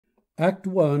Act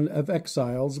I of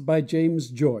Exiles by James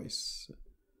Joyce.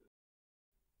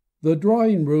 The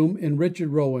drawing-room in Richard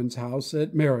Rowan's house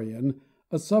at Marion,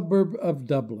 a suburb of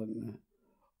Dublin.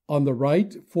 On the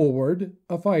right, forward,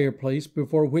 a fireplace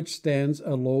before which stands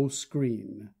a low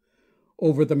screen.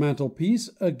 Over the mantelpiece,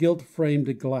 a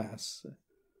gilt-framed glass.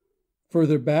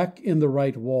 Further back in the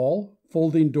right wall,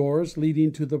 folding doors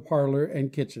leading to the parlour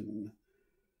and kitchen.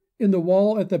 In the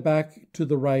wall at the back to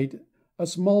the right, a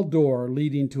small door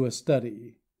leading to a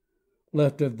study.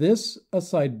 Left of this, a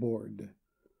sideboard.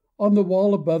 On the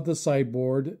wall above the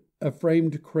sideboard, a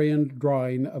framed crayon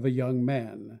drawing of a young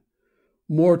man.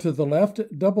 More to the left,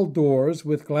 double doors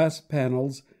with glass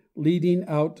panels leading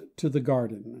out to the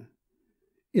garden.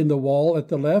 In the wall at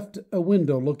the left, a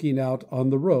window looking out on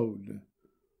the road.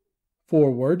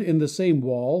 Forward, in the same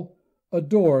wall, a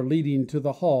door leading to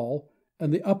the hall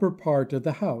and the upper part of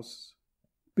the house.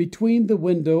 Between the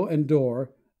window and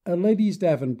door, a lady's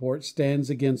davenport stands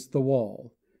against the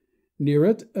wall. Near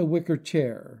it, a wicker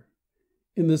chair.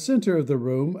 In the centre of the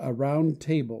room, a round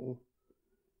table.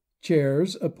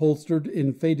 Chairs, upholstered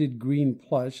in faded green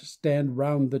plush, stand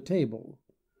round the table.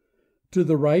 To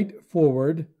the right,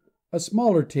 forward, a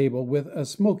smaller table with a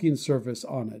smoking surface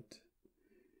on it.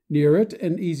 Near it,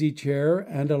 an easy chair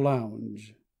and a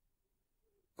lounge.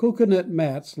 Cocoanut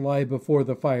mats lie before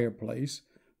the fireplace,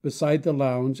 beside the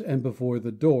lounge and before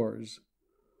the doors.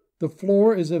 The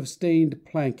floor is of stained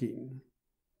planking.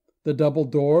 The double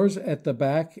doors at the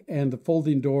back and the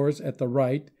folding doors at the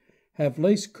right have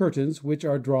lace curtains which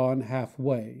are drawn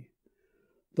half-way.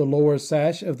 The lower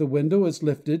sash of the window is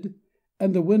lifted,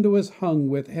 and the window is hung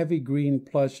with heavy green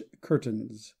plush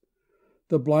curtains.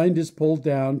 The blind is pulled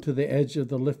down to the edge of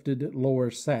the lifted lower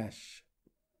sash.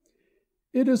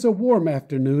 It is a warm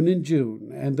afternoon in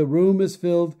June, and the room is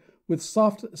filled with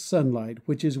soft sunlight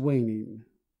which is waning.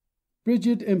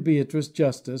 Bridget and Beatrice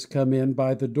Justice come in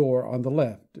by the door on the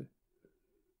left.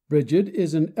 Bridget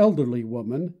is an elderly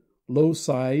woman,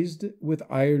 low-sized, with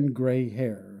iron-gray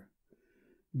hair.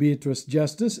 Beatrice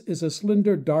Justice is a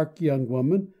slender, dark young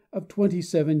woman of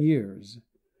 27 years.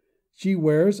 She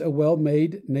wears a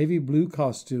well-made navy-blue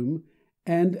costume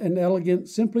and an elegant,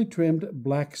 simply trimmed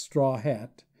black straw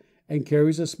hat, and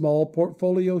carries a small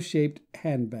portfolio-shaped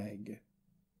handbag.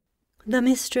 The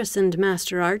mistress and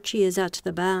Master Archie is at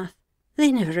the bath.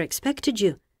 They never expected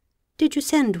you. Did you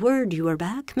send word you were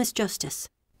back, Miss Justice?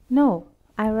 No,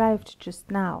 I arrived just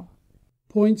now.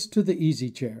 Points to the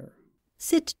easy-chair.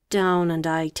 Sit down and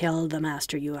I tell the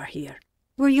master you are here.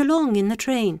 Were you long in the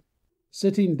train?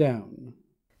 Sitting down.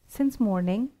 Since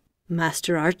morning.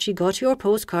 Master Archie got your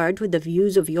postcard with the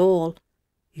views of Youghal.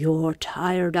 You're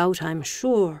tired out, I'm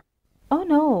sure. Oh,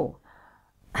 no.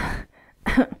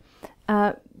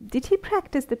 Did he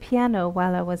practice the piano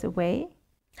while I was away?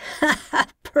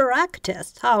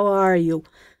 Practice? How are you?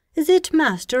 Is it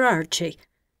Master Archie?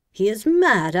 He is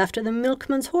mad after the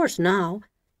milkman's horse now.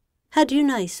 Had you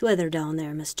nice weather down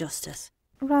there, Miss Justice?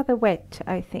 Rather wet,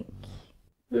 I think.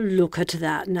 Look at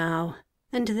that now.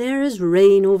 And there is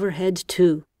rain overhead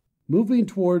too. Moving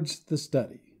towards the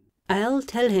study. I'll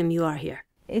tell him you are here.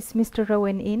 Is Mr.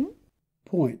 Rowan in?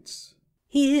 Points.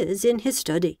 He is in his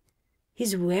study.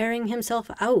 He's wearing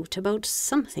himself out about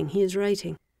something he is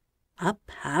writing. Up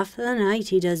half the night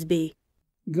he does be.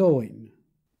 Going.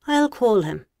 I'll call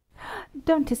him.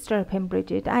 Don't disturb him,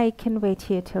 Bridget. I can wait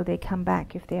here till they come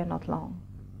back if they are not long.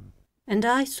 And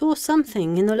I saw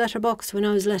something in the letterbox when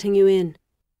I was letting you in.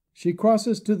 She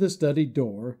crosses to the study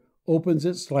door, opens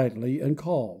it slightly, and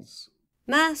calls.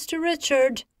 Master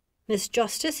Richard, Miss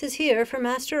Justice is here for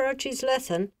Master Archie's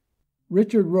lesson.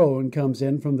 Richard Rowan comes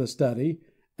in from the study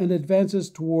and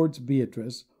advances towards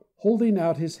Beatrice, holding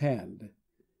out his hand.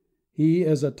 He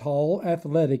is a tall,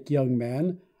 athletic young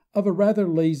man of a rather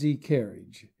lazy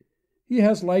carriage. He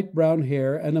has light brown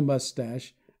hair and a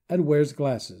moustache, and wears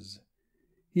glasses.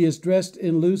 He is dressed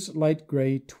in loose light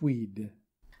grey tweed.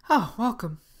 Oh,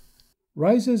 welcome.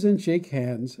 Rises and shakes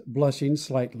hands, blushing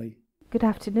slightly. Good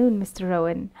afternoon, Mr.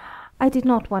 Rowan. I did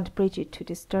not want Bridget to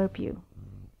disturb you.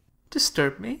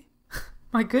 Disturb me?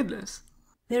 My goodness.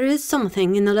 There is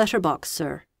something in the letterbox,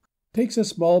 sir. Takes a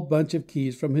small bunch of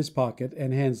keys from his pocket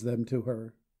and hands them to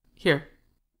her. Here.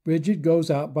 Bridget goes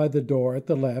out by the door at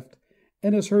the left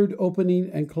and is heard opening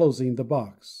and closing the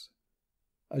box.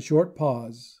 A short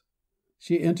pause.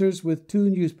 She enters with 2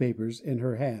 newspapers in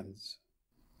her hands.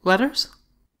 Letters?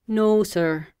 No,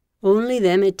 sir. Only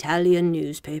them Italian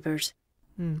newspapers.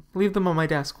 Leave them on my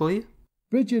desk, will you?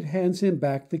 Bridget hands him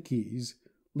back the keys,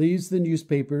 leaves the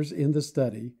newspapers in the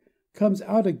study, comes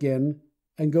out again,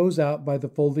 and goes out by the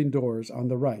folding doors on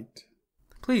the right.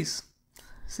 Please,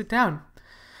 sit down.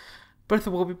 Bertha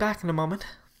will be back in a moment.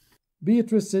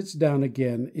 Beatrice sits down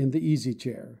again in the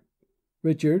easy-chair.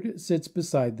 Richard sits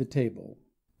beside the table.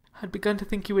 I'd begun to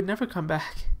think you would never come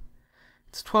back.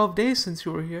 It's 12 days since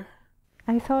you were here.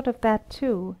 I thought of that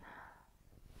too.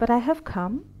 But I have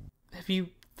come. Have you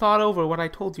thought over what I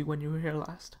told you when you were here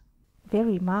last?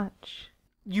 Very much.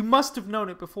 You must have known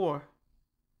it before.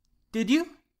 Did you?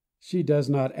 She does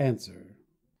not answer.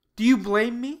 Do you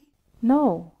blame me?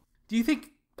 No. Do you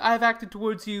think I have acted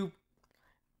towards you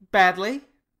badly?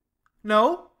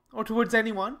 No? Or towards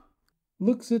anyone?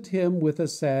 Looks at him with a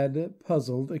sad,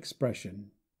 puzzled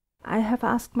expression. I have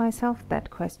asked myself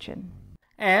that question.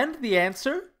 And the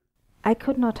answer? I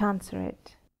could not answer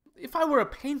it. If I were a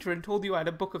painter and told you I had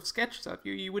a book of sketches of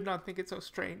you, you would not think it so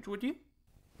strange, would you?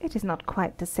 It is not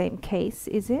quite the same case,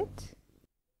 is it?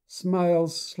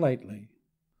 Smiles slightly.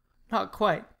 Not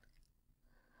quite.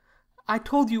 I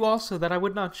told you also that I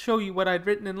would not show you what I'd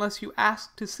written unless you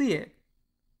asked to see it.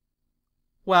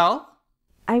 Well?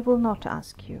 I will not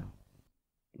ask you.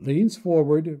 Leans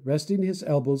forward, resting his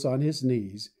elbows on his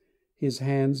knees, his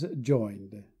hands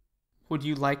joined. Would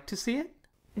you like to see it?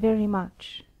 Very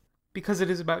much. Because it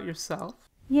is about yourself?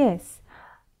 Yes,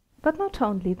 but not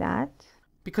only that.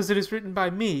 Because it is written by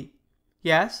me,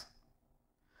 yes?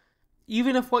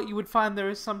 Even if what you would find there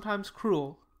is sometimes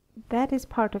cruel. That is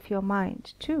part of your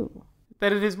mind, too.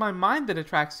 That it is my mind that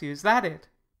attracts you, is that it?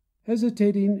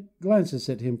 Hesitating, glances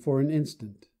at him for an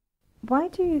instant. Why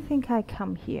do you think I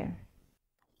come here?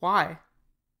 Why?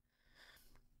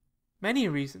 Many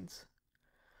reasons.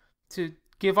 To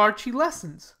give Archie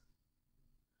lessons.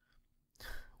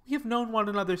 We have known one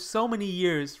another so many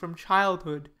years, from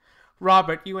childhood.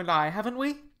 Robert, you and I, haven't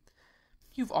we?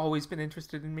 You've always been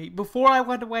interested in me, before I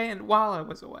went away and while I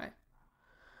was away.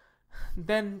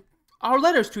 Then our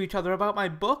letters to each other about my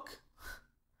book.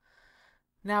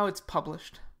 Now it's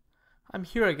published. I'm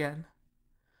here again.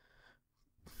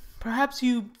 Perhaps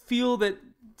you feel that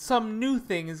some new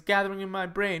thing is gathering in my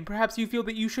brain. Perhaps you feel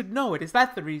that you should know it. Is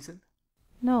that the reason?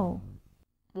 No.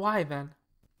 Why, then?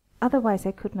 Otherwise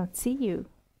I could not see you.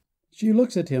 She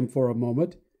looks at him for a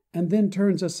moment, and then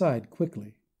turns aside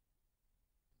quickly.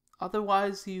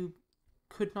 Otherwise you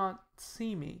could not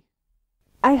see me.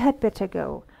 I had better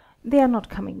go. They are not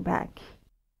coming back.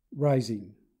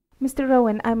 Rising. Mr.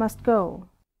 Rowan, I must go.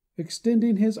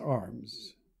 Extending his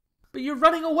arms. But you're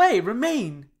running away.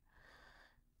 Remain.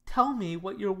 Tell me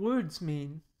what your words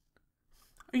mean.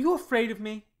 Are you afraid of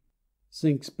me?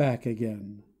 Sinks back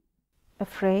again.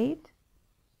 Afraid?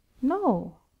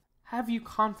 No. Have you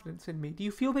confidence in me? Do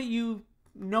you feel that you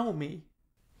know me?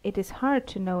 It is hard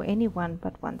to know anyone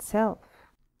but oneself.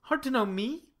 Hard to know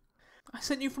me? I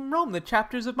sent you from Rome the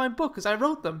chapters of my book as I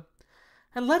wrote them,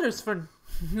 and letters for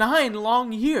 9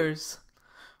 long years.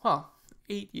 Well,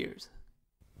 8 years.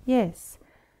 Yes,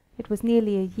 it was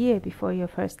nearly a year before your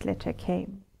first letter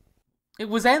came. It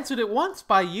was answered at once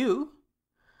by you,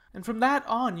 and from that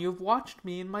on you have watched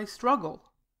me in my struggle.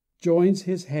 Joins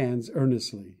his hands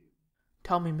earnestly.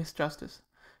 Tell me, Miss Justice,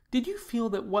 did you feel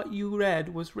that what you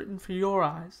read was written for your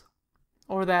eyes,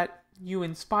 or that you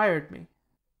inspired me?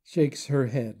 Shakes her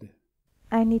head.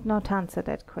 I need not answer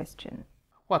that question.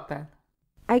 What then?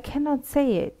 I cannot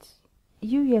say it.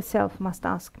 You yourself must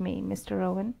ask me, Mr.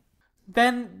 Rowan.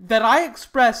 Then that I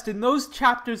expressed in those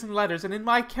chapters and letters, and in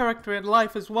my character and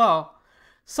life as well,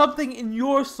 something in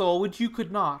your soul which you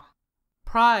could not.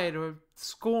 Pride or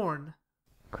scorn.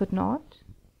 Could not?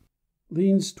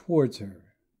 Leans towards her.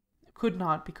 Could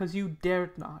not because you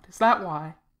dared not. Is that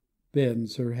why?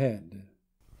 Bends her head.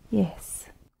 Yes.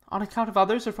 On account of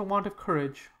others or for want of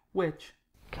courage? Which?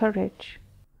 Courage.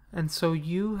 And so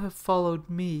you have followed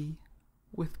me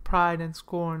with pride and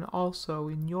scorn also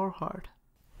in your heart.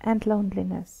 And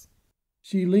loneliness.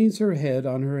 She leans her head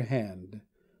on her hand,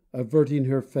 averting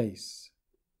her face.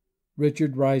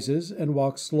 Richard rises and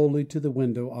walks slowly to the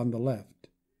window on the left.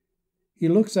 He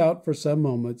looks out for some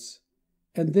moments,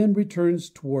 and then returns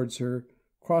towards her,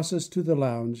 crosses to the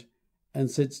lounge,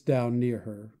 and sits down near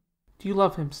her. Do you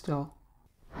love him still?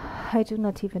 I do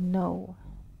not even know.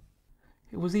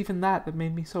 It was even that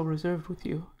made me so reserved with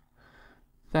you.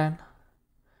 Then,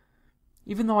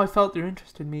 even though I felt your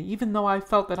interest in me, even though I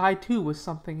felt that I too was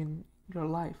something in your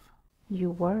life.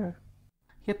 You were.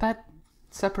 Yet that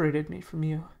separated me from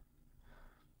you.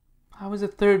 I was a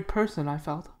third person, I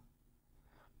felt.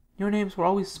 Your names were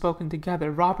always spoken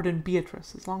together, Robert and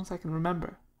Beatrice, as long as I can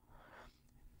remember.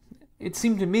 It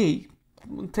seemed to me,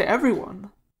 to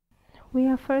everyone. We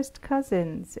are first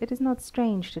cousins. It is not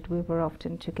strange that we were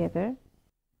often together.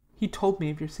 He told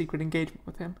me of your secret engagement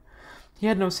with him. He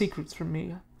had no secrets from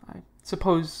me. I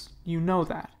suppose you know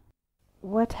that.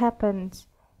 What happened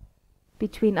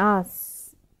between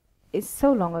us is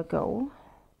so long ago.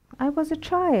 I was a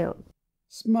child.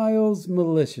 Smiles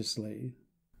maliciously.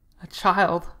 A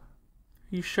child?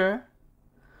 Are you sure?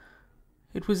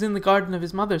 It was in the garden of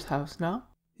his mother's house, no?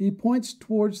 He points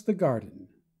towards the garden.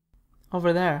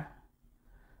 Over there.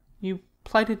 You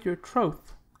plighted your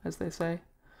troth, as they say,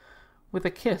 with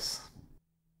a kiss.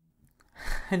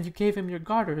 And you gave him your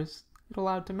garter. Is it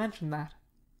allowed to mention that?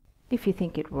 If you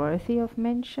think it worthy of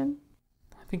mention.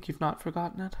 I think you've not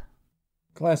forgotten it.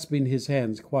 Clasping his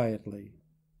hands quietly.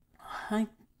 I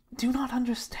do not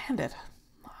understand it.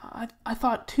 I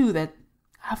thought, too, that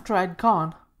after I'd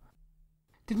gone...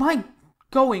 Did my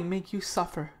going make you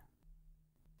suffer?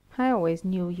 I always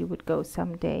knew you would go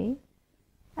some day.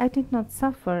 I did not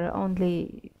suffer,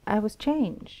 only I was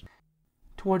changed.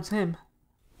 Towards him?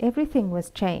 Everything was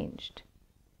changed.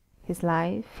 His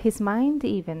life, his mind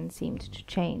even, seemed to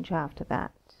change after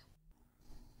that.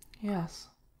 Yes.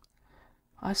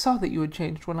 I saw that you had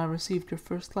changed when I received your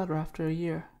first letter after a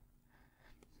year.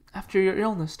 After your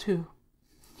illness, too.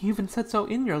 You even said so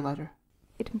in your letter.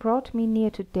 It brought me near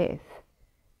to death.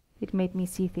 It made me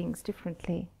see things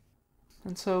differently.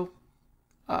 And so,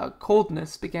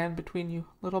 coldness began between you,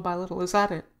 little by little. Is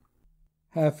that it?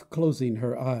 Half closing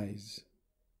her eyes.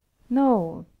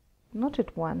 No, not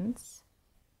at once.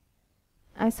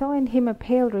 I saw in him a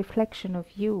pale reflection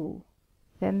of you.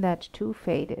 Then that too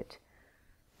faded.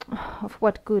 Of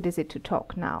what good is it to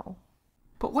talk now?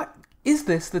 But what is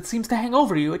this that seems to hang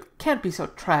over you? It can't be so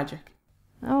tragic.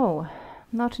 Oh,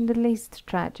 not in the least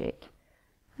tragic.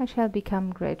 I shall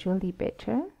become gradually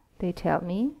better, they tell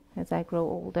me, as I grow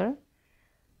older.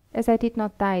 As I did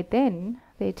not die then,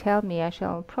 they tell me I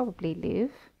shall probably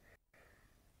live.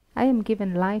 I am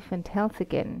given life and health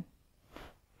again,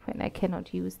 when I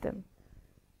cannot use them.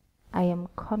 I am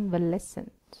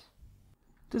convalescent.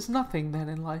 Does nothing, then,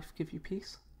 in life give you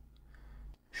peace?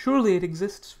 Surely it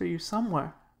exists for you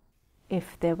somewhere.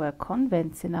 If there were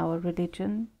convents in our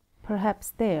religion,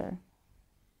 perhaps there.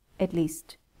 At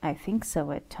least, I think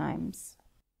so at times.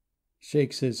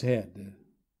 Shakes his head.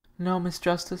 No, Miss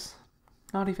Justice,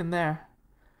 not even there.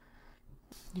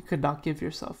 You could not give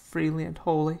yourself freely and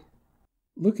wholly.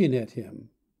 Looking at him.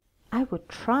 I would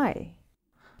try.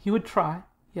 You would try,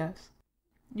 yes.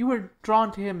 You were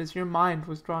drawn to him as your mind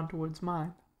was drawn towards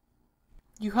mine.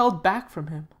 You held back from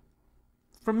him.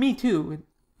 From me, too,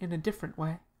 in a different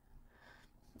way.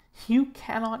 You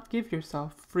cannot give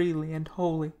yourself freely and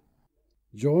wholly.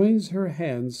 Joins her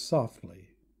hands softly.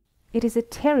 It is a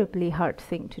terribly hard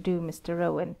thing to do, Mr.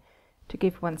 Rowan, to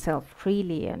give oneself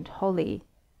freely and wholly,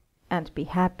 and be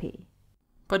happy.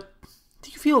 But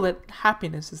do you feel that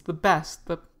happiness is the best,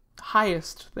 the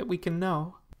highest that we can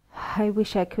know? I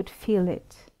wish I could feel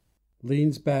it.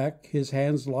 Leans back, his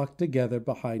hands locked together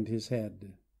behind his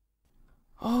head.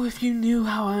 Oh, if you knew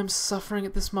how I am suffering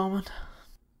at this moment.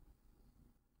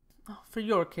 Oh, for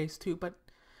your case, too, but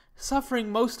suffering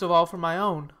most of all for my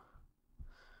own.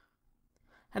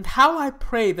 And how I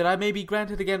pray that I may be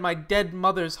granted again my dead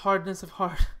mother's hardness of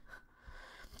heart.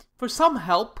 For some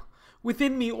help,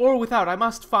 within me or without, I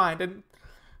must find,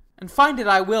 and find it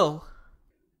I will.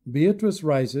 Beatrice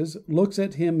rises, looks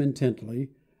at him intently,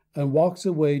 and walks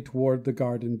away toward the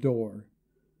garden door.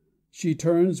 She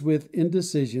turns with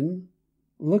indecision,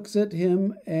 looks at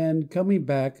him, and, coming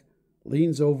back,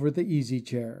 leans over the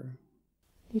easy-chair.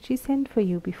 Did she send for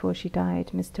you before she died,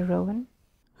 Mr. Rowan?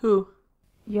 Who?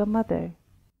 Your mother.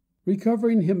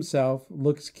 Recovering himself,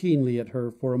 looks keenly at her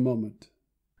for a moment.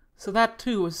 So that,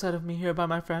 too, was said of me here by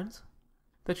my friends?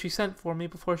 That she sent for me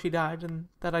before she died, and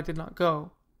that I did not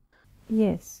go?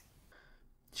 Yes.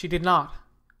 She did not.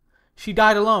 She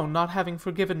died alone, not having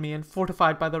forgiven me and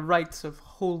fortified by the rites of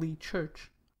Holy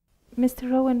Church. Mr.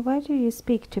 Rowan, why do you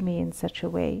speak to me in such a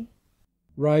way?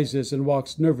 Rises and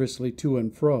walks nervously to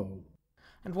and fro.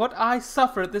 And what I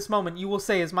suffer at this moment you will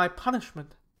say is my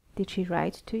punishment. Did she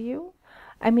write to you?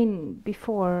 I mean,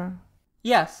 before...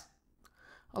 Yes.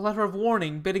 A letter of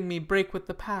warning bidding me break with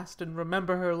the past and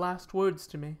remember her last words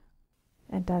to me.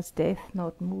 And does death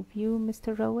not move you,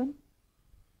 Mr. Rowan?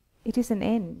 It is an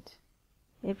end.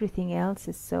 Everything else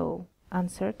is so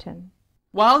uncertain.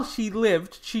 While she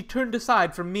lived, she turned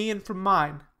aside from me and from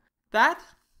mine. That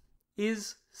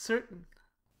is certain.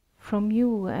 From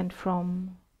you and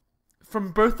from...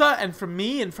 From Bertha and from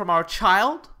me and from our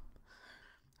child?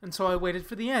 And so I waited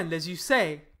for the end, as you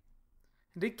say.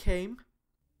 And it came.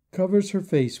 Covers her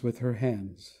face with her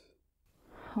hands.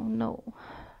 Oh, no.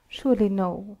 Surely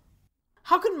no.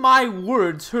 How can my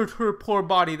words hurt her poor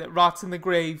body that rots in the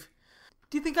grave?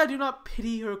 Do you think I do not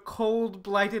pity her cold,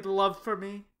 blighted love for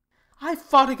me? I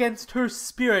fought against her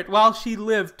spirit while she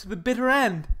lived to the bitter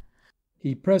end.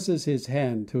 He presses his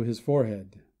hand to his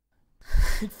forehead.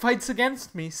 It fights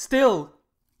against me, still.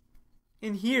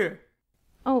 In here.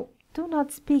 Oh, do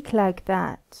not speak like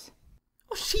that.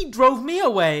 Oh, she drove me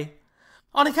away.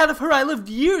 On account of her I lived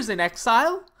years in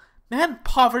exile, and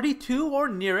poverty too, or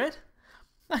near it.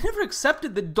 I never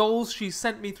accepted the doles she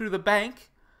sent me through the bank.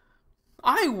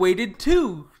 I waited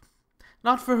too,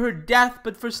 not for her death,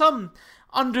 but for some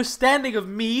understanding of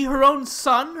me, her own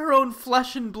son, her own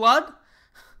flesh and blood.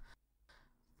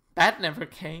 That never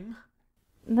came.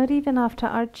 Not even after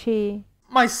Archie...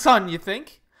 My son, you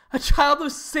think? A child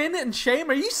of sin and shame?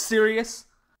 Are you serious?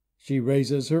 She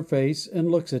raises her face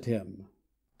and looks at him.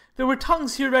 There were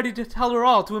tongues here ready to tell her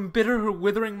all, to embitter her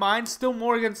withering mind still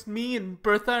more against me and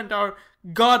Bertha and our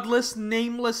godless,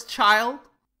 nameless child.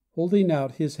 Holding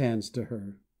out his hands to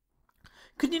her.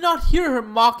 Could you not hear her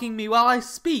mocking me while I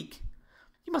speak?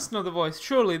 You must know the voice,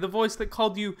 surely, the voice that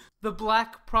called you the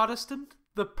black Protestant,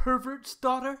 the pervert's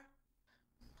daughter?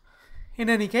 In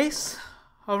any case,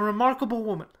 a remarkable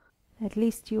woman. At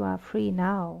least you are free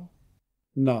now.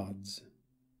 Nods.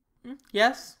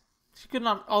 Yes, she could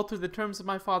not alter the terms of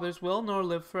my father's will, nor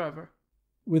live forever.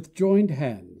 With joined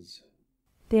hands.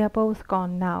 They are both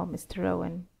gone now, Mr.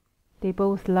 Rowan. They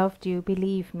both loved you,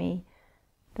 believe me.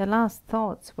 Their last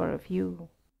thoughts were of you.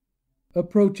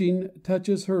 Approaching,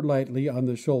 touches her lightly on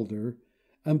the shoulder,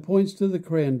 and points to the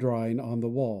crayon drawing on the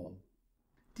wall.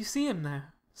 Do you see him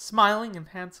there, smiling and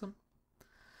handsome?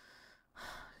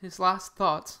 His last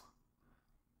thoughts.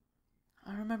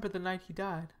 I remember the night he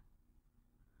died.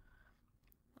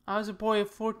 I was a boy of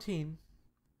 14,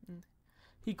 and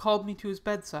he called me to his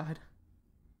bedside.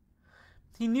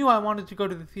 He knew I wanted to go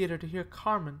to the theatre to hear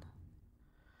Carmen.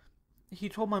 He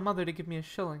told my mother to give me a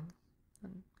shilling,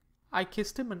 and I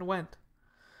kissed him and went.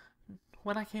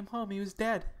 When I came home, he was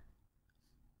dead.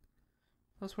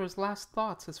 Those were his last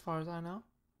thoughts, as far as I know.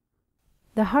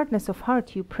 The hardness of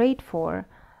heart you prayed for...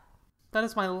 That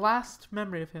is my last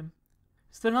memory of him.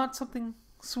 Is there not something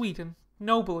sweet and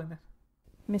noble in it?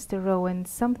 Mr. Rowan,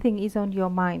 something is on your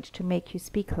mind to make you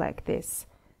speak like this.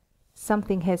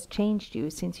 Something has changed you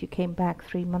since you came back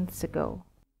 3 months ago.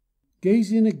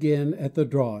 Gazing again at the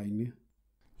drawing.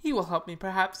 He will help me,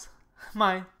 perhaps.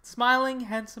 My smiling,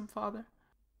 handsome father.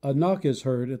 A knock is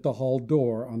heard at the hall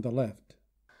door on the left.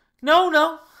 No,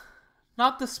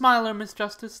 not the smiler, Miss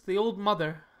Justice, the old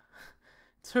mother.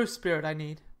 It's her spirit I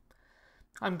need.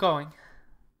 I'm going.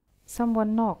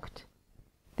 Someone knocked.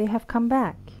 They have come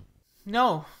back.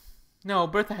 No,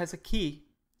 Bertha has a key.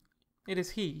 It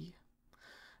is he.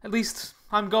 At least,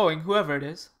 I'm going, whoever it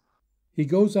is. He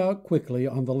goes out quickly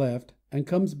on the left, and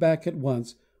comes back at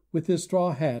once with his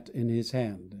straw hat in his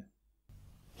hand.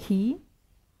 He?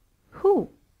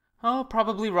 Who? Oh,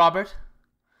 probably Robert.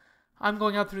 I'm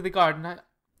going out through the garden.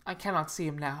 I cannot see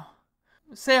him now.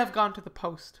 Say I've gone to the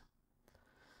post.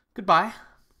 Goodbye.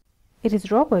 It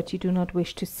is Robert you do not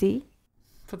wish to see?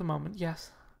 For the moment,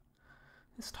 yes.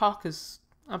 This talk has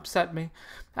upset me.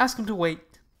 Ask him to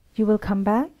wait. You will come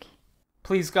back?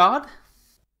 Please God.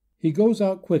 He goes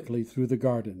out quickly through the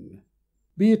garden.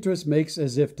 Beatrice makes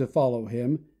as if to follow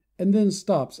him, and then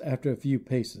stops after a few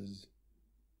paces.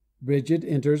 Bridget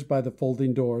enters by the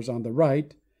folding doors on the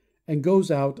right, and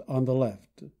goes out on the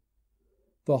left.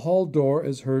 The hall door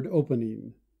is heard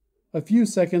opening. A few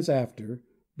seconds after,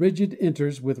 Bridget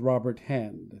enters with Robert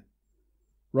Hand.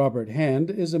 Robert Hand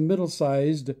is a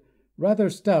middle-sized, rather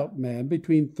stout man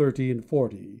between 30 and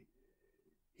 40.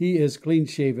 He is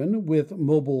clean-shaven, with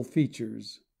mobile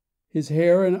features. His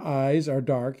hair and eyes are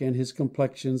dark, and his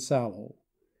complexion sallow.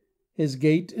 His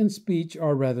gait and speech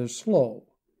are rather slow.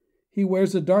 He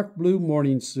wears a dark blue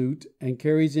morning suit, and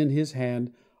carries in his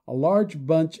hand a large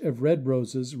bunch of red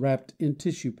roses wrapped in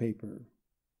tissue paper.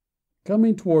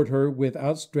 Coming toward her with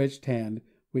outstretched hand,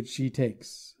 which she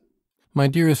takes. My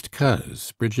dearest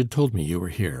coz, Bridget told me you were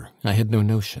here. I had no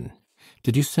notion.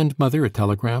 Did you send Mother a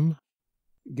telegram?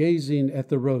 Gazing at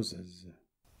the roses.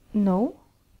 No.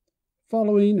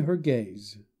 Following her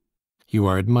gaze. You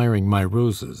are admiring my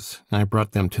roses. I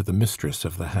brought them to the mistress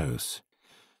of the house.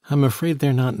 I'm afraid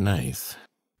they're not nice.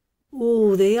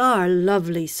 Oh, they are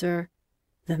lovely, sir.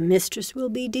 The mistress will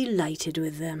be delighted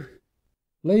with them.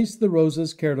 Lays the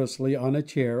roses carelessly on a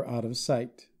chair out of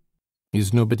sight.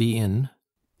 Is nobody in?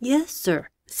 Yes, sir.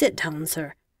 Sit down,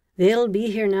 sir. They'll be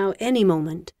here now any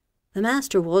moment. The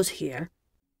master was here.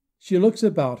 She looks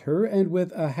about her, and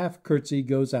with a half-curtsy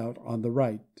goes out on the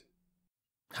right.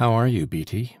 How are you,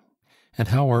 Beatty? And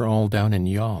how are all down in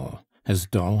Youghal? As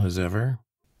dull as ever?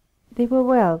 They were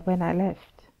well when I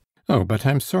left. Oh, but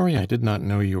I'm sorry I did not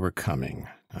know you were coming.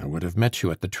 I would have met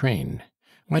you at the train.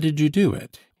 Why did you do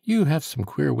it? You have some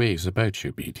queer ways about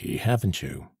you, Beatty, haven't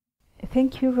you?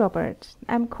 Thank you, Robert.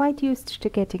 I'm quite used to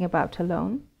getting about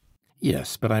alone.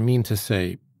 Yes, but I mean to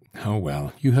say, oh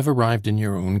well, you have arrived in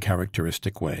your own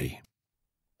characteristic way.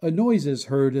 A noise is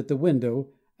heard at the window,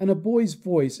 and a boy's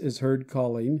voice is heard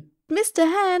calling, Mr.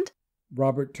 Hand!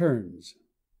 Robert turns.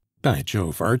 By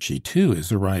Jove, Archie, too,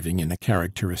 is arriving in a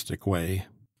characteristic way.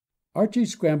 Archie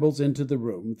scrambles into the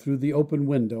room through the open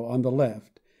window on the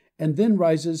left, and then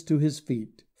rises to his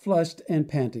feet, flushed and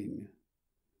panting.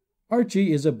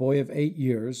 Archie is a boy of 8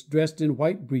 years, dressed in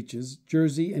white breeches,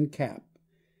 jersey, and cap.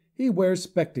 He wears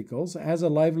spectacles, has a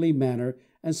lively manner,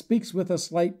 and speaks with a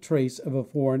slight trace of a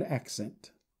foreign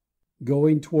accent.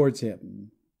 Going towards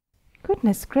him.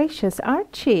 Goodness gracious,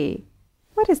 Archie!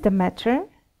 What is the matter?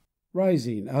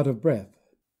 Rising, out of breath.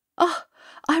 Oh,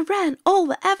 I ran all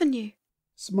the avenue.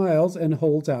 Smiles and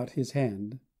holds out his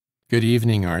hand. Good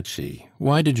evening, Archie.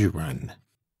 Why did you run?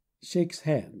 Shakes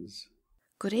hands.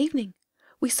 Good evening.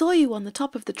 We saw you on the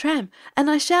top of the tram,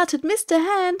 and I shouted, Mr.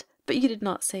 Hand, but you did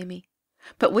not see me.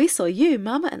 But we saw you,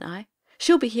 Mamma and I.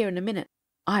 She'll be here in a minute.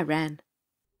 I ran.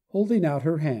 Holding out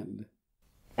her hand.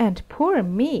 And poor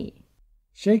me.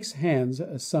 Shakes hands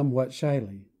somewhat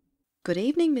shyly. Good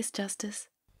evening, Miss Justice.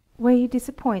 Were you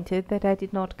disappointed that I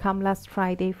did not come last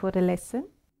Friday for the lesson?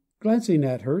 Glancing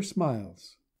at her,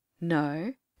 smiles.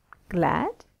 No.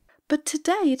 Glad? But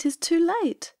today it is too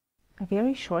late. A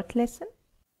very short lesson?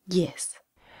 Yes.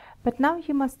 But now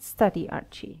you must study,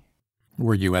 Archie.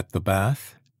 Were you at the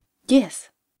bath? Yes.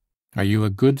 Are you a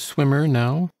good swimmer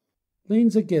now?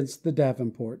 Leans against the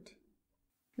davenport.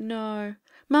 No.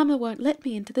 Mamma won't let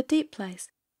me into the deep place.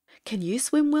 Can you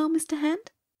swim well, Mr.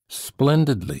 Hand?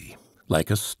 Splendidly, like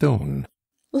a stone.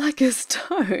 Like a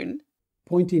stone?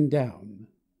 Pointing down.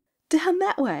 Down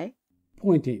that way?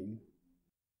 Pointing.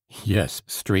 Yes,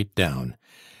 straight down.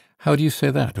 How do you say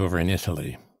that over in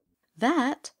Italy?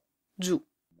 That, giù.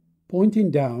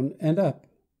 Pointing down and up.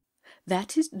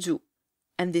 That is giù,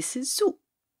 and this is su.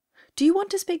 Do you want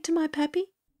to speak to my pappy?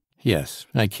 Yes,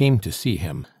 I came to see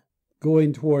him.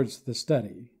 Going towards the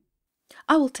study.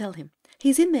 I will tell him.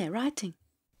 He's in there writing.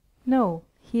 No,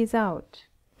 he is out.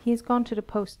 He has gone to the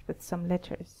post with some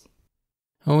letters.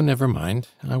 Oh, never mind.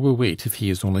 I will wait if he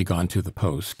has only gone to the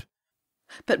post.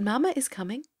 But Mamma is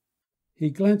coming. He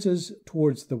glances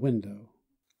towards the window.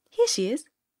 Here she is.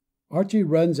 Archie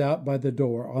runs out by the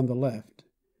door on the left.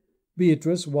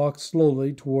 Beatrice walks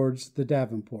slowly towards the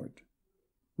davenport.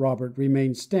 Robert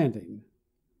remains standing.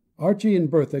 Archie and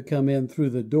Bertha come in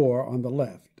through the door on the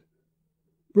left.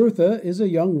 Bertha is a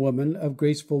young woman of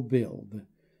graceful build.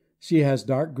 She has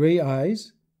dark gray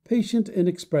eyes, patient in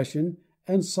expression,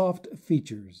 and soft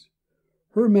features.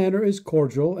 Her manner is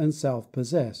cordial and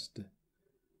self-possessed.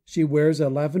 She wears a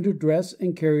lavender dress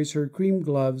and carries her cream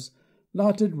gloves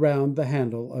knotted round the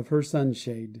handle of her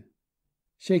sunshade.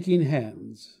 Shaking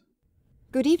hands.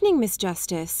 Good evening, Miss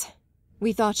Justice.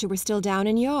 We thought you were still down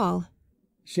in Youghal.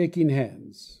 Shaking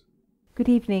hands. Good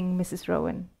evening, Mrs.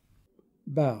 Rowan.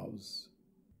 Bows.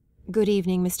 Good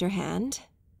evening, Mr. Hand.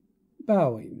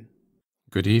 Bowing.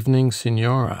 Good evening,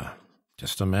 Signora.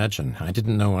 Just imagine, I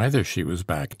didn't know either she was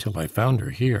back till I found her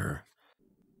here.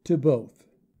 To both.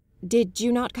 Did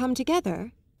you not come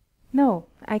together? No,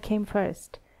 I came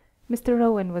first. Mr.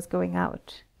 Rowan was going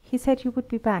out. He said you would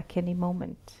be back any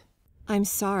moment. I'm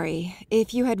sorry.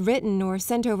 If you had written or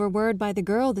sent over word by the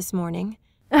girl this morning.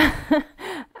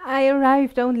 I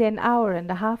arrived only an hour and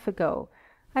a half ago.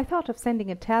 I thought of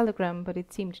sending a telegram, but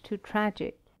it seemed too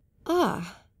tragic.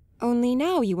 Ah, only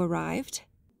now you arrived.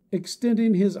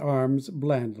 Extending his arms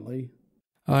blandly.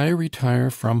 I retire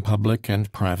from public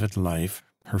and private life.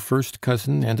 Her first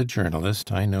cousin and a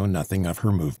journalist, I know nothing of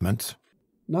her movements.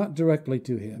 Not directly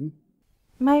to him.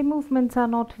 My movements are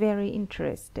not very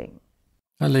interesting.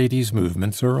 A lady's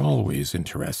movements are always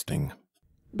interesting.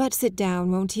 But sit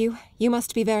down, won't you? You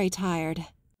must be very tired.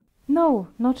 No,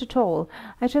 not at all.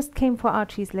 I just came for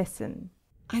Archie's lesson.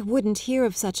 I wouldn't hear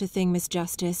of such a thing, Miss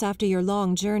Justice, after your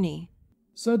long journey.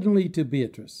 Suddenly to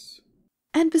Beatrice.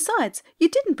 And besides, you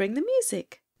didn't bring the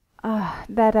music. Ah,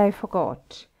 that I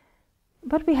forgot.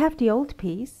 But we have the old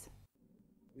piece.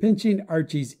 Pinching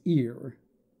Archie's ear.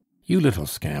 You little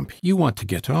scamp, you want to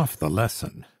get off the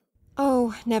lesson.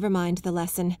 Oh, never mind the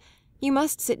lesson. You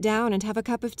must sit down and have a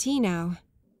cup of tea now.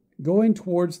 Going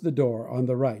towards the door on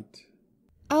the right.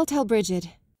 I'll tell Bridget.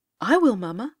 I will,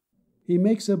 Mamma. He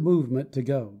makes a movement to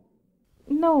go.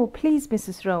 No, please,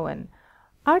 Mrs. Rowan.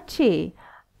 Archie,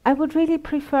 I would really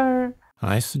prefer...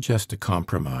 I suggest a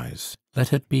compromise.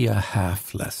 Let it be a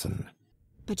half lesson.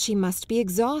 But she must be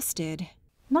exhausted.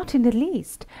 Not in the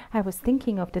least. I was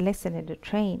thinking of the lesson in the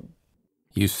train.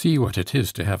 You see what it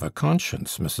is to have a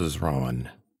conscience, Mrs. Rowan.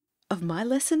 Of my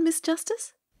lesson, Miss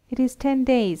Justice? It is 10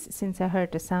 days since I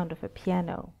heard the sound of a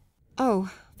piano.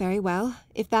 Oh, very well,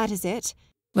 if that is it.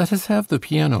 Let us have the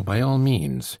piano by all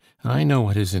means. I know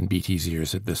what is in Beatty's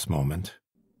ears at this moment.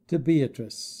 To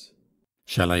Beatrice.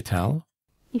 Shall I tell?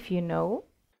 If you know.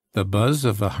 The buzz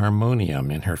of the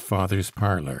harmonium in her father's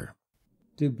parlour.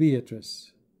 To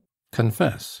Beatrice.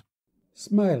 Confess.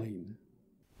 Smiling.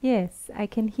 Yes, I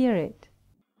can hear it.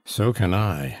 So can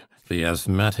I. The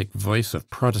asthmatic voice of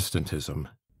Protestantism.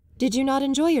 Did you not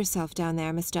enjoy yourself down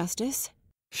there, Miss Justice?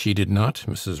 She did not,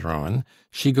 Mrs. Rowan.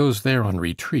 She goes there on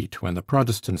retreat when the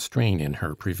Protestant strain in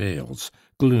her prevails.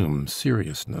 Gloom,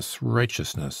 seriousness,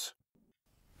 righteousness.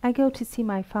 I go to see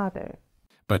my father.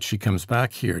 But she comes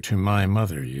back here to my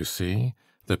mother, you see.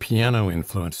 The piano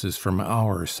influence is from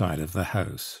our side of the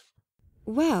house.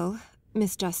 Well,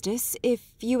 Miss Justice,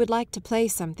 if you would like to play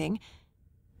something.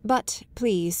 But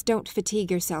please don't fatigue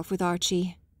yourself with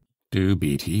Archie. Do,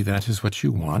 Beatty, that is what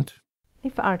you want?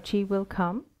 If Archie will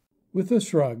come. With a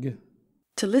shrug.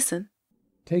 To listen.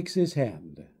 Takes his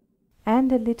hand.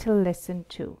 And a little lesson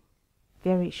too.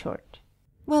 Very short.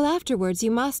 Well, afterwards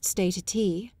you must stay to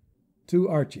tea. To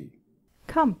Archie.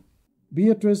 Come.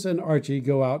 Beatrice and Archie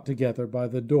go out together by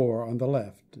the door on the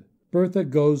left. Bertha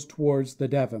goes towards the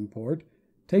davenport,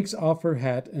 takes off her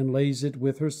hat and lays it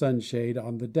with her sunshade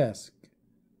on the desk.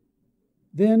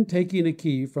 Then, taking a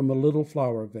key from a little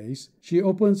flower vase, she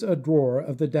opens a drawer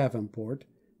of the davenport,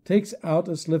 takes out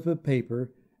a slip of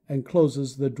paper, and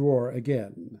closes the drawer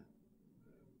again.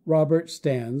 Robert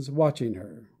stands watching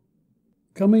her,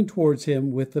 coming towards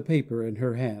him with the paper in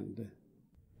her hand.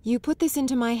 You put this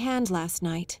into my hand last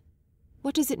night.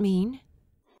 What does it mean?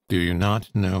 Do you not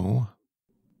know?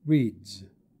 Reads.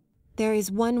 There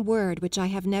is one word which I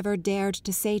have never dared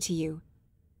to say to you.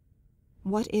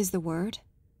 What is the word?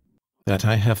 That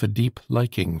I have a deep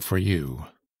liking for you.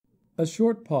 A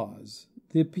short pause.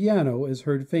 The piano is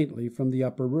heard faintly from the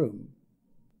upper room.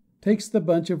 Takes the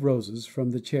bunch of roses from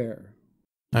the chair.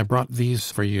 I brought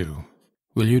these for you.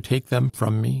 Will you take them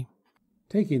from me?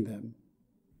 Taking them.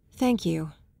 Thank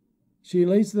you. She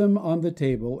lays them on the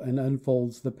table and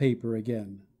unfolds the paper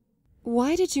again.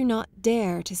 Why did you not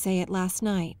dare to say it last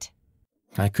night?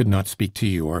 I could not speak to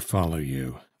you or follow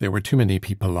you. There were too many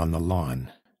people on the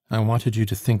lawn. I wanted you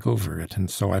to think over it,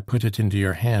 and so I put it into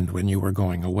your hand when you were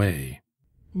going away.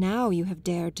 Now you have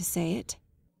dared to say it.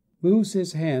 Moves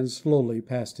his hand slowly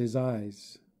past his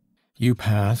eyes. You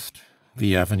passed.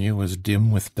 The avenue was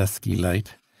dim with dusky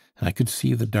light. I could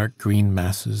see the dark green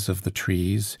masses of the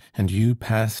trees, and you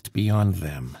passed beyond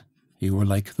them. You were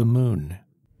like the moon.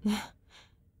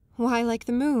 Why like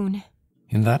the moon?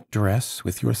 In that dress,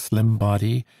 with your slim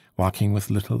body, walking with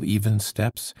little even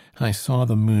steps, I saw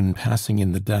the moon passing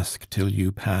in the dusk till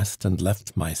you passed and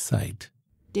left my sight.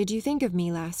 Did you think of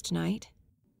me last night?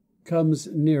 Comes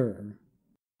nearer.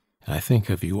 I think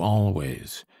of you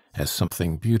always, as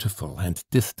something beautiful and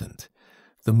distant,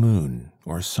 the moon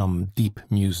or some deep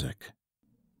music.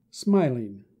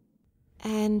 Smiling.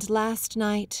 And last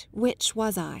night, which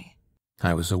was I?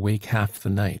 I was awake half the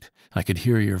night. I could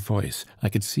hear your voice. I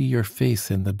could see your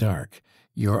face in the dark,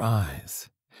 your eyes.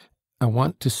 I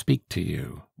want to speak to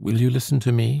you. Will you listen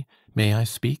to me? May I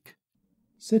speak?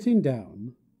 Sitting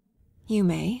down. You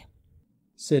may.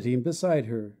 Sitting beside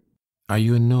her. Are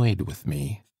you annoyed with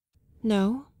me?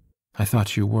 No. I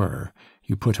thought you were.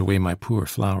 You put away my poor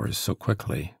flowers so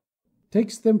quickly.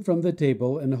 Takes them from the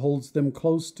table and holds them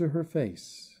close to her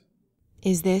face.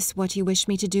 Is this what you wish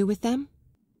me to do with them?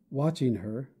 Watching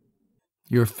her.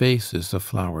 Your face is a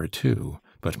flower too,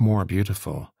 but more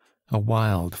beautiful. A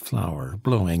wild flower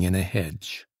blowing in a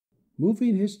hedge.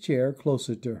 Moving his chair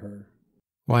closer to her.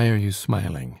 Why are you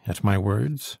smiling? At my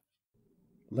words?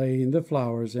 Laying the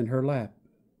flowers in her lap.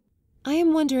 I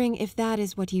am wondering if that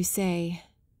is what you say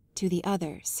to the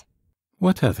others.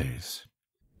 What others?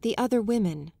 The other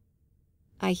women.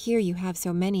 I hear you have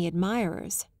so many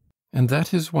admirers. And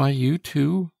that is why you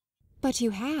too? But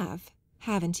you have,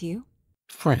 haven't you?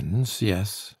 Friends,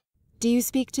 yes. Do you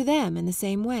speak to them in the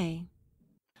same way?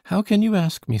 How can you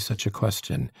ask me such a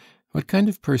question? What kind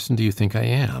of person do you think I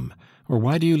am? Or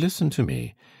why do you listen to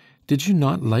me? Did you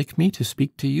not like me to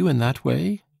speak to you in that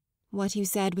way? What you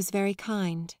said was very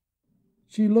kind.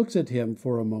 She looks at him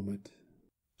for a moment.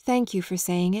 Thank you for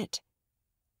saying it.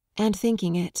 And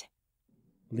thinking it.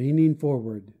 Leaning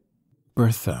forward.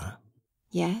 Bertha.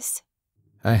 Yes?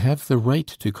 I have the right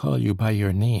to call you by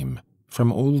your name.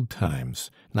 From old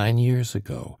times, 9 years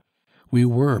ago. We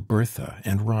were Bertha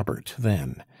and Robert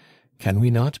then. Can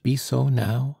we not be so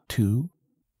now, too?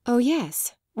 Oh,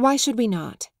 yes. Why should we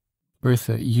not?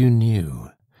 Bertha, you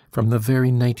knew. From the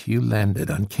very night you landed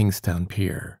on Kingstown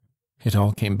Pier. It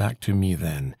all came back to me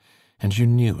then. And you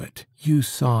knew it. You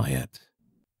saw it.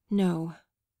 No,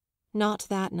 not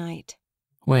that night.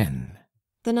 When?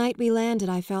 The night we landed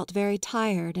I felt very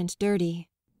tired and dirty.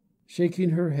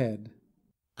 Shaking her head.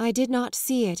 I did not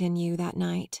see it in you that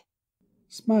night.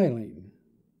 Smiling.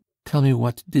 Tell me,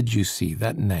 what did you see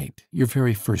that night, your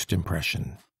very first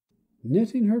impression?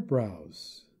 Knitting her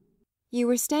brows. You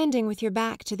were standing with your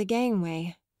back to the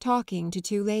gangway, talking to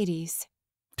two ladies.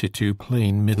 To two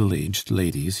plain middle-aged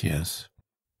ladies, yes.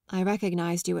 I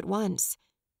recognized you at once.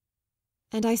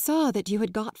 And I saw that you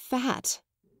had got fat.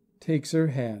 Takes her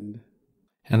hand.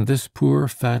 And this poor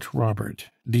fat Robert,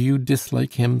 do you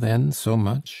dislike him then so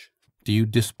much? Do you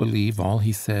disbelieve all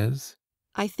he says?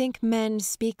 I think men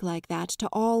speak like that to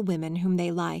all women whom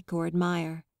they like or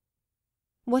admire.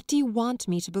 What do you want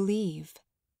me to believe?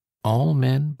 All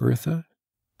men, Bertha?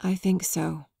 I think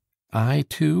so. I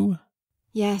too?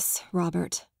 Yes,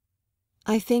 Robert.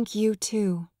 I think you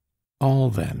too. All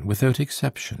then, without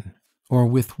exception, or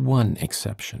with one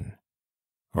exception?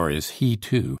 Or is he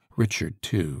too, Richard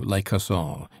too, like us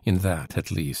all, in that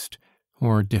at least,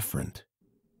 or different?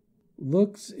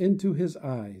 Looks into his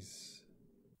eyes.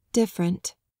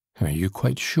 Different. Are you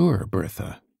quite sure,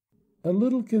 Bertha? A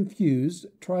little confused,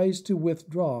 tries to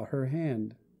withdraw her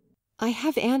hand. I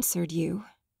have answered you.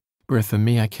 Bertha,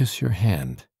 may I kiss your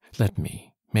hand? Let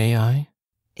me. May I?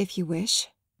 If you wish.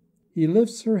 He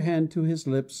lifts her hand to his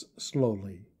lips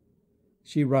slowly.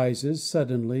 She rises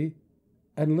suddenly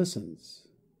and listens.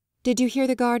 Did you hear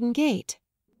the garden gate?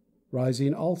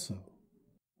 Rising also.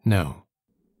 No.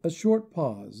 A short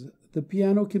pause. The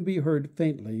piano can be heard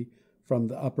faintly from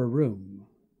the upper room.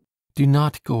 Do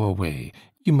not go away.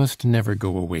 You must never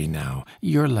go away now.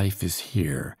 Your life is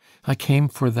here. I came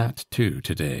for that too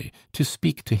today, to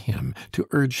speak to him, to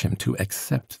urge him to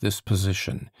accept this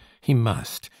position. He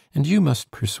must, and you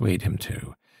must persuade him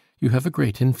to. You have a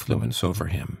great influence over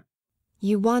him.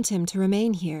 You want him to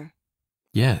remain here?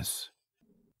 Yes.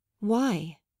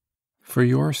 Why? For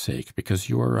your sake, because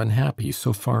you are unhappy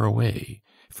so far away.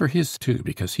 For his too,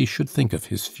 because he should think of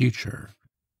his future.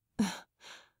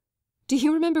 Do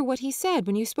you remember what he said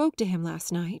when you spoke to him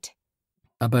last night?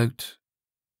 About...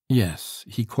 Yes,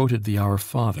 he quoted the Our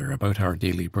Father about our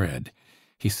daily bread.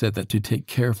 He said that to take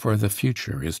care for the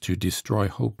future is to destroy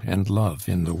hope and love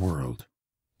in the world.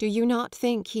 Do you not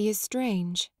think he is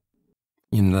strange?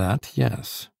 In that,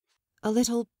 yes. A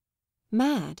little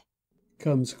mad?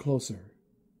 Comes closer.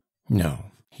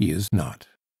 No, he is not.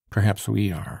 Perhaps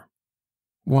we are.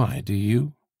 Why, do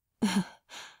you?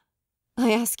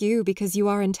 I ask you because you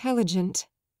are intelligent.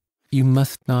 You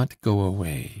must not go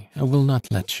away. I will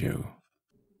not let you.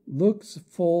 Looks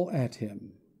full at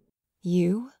him.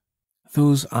 You?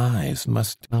 Those eyes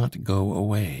must not go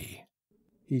away.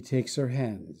 He takes her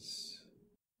hands.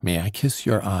 May I kiss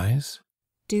your eyes?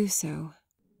 Do so.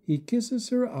 He kisses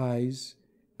her eyes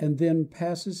and then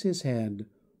passes his hand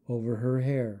over her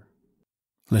hair.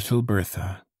 Little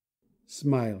Bertha.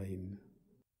 Smiling.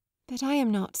 But I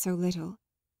am not so little.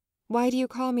 Why do you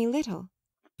call me little?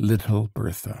 Little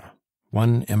Bertha.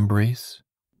 One embrace?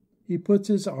 He puts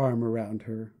his arm around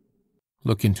her.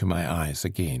 Look into my eyes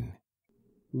again.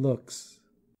 Looks.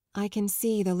 I can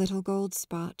see the little gold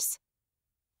spots.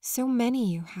 So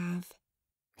many you have.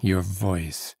 Your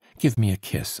voice. Give me a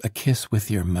kiss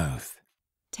with your mouth.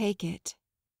 Take it.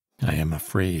 I am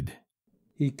afraid.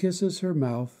 He kisses her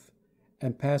mouth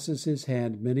and passes his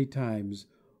hand many times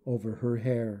over her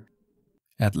hair.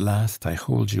 At last I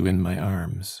hold you in my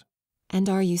arms. And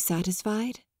are you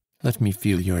satisfied? Let me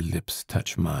feel your lips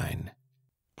touch mine.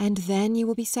 And then you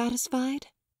will be satisfied?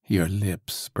 Your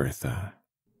lips, Bertha.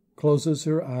 Closes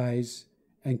her eyes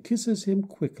and kisses him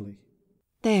quickly.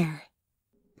 There.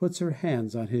 Puts her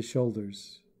hands on his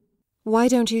shoulders. Why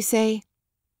don't you say,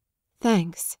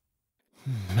 thanks?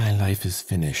 My life is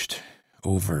finished.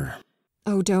 Over.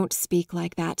 Oh, don't speak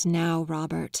like that now,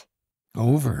 Robert.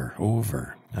 Over.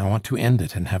 I want to end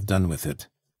it and have done with it.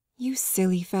 You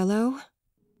silly fellow.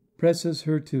 Presses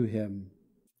her to him.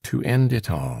 To end it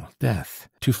all, death,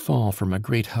 to fall from a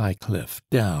great high cliff,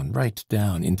 down, right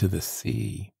down into the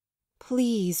sea.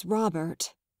 Please,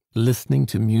 Robert. Listening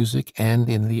to music and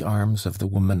in the arms of the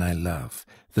woman I love.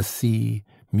 The sea,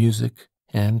 music,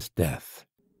 and death.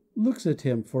 Looks at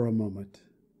him for a moment.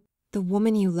 The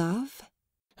woman you love?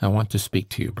 I want to speak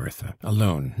to you, Bertha.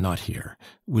 Alone, not here.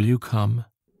 Will you come?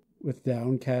 With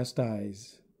downcast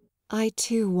eyes. I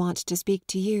too want to speak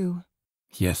to you.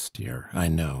 Yes, dear, I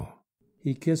know.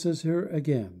 He kisses her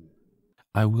again.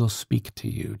 I will speak to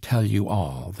you, tell you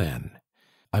all then.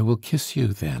 I will kiss you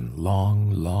then,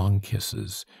 long, long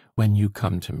kisses, when you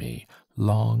come to me.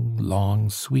 Long, long,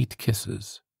 sweet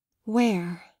kisses.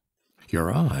 Where?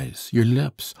 Your eyes, your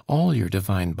lips, all your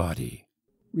divine body.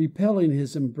 Repelling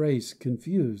his embrace,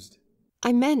 confused.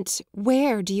 I meant,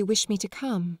 where do you wish me to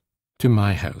come? To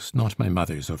my house, not my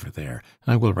mother's over there.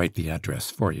 I will write the address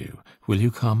for you. Will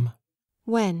you come?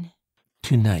 When?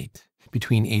 Tonight,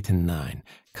 between 8 and 9.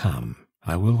 Come,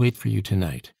 I will wait for you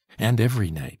tonight, and every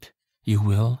night. You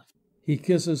will? He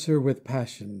kisses her with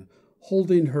passion,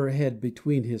 holding her head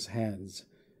between his hands.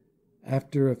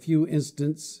 After a few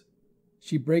instants,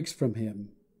 she breaks from him.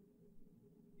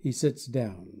 He sits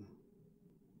down,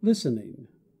 listening.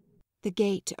 The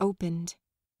gate opened.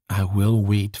 I will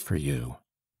wait for you.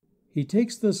 He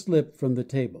takes the slip from the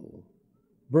table.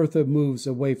 Bertha moves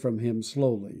away from him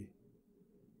slowly.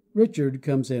 Richard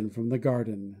comes in from the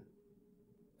garden.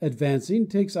 Advancing,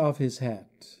 takes off his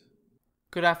hat.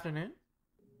 Good afternoon.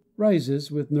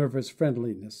 Rises with nervous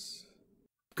friendliness.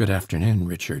 Good afternoon,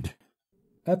 Richard.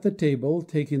 At the table,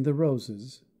 taking the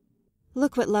roses.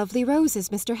 Look what lovely roses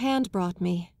Mr. Hand brought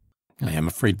me. I am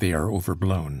afraid they are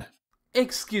overblown.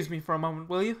 Excuse me for a moment,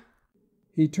 will you?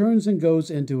 He turns and goes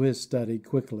into his study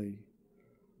quickly.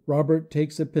 Robert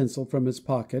takes a pencil from his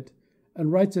pocket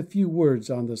and writes a few words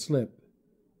on the slip,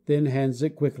 then hands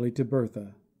it quickly to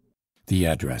Bertha. The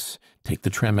address. Take the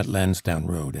tram at Lansdowne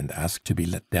Road and ask to be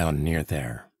let down near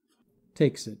there.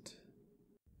 Takes it.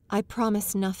 I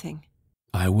promise nothing.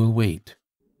 I will wait.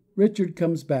 Richard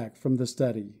comes back from the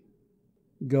study.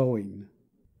 Going.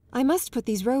 I must put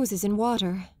these roses in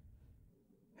water.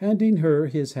 Handing her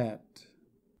his hat.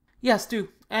 Yes, do.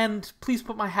 And please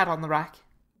put my hat on the rack.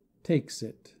 Takes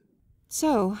it.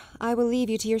 So, I will leave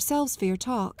you to yourselves for your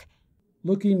talk.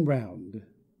 Looking round.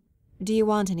 Do you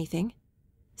want anything?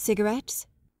 Cigarettes?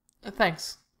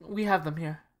 Thanks. We have them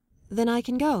here. Then I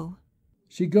can go.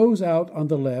 She goes out on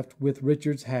the left with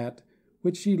Richard's hat,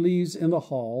 which she leaves in the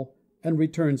hall, and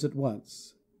returns at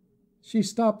once. She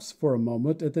stops for a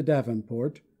moment at the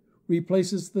davenport,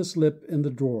 replaces the slip in the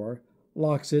drawer,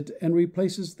 locks it, and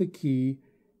replaces the key,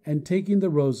 and taking the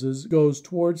roses, goes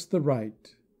towards the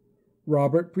right.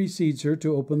 Robert precedes her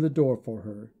to open the door for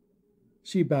her.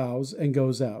 She bows and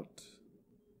goes out.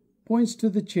 Points to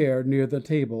the chair near the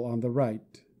table on the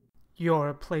right.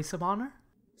 Your place of honor?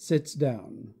 Sits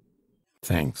down.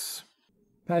 Thanks.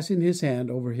 Passing his hand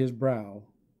over his brow.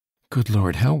 Good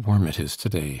Lord, how warm it is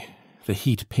today. The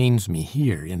heat pains me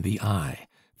here in the eye.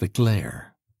 The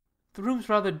glare. The room's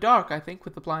rather dark, I think,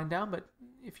 with the blind down, but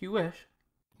if you wish.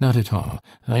 Not at all.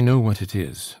 I know what it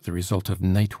is, the result of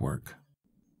night work.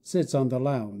 Sits on the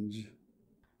lounge.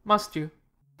 Must you?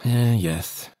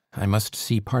 Yes. I must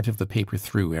see part of the paper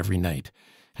through every night,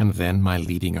 and then my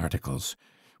leading articles.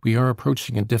 We are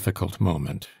approaching a difficult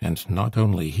moment, and not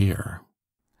only here.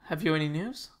 Have you any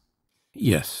news?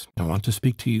 Yes, I want to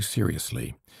speak to you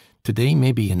seriously. Today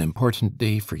may be an important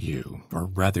day for you, or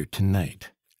rather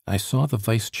tonight. I saw the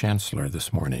Vice-Chancellor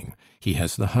this morning. He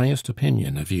has the highest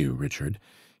opinion of you, Richard.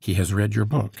 He has read your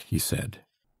book, he said.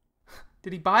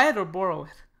 Did he buy it or borrow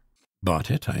it? Bought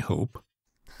it, I hope.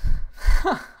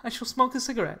 I shall smoke a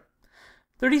cigarette.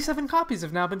 37 copies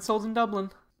have now been sold in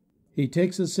Dublin. He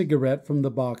takes a cigarette from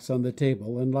the box on the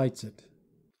table and lights it.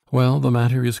 Well, the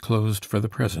matter is closed for the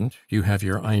present. You have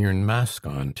your iron mask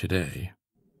on today.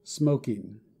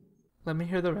 Smoking. Let me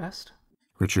hear the rest.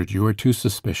 Richard, you are too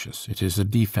suspicious. It is a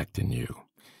defect in you.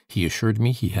 He assured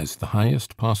me he has the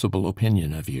highest possible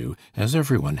opinion of you, as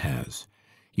everyone has.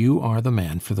 You are the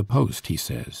man for the post, he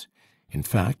says. In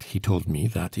fact, he told me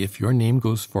that if your name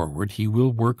goes forward, he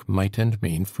will work might and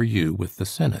main for you with the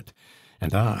Senate,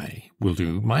 and I will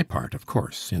do my part, of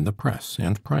course, in the press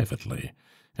and privately.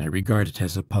 I regard it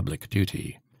as a public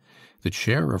duty. The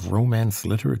chair of Romance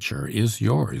literature is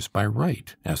yours by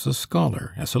right, as a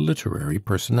scholar, as a literary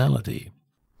personality.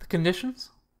 The conditions?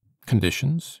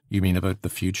 Conditions? You mean about the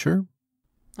future?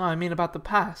 Oh, I mean about the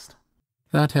past.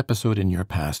 That episode in your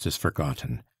past is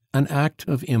forgotten. An act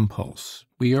of impulse.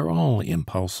 We are all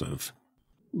impulsive.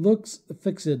 Looks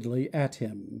fixedly at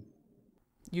him.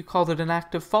 You called it an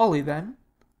act of folly, then?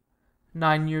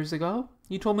 9 years ago,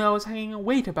 you told me I was hanging a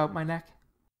weight about my neck.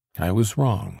 I was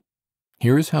wrong.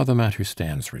 Here is how the matter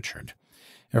stands, Richard.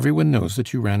 Everyone knows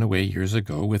that you ran away years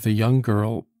ago with a young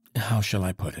girl, how shall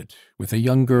I put it, with a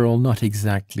young girl not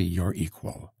exactly your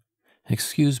equal.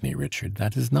 Excuse me, Richard,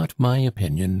 that is not my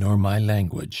opinion nor my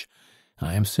language.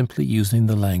 I am simply using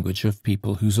the language of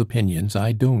people whose opinions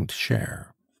I don't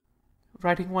share.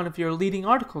 Writing one of your leading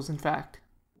articles, in fact.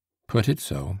 Put it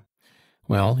so.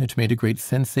 Well, it made a great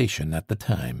sensation at the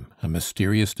time, a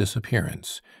mysterious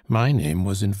disappearance. My name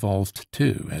was involved,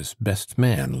 too, as best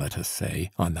man, let us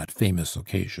say, on that famous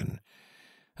occasion.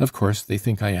 Of course, they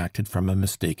think I acted from a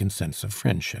mistaken sense of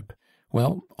friendship.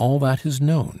 Well, all that is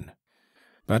known.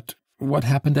 But What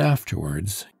happened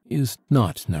afterwards is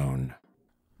not known.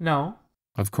 No.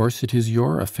 Of course it is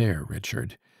your affair,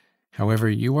 Richard. However,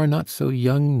 you are not so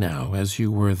young now as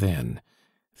you were then.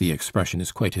 The expression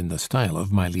is quite in the style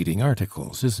of my leading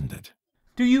articles, isn't it?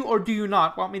 Do you or do you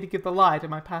not want me to give the lie to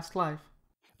my past life?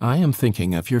 I am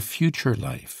thinking of your future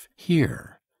life,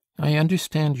 here. I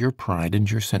understand your pride and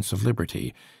your sense of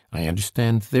liberty. I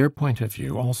understand their point of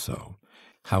view also.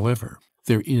 However,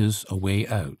 there is a way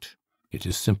out. It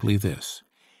is simply this.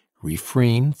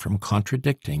 Refrain from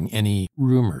contradicting any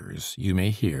rumors you may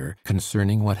hear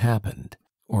concerning what happened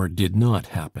or did not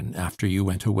happen after you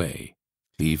went away.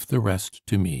 Leave the rest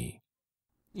to me.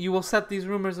 You will set these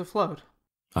rumors afloat?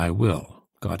 I will,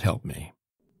 God help me.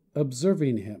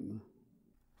 Observing him.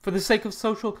 For the sake of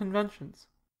social conventions?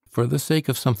 For the sake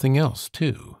of something else,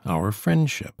 too. Our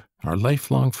friendship, our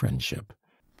lifelong friendship.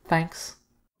 Thanks.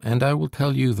 And I will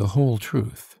tell you the whole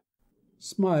truth.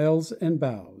 Smiles and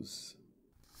bows.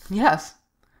 Yes.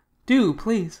 Do,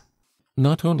 please.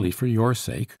 Not only for your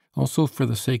sake, also for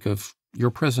the sake of your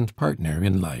present partner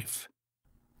in life.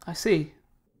 I see.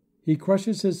 He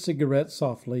crushes his cigarette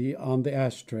softly on the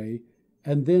ashtray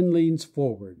and then leans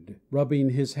forward,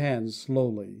 rubbing his hands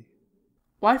slowly.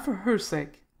 Why for her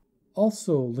sake?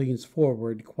 Also leans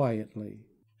forward quietly.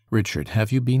 Richard,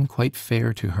 have you been quite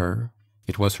fair to her?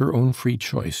 It was her own free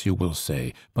choice, you will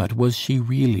say, but was she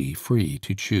really free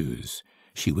to choose?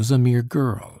 She was a mere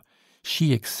girl.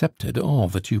 She accepted all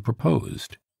that you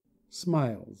proposed.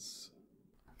 Smiles.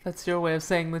 That's your way of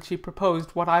saying that she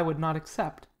proposed what I would not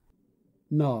accept.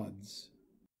 Nods.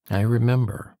 I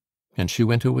remember. And she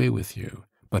went away with you.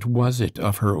 But was it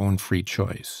of her own free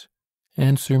choice?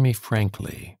 Answer me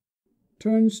frankly.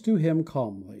 Turns to him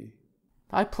calmly.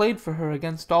 I played for her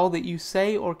against all that you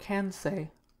say or can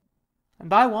say.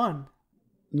 And I won.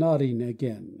 Nodding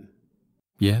again.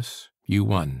 Yes, you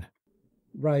won.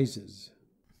 Rises.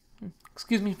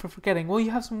 Excuse me for forgetting. Will you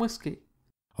have some whiskey?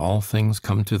 All things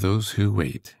come to those who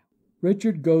wait.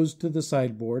 Richard goes to the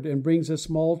sideboard and brings a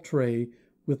small tray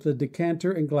with the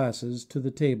decanter and glasses to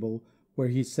the table, where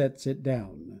he sets it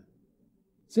down.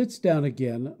 Sits down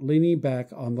again, leaning back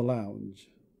on the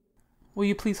lounge. Will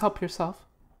you please help yourself?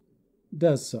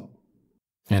 Does so.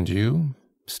 And you?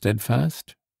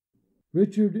 Steadfast?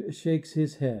 Richard shakes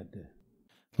his head.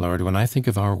 Lord, when I think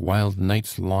of our wild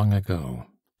nights long ago,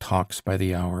 talks by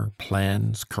the hour,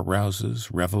 plans, carouses,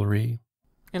 revelry.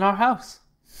 In our house.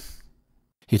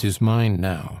 It is mine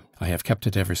now. I have kept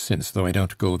it ever since, though I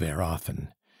don't go there often.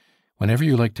 Whenever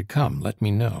you like to come, let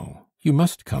me know. You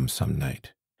must come some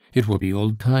night. It will be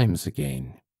old times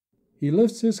again. He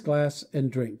lifts his glass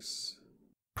and drinks.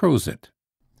 Prosit.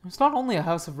 It was not only a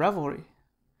house of revelry.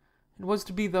 It was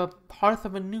to be the hearth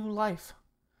of a new life.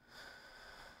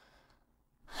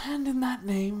 And in that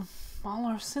name, all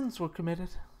our sins were committed.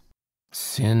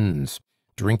 Sins?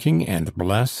 Drinking and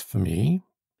blasphemy?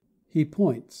 He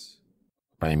points.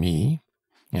 By me?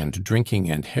 And drinking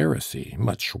and heresy,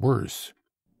 much worse.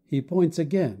 He points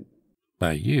again.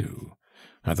 By you?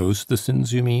 Are those the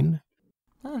sins you mean?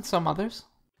 And some others.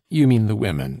 You mean the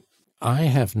women. I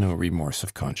have no remorse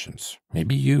of conscience.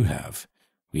 Maybe you have.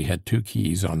 We had 2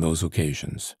 keys on those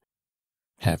occasions.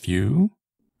 Have you?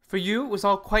 For you, it was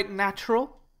all quite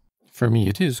natural? For me,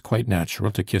 it is quite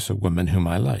natural to kiss a woman whom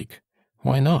I like.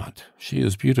 Why not? She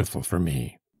is beautiful for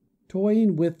me.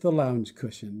 Toying with the lounge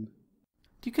cushion.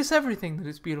 Do you kiss everything that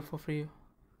is beautiful for you?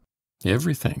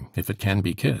 Everything, if it can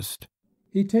be kissed.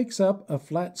 He takes up a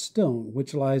flat stone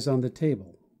which lies on the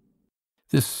table.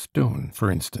 This stone,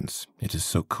 for instance, it is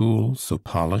so cool, so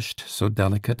polished, so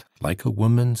delicate, like a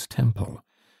woman's temple.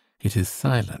 It is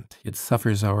silent, it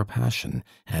suffers our passion,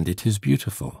 and it is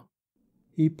beautiful.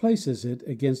 He places it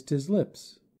against his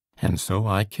lips. And so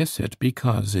I kiss it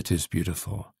because it is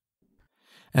beautiful.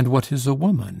 And what is a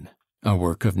woman? A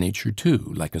work of nature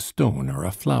too, like a stone or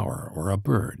a flower or a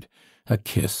bird. A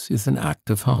kiss is an act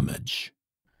of homage.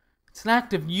 It's an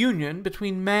act of union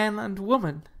between man and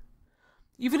woman.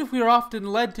 Even if we are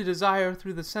often led to desire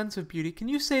through the sense of beauty, can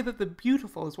you say that the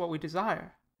beautiful is what we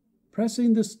desire?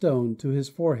 Pressing the stone to his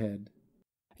forehead.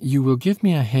 You will give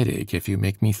me a headache if you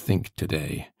make me think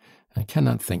today. I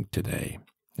cannot think today.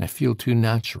 I feel too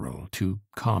natural, too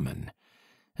common.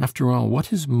 After all,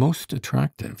 what is most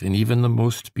attractive in even the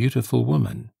most beautiful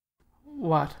woman?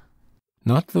 What?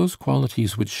 Not those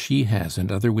qualities which she has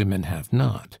and other women have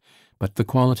not, but the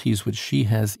qualities which she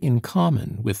has in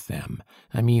common with them.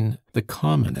 I mean, the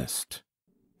commonest.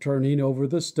 Turning over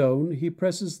the stone, he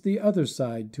presses the other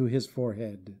side to his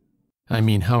forehead. I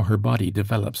mean how her body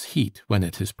develops heat when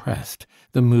it is pressed,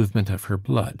 the movement of her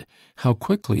blood, how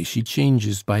quickly she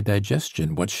changes by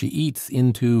digestion what she eats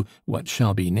into what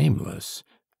shall be nameless.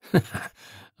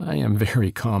 I am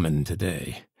very common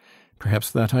today.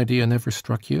 Perhaps that idea never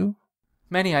struck you?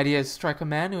 Many ideas strike a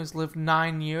man who has lived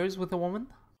 9 years with a woman.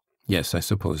 Yes, I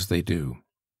suppose they do.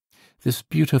 This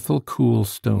beautiful, cool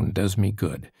stone does me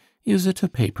good. Is it a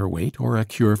paperweight or a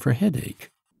cure for headache?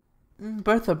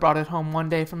 Bertha brought it home one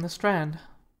day from the Strand.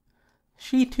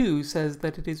 She, too, says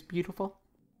that it is beautiful.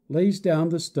 Lays down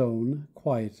the stone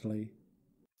quietly.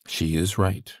 She is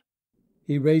right.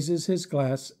 He raises his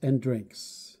glass and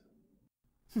drinks.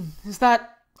 Is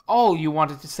that all you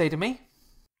wanted to say to me?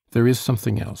 There is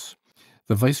something else.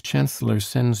 The Vice-Chancellor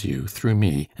sends you, through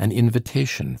me, an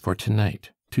invitation for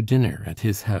tonight, to dinner at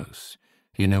his house.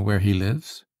 You know where he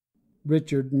lives?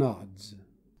 Richard nods.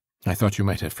 I thought you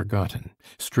might have forgotten.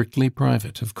 Strictly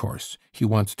private, of course. He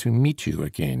wants to meet you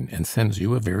again and sends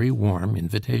you a very warm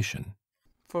invitation.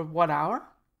 For what hour?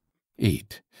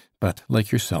 8. But,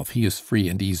 like yourself, he is free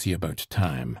and easy about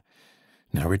time.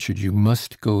 Now, Richard, you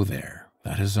must go there.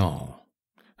 That is all.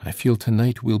 I feel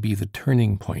tonight will be the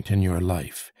turning point in your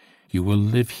life. You will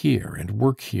live here and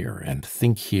work here and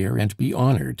think here and be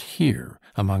honored here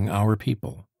among our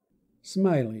people.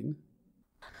 Smiling.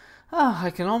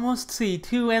 I can almost see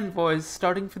 2 envoys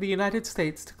starting for the United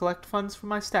States to collect funds for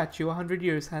my statue 100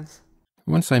 years hence.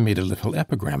 Once I made a little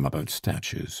epigram about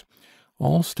statues.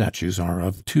 All statues are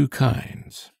of 2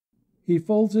 kinds. He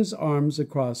folds his arms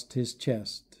across his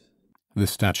chest. The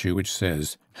statue which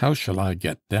says, "How shall I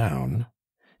get down?"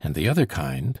 and the other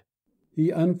kind. He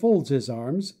unfolds his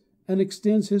arms and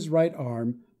extends his right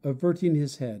arm, averting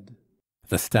his head.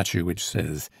 The statue which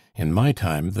says, "In my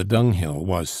time the dunghill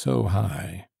was so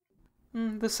high."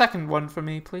 The second one for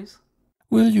me, please.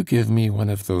 Will you give me one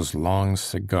of those long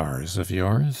cigars of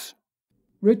yours?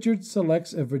 Richard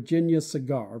selects a Virginia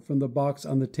cigar from the box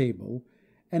on the table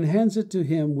and hands it to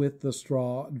him with the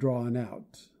straw drawn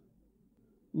out.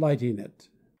 Lighting it.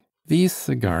 These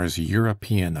cigars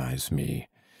Europeanize me.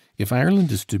 If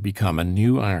Ireland is to become a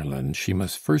new Ireland, she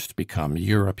must first become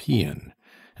European.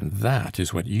 And that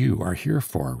is what you are here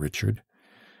for, Richard.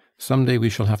 Some day we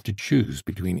shall have to choose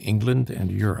between England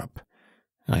and Europe.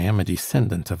 I am a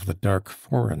descendant of the dark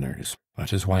foreigners.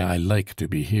 That is why I like to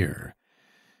be here.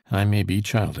 I may be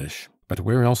childish, but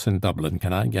where else in Dublin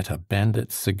can I get a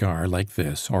bandit cigar like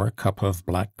this or a cup of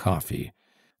black coffee?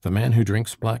 The man who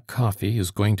drinks black coffee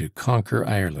is going to conquer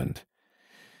Ireland.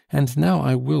 And now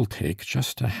I will take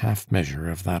just a half measure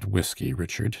of that whiskey,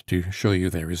 Richard, to show you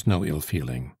there is no ill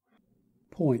feeling.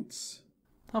 Points.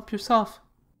 Help yourself.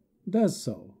 Does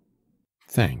so.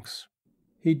 Thanks.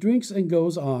 He drinks and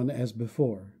goes on as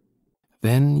before.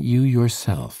 Then you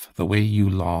yourself, the way you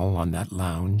loll on that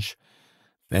lounge.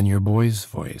 Then your boy's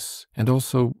voice, and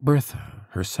also Bertha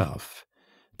herself.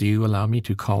 Do you allow me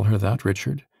to call her that,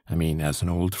 Richard? I mean, as an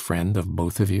old friend of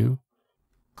both of you?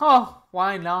 Oh,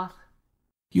 why not?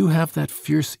 You have that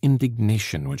fierce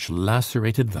indignation which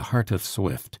lacerated the heart of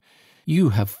Swift. You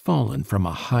have fallen from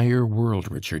a higher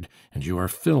world, Richard, and you are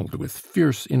filled with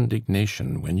fierce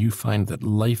indignation when you find that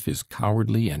life is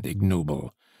cowardly and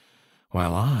ignoble.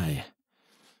 While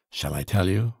shall I tell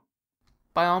you?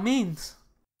 By all means.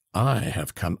 I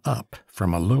have come up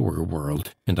from a lower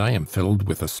world, and I am filled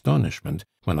with astonishment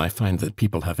when I find that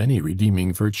people have any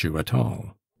redeeming virtue at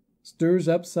all. Stirs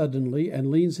up suddenly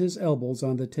and leans his elbows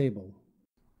on the table.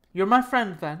 You're my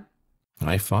friend, then?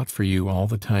 I fought for you all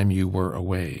the time you were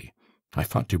away. I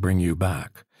fought to bring you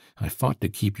back. I fought to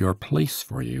keep your place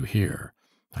for you here.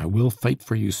 I will fight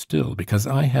for you still, because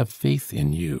I have faith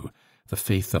in you, the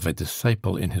faith of a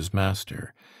disciple in his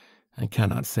master. I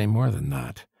cannot say more than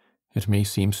that. It may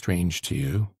seem strange to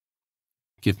you.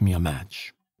 Give me a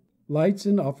match. Lights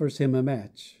and offers him a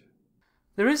match.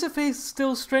 There is a faith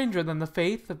still stranger than the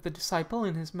faith of the disciple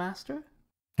in his master.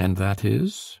 And that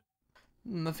is?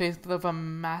 The faith of a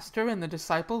master in the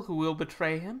disciple who will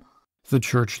betray him. The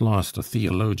Church lost a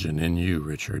theologian in you,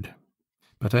 Richard.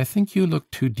 But I think you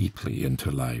look too deeply into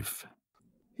life.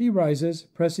 He rises,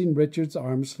 pressing Richard's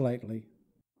arm slightly.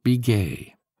 Be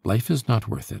gay. Life is not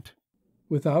worth it.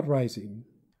 Without rising.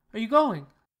 Are you going?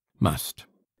 Must.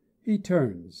 He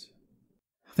turns.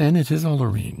 Then it is all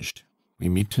arranged. We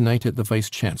meet tonight at the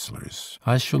Vice-Chancellor's.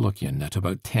 I shall look in at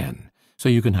about 10, so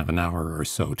you can have an hour or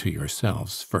so to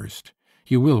yourselves first.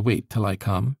 You will wait till I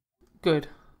come? Good.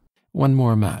 One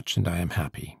more match, and I am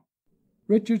happy.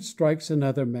 Richard strikes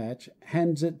another match,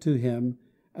 hands it to him,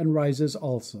 and rises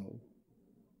also.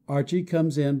 Archie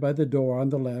comes in by the door on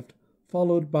the left,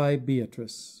 followed by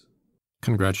Beatrice.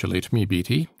 Congratulate me,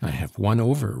 Beatty. I have won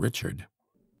over Richard.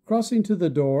 Crossing to the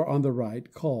door on the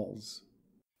right, calls.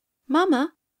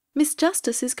 Mamma, Miss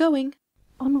Justice is going.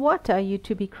 On what are you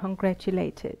to be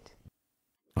congratulated?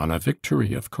 On a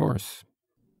victory, of course.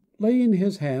 laying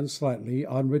his hand slightly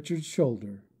on Richard's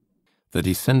shoulder. The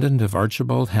descendant of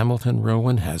Archibald Hamilton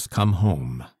Rowan has come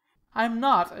home. I'm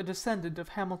not a descendant of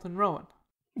Hamilton Rowan.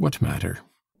 What matter?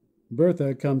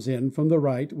 Bertha comes in from the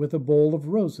right with a bowl of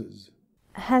roses.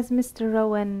 Has Mr.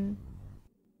 Rowan...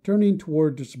 Turning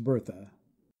towards Bertha.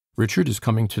 Richard is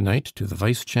coming tonight to the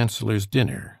Vice-Chancellor's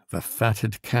dinner. The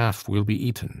fatted calf will be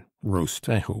eaten, roast,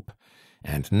 I hope,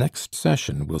 and next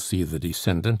session will see the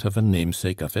descendant of a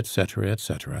namesake of etc.,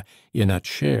 etc., in a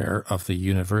chair of the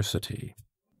university.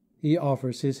 He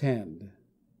offers his hand.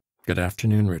 Good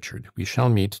afternoon, Richard. We shall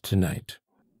meet tonight.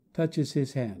 Touches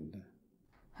his hand.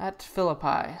 At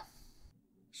Philippi.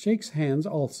 Shakes hands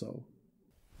also.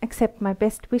 Accept my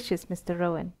best wishes, Mr.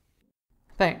 Rowan.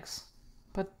 Thanks.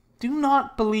 But do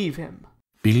not believe him.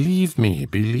 Believe me,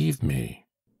 believe me.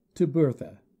 To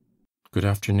Bertha. Good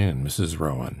afternoon, Mrs.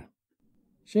 Rowan.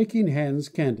 Shaking hands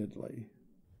candidly.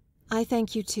 I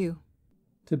thank you too.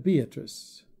 To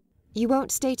Beatrice. You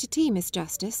won't stay to tea, Miss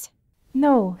Justice?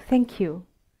 No, thank you.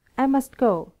 I must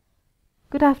go.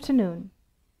 Good afternoon.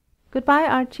 Goodbye,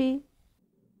 Archie.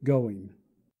 Going.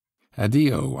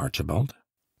 Addio, Archibald.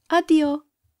 Addio.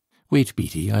 Wait,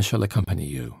 Beatty, I shall accompany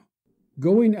you.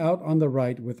 Going out on the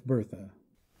right with Bertha.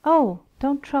 Oh,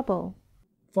 don't trouble.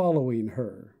 Following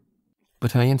her.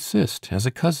 But I insist, as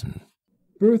a cousin.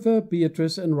 Bertha,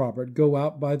 Beatrice, and Robert go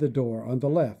out by the door on the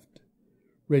left.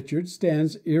 Richard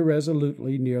stands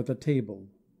irresolutely near the table.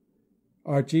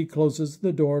 Archie closes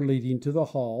the door leading to the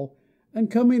hall,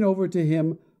 and coming over to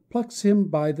him, plucks him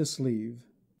by the sleeve.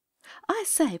 I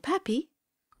say, Pappy,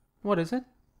 What is it?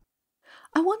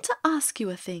 I want to ask you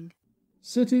a thing.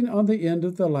 Sitting on the end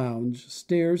of the lounge,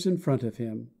 stares in front of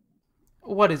him.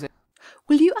 What is it?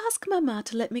 Will you ask Mamma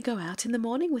to let me go out in the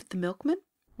morning with the milkman?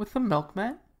 With the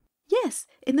milkman? Yes,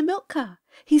 in the milk car.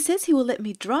 He says he will let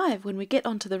me drive when we get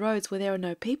onto the roads where there are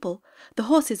no people. The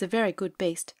horse is a very good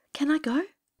beast. Can I go?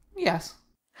 Yes.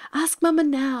 Ask Mamma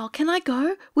now. Can I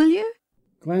go? Will you?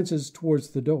 Glances towards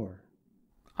the door.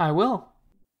 I will.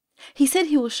 He said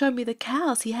he will show me the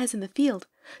cows he has in the field.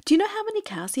 Do you know how many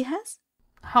cows he has?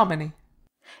 How many?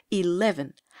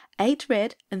 11. 8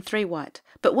 red and 3 white.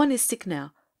 But one is sick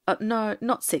now. No,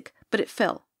 not sick, but it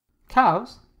fell.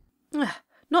 Cows?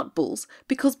 Not bulls,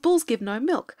 because bulls give no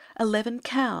milk. 11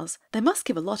 cows. They must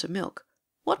give a lot of milk.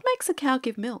 What makes a cow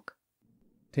give milk?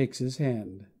 Takes his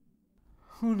hand.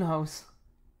 Who knows?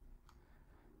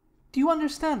 Do you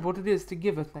understand what it is to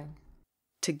give a thing?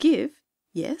 To give?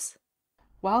 Yes.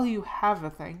 While you have a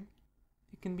thing,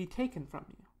 it can be taken from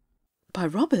you. By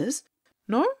robbers?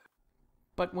 No?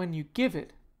 But when you give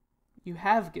it, you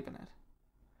have given it.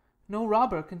 No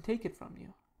robber can take it from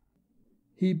you.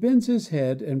 He bends his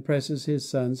head and presses his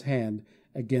son's hand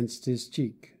against his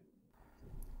cheek.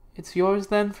 It's yours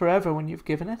then forever when you've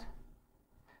given it.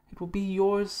 It will be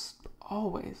yours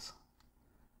always.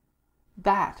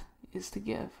 That is to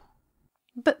give.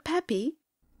 But, Pappy,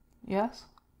 Yes?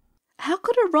 how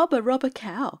could a robber rob a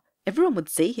cow? Everyone would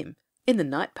see him. In the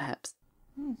night, perhaps.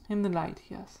 In the night,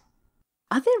 yes.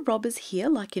 Are there robbers here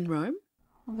like in Rome?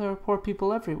 There are poor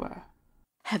people everywhere.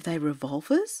 Have they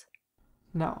revolvers?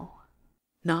 No.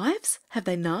 Knives? Have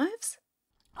they knives?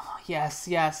 Oh, yes,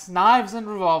 knives and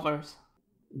revolvers.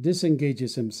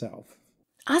 Disengages himself.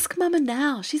 Ask Mamma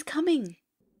now. She's coming.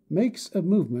 Makes a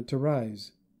movement to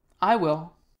rise. I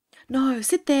will. No,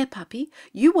 sit there, Puppy.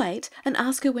 You wait and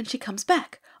ask her when she comes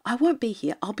back. I won't be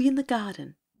here. I'll be in the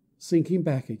garden. Sinking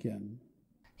back again.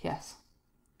 Yes.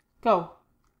 Go.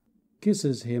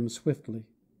 Kisses him swiftly.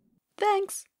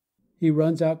 Thanks. He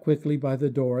runs out quickly by the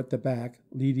door at the back,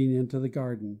 leading into the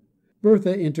garden.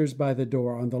 Bertha enters by the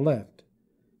door on the left.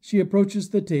 She approaches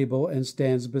the table and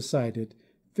stands beside it,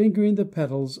 fingering the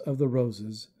petals of the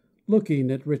roses,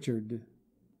 looking at Richard,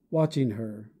 watching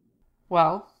her.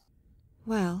 Well?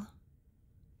 Well,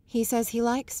 he says he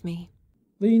likes me.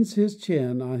 Leans his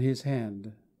chin on his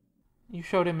hand. You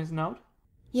showed him his note?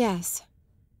 Yes.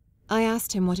 I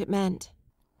asked him what it meant.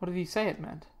 What did he say it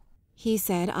meant? He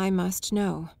said I must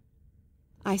know.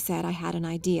 I said I had an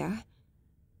idea.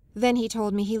 Then he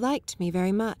told me he liked me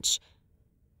very much.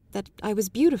 That I was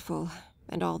beautiful,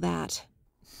 and all that.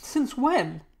 Since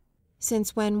when?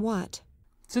 Since when what?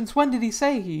 Since when did he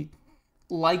say he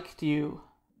liked you?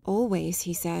 Always,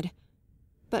 he said.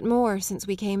 But more since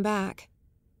we came back.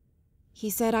 He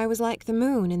said I was like the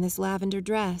moon in this lavender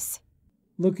dress.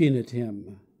 Looking at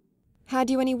him. Had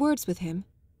you any words with him?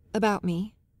 About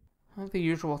me? The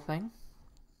usual thing.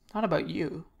 Not about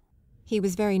you. He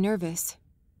was very nervous.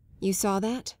 You saw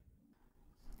that?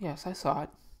 Yes, I saw it.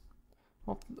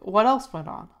 Well, what else went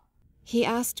on? He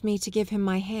asked me to give him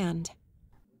my hand.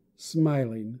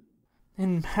 Smiling.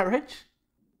 In marriage?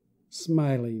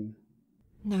 smiling.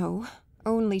 No,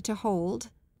 only to hold.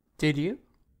 Did you?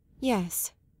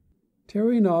 Yes.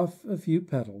 Tearing off a few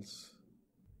petals.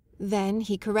 Then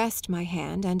he caressed my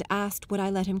hand and asked would I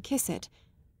let him kiss it.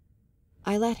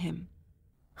 I let him.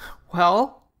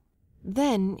 Well?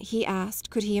 Then he asked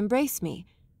could he embrace me,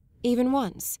 even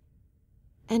once.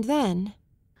 And then...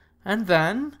 And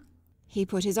then? He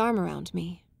put his arm around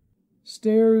me.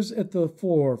 Stares at the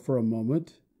floor for a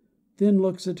moment, then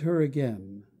looks at her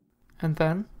again. And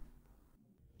then?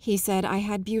 He said I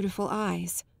had beautiful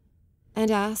eyes,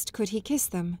 and asked could he kiss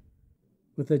them.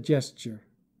 With a gesture.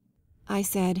 I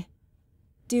said,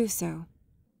 do so.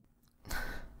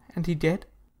 And he did?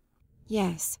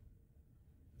 Yes.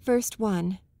 First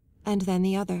one, and then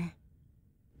the other.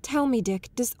 Tell me, Dick,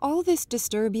 does all this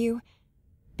disturb you?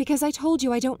 Because I told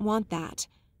you I don't want that.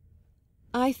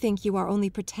 I think you are only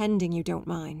pretending you don't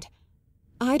mind.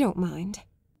 I don't mind.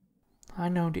 I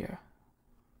know, dear.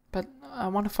 But I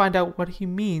want to find out what he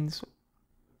means,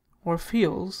 or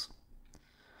feels,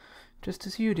 just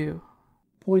as you do.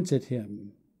 Points at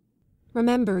him.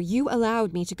 Remember, you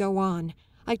allowed me to go on.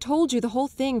 I told you the whole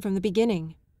thing from the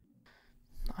beginning.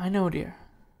 I know, dear.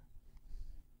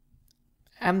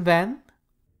 And then?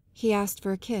 He asked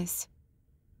for a kiss.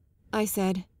 I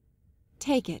said,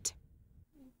 take it.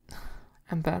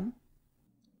 And then?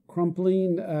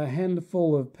 Crumpling a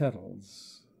handful of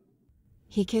petals.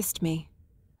 He kissed me.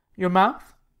 Your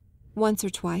mouth? Once or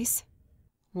twice.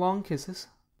 Long kisses?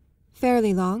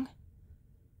 Fairly long.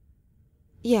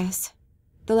 Yes,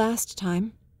 the last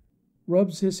time.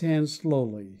 Rubs his hand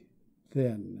slowly,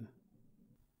 then.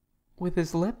 With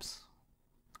his lips?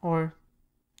 Or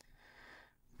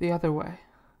the other way?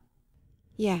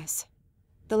 Yes,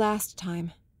 the last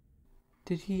time.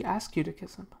 Did he ask you to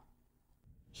kiss him?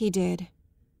 He did.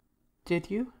 Did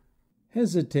you?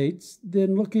 Hesitates,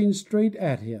 then looking straight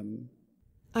at him.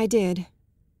 I did.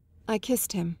 I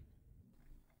kissed him.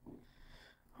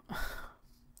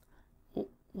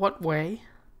 What way?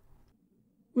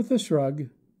 With a shrug.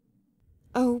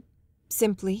 Oh,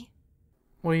 simply.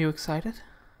 Were you excited?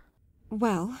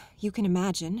 Well, you can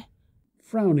imagine.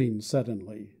 Frowning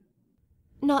suddenly.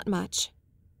 Not much.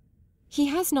 He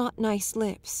has not nice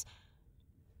lips.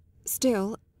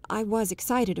 Still, I was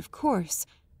excited, of course.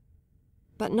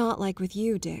 But not like with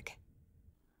you, Dick.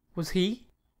 Was he?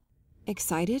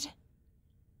 Excited?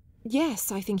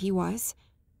 Yes, I think he was.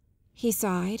 He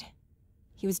sighed.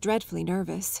 He was dreadfully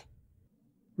nervous.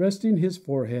 Resting his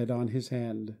forehead on his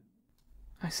hand.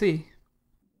 I see.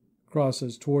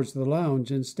 Crosses towards the lounge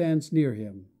and stands near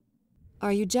him.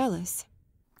 Are you jealous?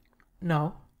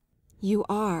 No. You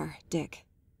are, Dick.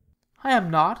 I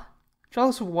am not.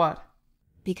 Jealous of what?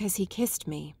 Because he kissed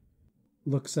me.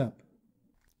 Looks up.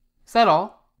 Is that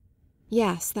all?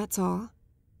 Yes, that's all.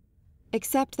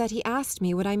 Except that he asked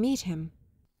me would I meet him.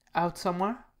 Out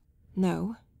somewhere?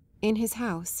 No, in his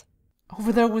house.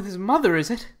 Over there with his mother,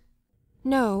 is it?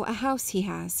 No, a house he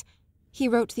has. He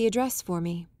wrote the address for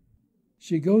me.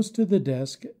 She goes to the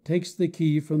desk, takes the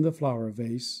key from the flower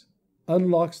vase,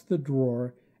 unlocks the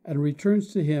drawer, and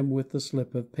returns to him with the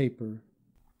slip of paper.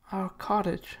 Our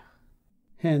cottage.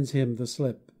 Hands him the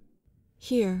slip.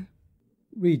 Here.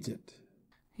 Reads it.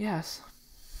 Yes.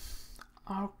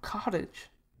 Our cottage.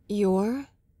 Your?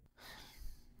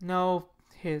 No,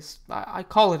 his. I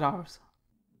call it ours.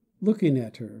 Looking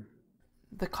at her.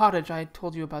 The cottage I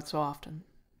told you about so often.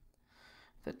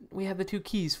 That we had the 2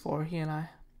 keys for, he and I.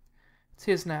 It's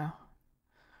his now.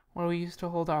 Where we used to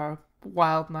hold our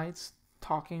wild nights,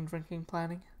 talking, drinking,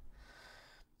 planning.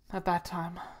 At that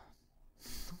time.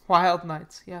 Wild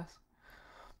nights, yes.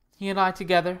 He and I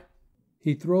together.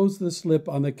 He throws the slip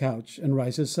on the couch and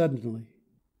rises suddenly.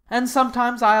 And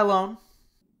sometimes I alone.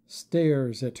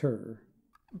 Stares at her.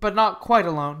 But not quite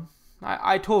alone.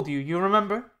 I told you, you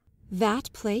remember?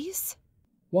 That place?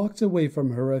 Walks away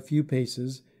from her a few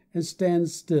paces and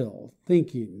stands still,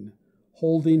 thinking,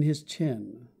 holding his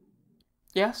chin.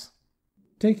 Yes?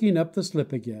 Taking up the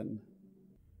slip again.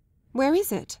 Where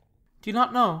is it? Do you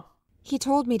not know? He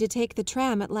told me to take the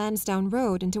tram at Lansdowne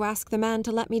Road and to ask the man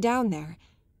to let me down there.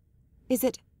 Is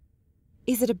it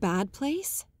a bad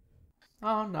place?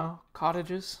 Oh, no.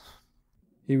 Cottages.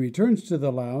 He returns to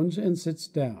the lounge and sits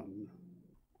down.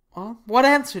 Well, what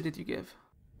answer did you give?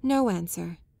 No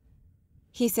answer.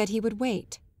 He said he would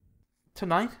wait.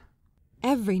 Tonight?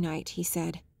 Every night, he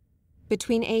said.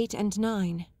 Between 8 and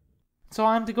 9. So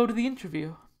I'm to go to the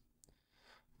interview.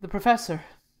 The professor.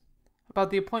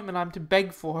 About the appointment I'm to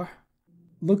beg for.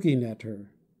 Looking at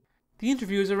her. The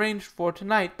interview is arranged for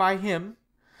tonight by him.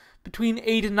 Between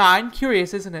 8 and 9.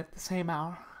 Curious, isn't it? The same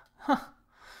hour. Huh.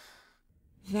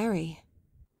 Very.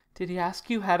 Did he ask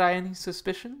you, had I any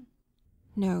suspicion?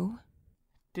 No.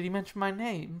 Did he mention my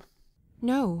name?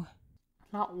 No.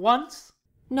 Not once?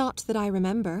 Not that I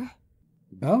remember.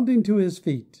 Bounding to his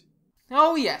feet.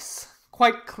 Oh, yes.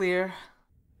 Quite clear.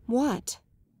 What?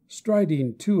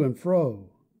 Striding to and fro.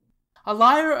 A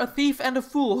liar, a thief, and a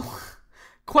fool.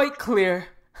 Quite clear.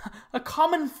 A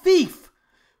common thief.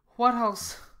 What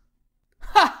else?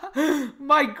 Ha!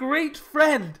 My great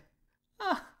friend.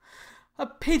 A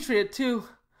patriot, too.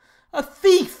 A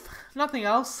thief. Nothing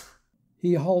else.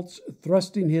 He halts,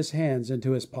 thrusting his hands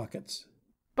into his pockets.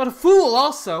 But a fool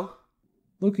also.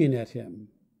 Looking at him.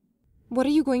 What are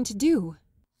you going to do?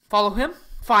 Follow him,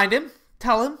 find him,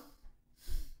 tell him.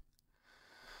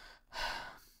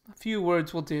 A few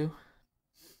words will do.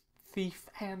 Thief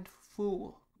and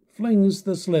fool. Flings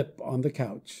the slip on the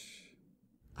couch.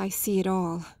 I see it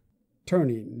all.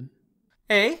 Turning.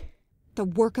 Eh? The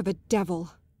work of a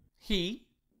devil. He?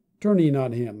 Turning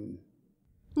on him.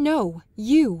 No,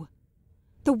 you.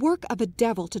 The work of a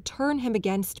devil to turn him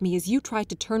against me as you tried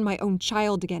to turn my own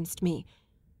child against me.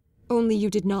 Only you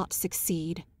did not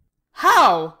succeed.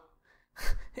 How?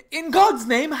 In God's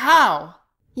name, how?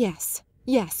 Yes,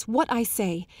 what I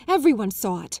say. Everyone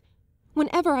saw it.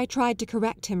 Whenever I tried to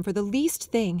correct him for the least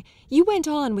thing, you went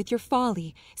on with your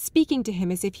folly, speaking to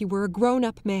him as if he were a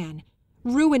grown-up man,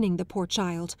 ruining the poor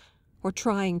child, or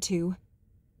trying to.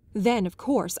 Then, of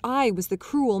course, I was the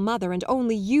cruel mother and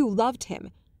only you loved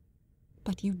him.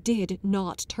 But you did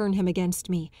not turn him against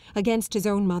me, against his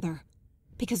own mother.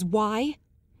 Because why?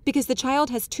 Because the child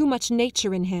has too much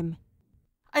nature in him.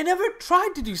 I never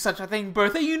tried to do such a thing,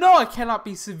 Bertha. You know I cannot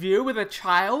be severe with a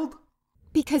child.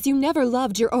 Because you never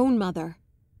loved your own mother.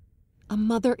 A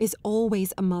mother is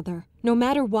always a mother, no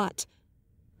matter what.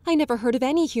 I never heard of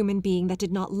any human being that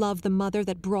did not love the mother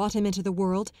that brought him into the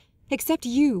world, except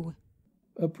you.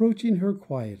 Approaching her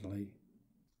quietly.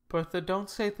 Bertha, don't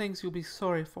say things you'll be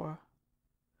sorry for.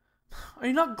 Are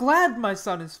you not glad my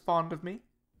son is fond of me?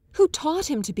 Who taught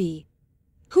him to be?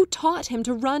 Who taught him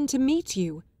to run to meet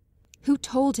you? Who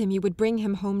told him you would bring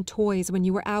him home toys when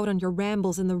you were out on your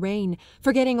rambles in the rain,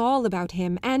 forgetting all about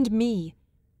him and me?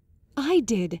 I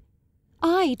did.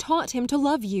 I taught him to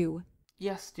love you.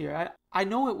 Yes, dear, I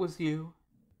know it was you.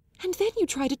 And then you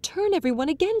try to turn everyone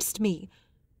against me.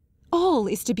 All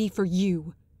is to be for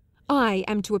you. I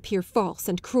am to appear false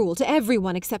and cruel to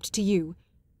everyone except to you.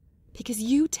 Because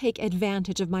you take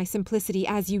advantage of my simplicity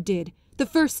as you did, the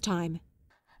first time.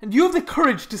 And you have the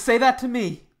courage to say that to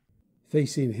me?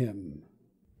 Facing him.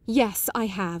 Yes, I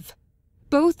have.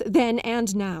 Both then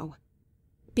and now.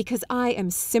 Because I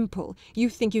am simple, you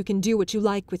think you can do what you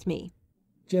like with me.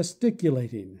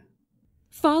 Gesticulating.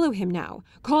 Follow him now.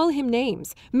 Call him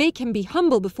names. Make him be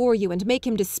humble before you and make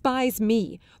him despise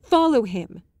me. Follow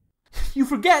him. You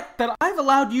forget that I've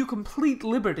allowed you complete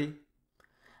liberty.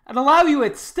 And allow you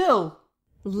it still.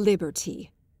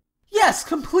 Liberty. Yes,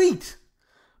 complete.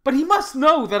 But he must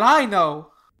know that I know.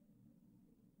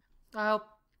 I'll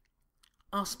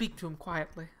speak to him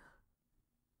quietly.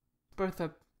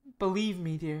 Bertha, believe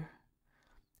me, dear.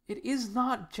 It is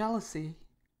not jealousy.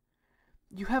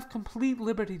 You have complete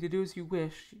liberty to do as you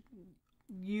wish,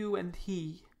 you and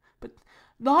he. But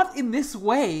not in this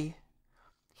way.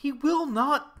 He will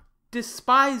not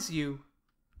despise you.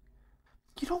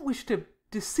 You don't wish to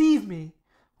deceive me,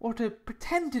 or to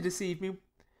pretend to deceive me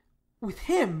with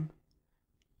him,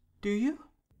 do you?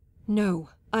 No,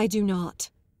 I do not.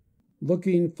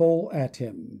 Looking full at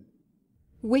him.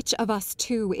 Which of us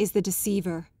two is the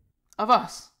deceiver? Of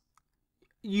us.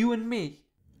 You and me.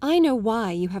 I know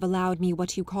why you have allowed me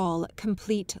what you call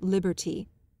complete liberty.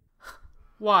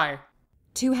 Why?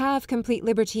 To have complete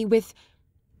liberty with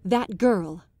that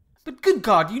girl. But good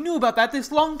God, you knew about that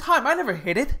this long time. I never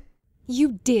hid it.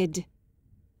 You did.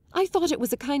 I thought it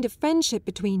was a kind of friendship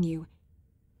between you.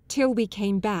 Till we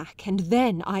came back, and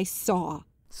then I saw.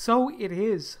 So it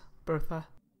is, Bertha.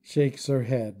 Shakes her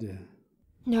head.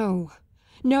 No,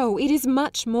 it is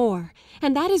much more,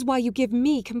 and that is why you give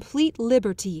me complete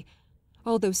liberty.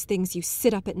 All those things you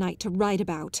sit up at night to write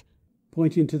about.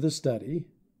 Pointing to the study.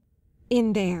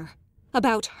 In there.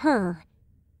 About her.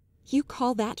 You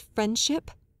call that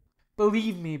friendship?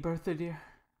 Believe me, Bertha, dear.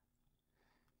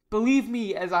 Believe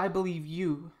me as I believe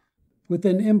you. With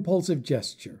an impulsive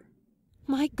gesture.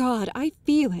 My God, I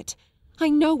feel it. I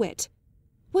know it.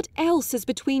 What else is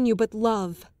between you but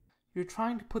love? You're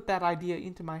trying to put that idea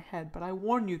into my head, but I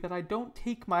warn you that I don't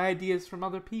take my ideas from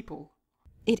other people.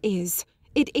 It is.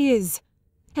 It is.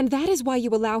 And that is why you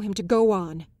allow him to go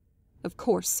on. Of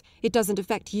course, it doesn't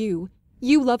affect you.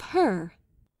 You love her.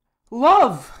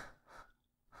 Love!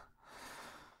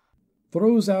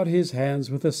 Throws out his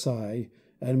hands with a sigh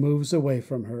and moves away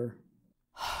from her.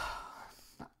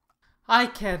 I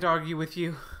can't argue with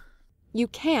you. You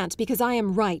can't because I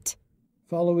am right.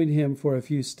 Following him for a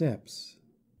few steps.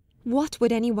 What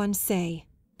would anyone say?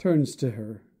 Turns to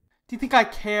her. Do you think I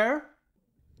care?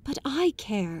 But I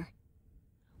care.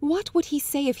 What would he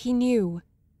say if he knew?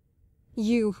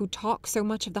 You who talk so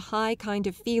much of the high kind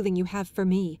of feeling you have for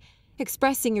me,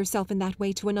 expressing yourself in that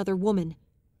way to another woman.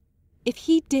 If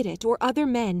he did it, or other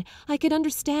men, I could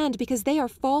understand because they are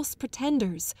false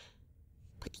pretenders.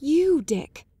 But you,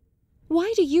 Dick,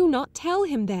 why do you not tell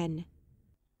him then?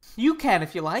 You can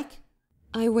if you like.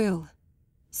 I will.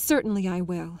 Certainly I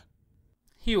will.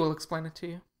 He will explain it to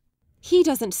you. He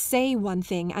doesn't say one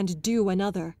thing and do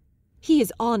another. He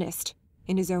is honest,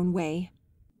 in his own way.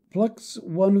 Plucks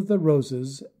one of the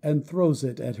roses and throws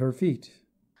it at her feet.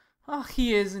 Ah,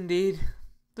 he is indeed.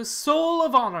 The soul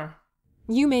of honour.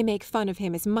 You may make fun of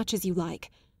him as much as you like.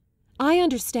 I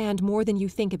understand more than you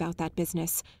think about that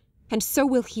business, and so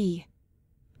will he.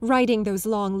 Writing those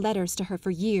long letters to her for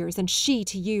years, and she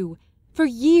to you. For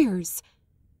years!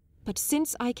 But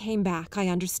since I came back, I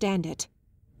understand it.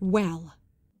 Well.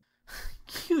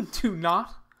 You do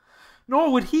not.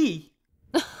 Nor would he.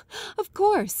 Of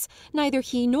course. Neither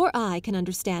he nor I can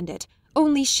understand it.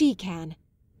 Only she can.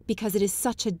 Because it is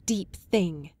such a deep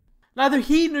thing. Neither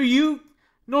he nor you,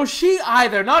 nor she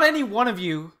either. Not any one of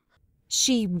you.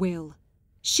 She will.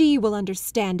 She will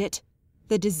understand it.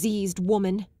 The diseased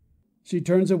woman. She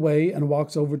turns away and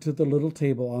walks over to the little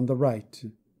table on the right.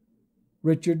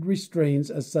 Richard restrains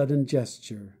a sudden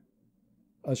gesture.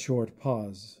 A short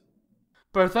pause.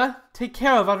 Bertha, take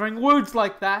care of uttering words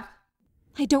like that.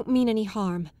 I don't mean any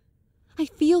harm. I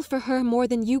feel for her more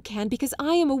than you can because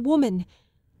I am a woman.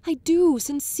 I do,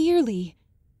 sincerely.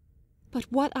 But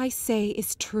what I say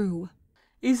is true.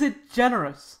 Is it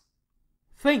generous?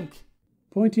 Think.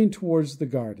 Pointing towards the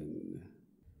garden.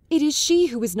 It is she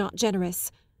who is not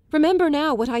generous. Remember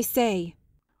now what I say.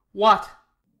 What?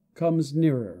 Comes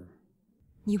nearer.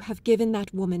 You have given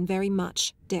that woman very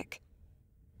much, Dick.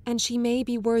 And she may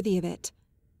be worthy of it.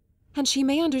 And she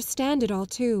may understand it all,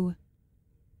 too.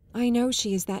 I know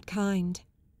she is that kind.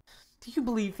 Do you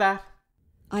believe that?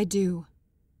 I do.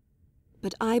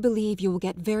 But I believe you will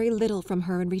get very little from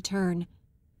her in return,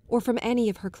 or from any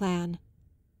of her clan.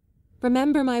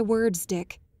 Remember my words,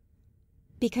 Dick.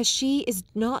 Because she is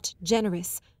not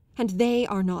generous, and they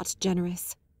are not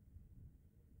generous.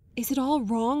 Is it all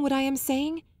wrong, what I am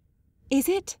saying? Is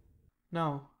it?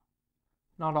 No.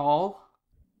 Not all.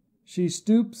 She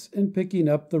stoops and picking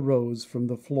up the rose from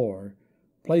the floor,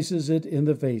 places it in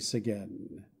the vase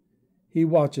again. He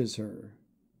watches her.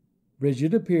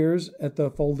 Bridget appears at the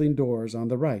folding doors on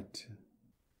the right.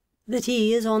 The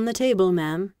tea is on the table,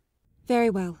 ma'am. Very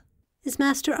well. Is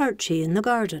Master Archie in the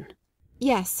garden?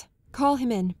 Yes. Call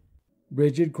him in.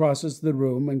 Bridget crosses the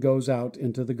room and goes out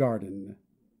into the garden.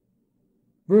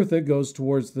 Bertha goes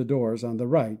towards the doors on the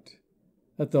right.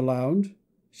 At the lounge,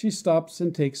 she stops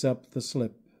and takes up the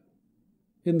slip.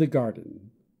 In the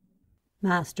garden.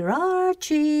 Master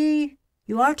Archie,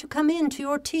 you are to come in to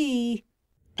your tea.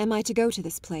 Am I to go to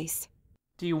this place?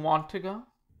 Do you want to go?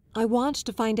 I want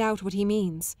to find out what he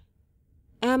means.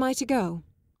 Am I to go?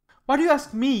 Why do you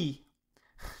ask me?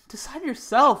 Decide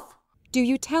yourself. Do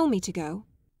you tell me to go?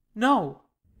 No.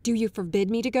 Do you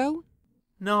forbid me to go?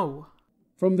 No.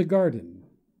 From the garden.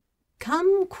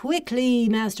 Come quickly,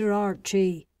 Master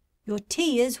Archie. Your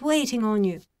tea is waiting on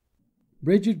you.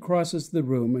 Bridget crosses the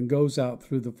room and goes out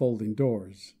through the folding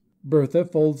doors. Bertha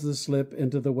folds the slip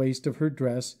into the waist of her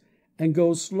dress and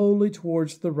goes slowly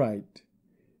towards the right.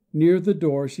 Near the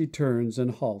door she turns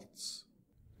and halts.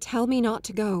 Tell me not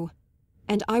to go,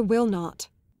 and I will not.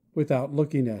 Without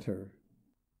looking at her.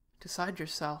 Decide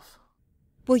yourself.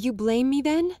 Will you blame me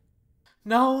then?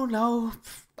 No, no.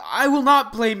 I will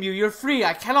not blame you. You're free.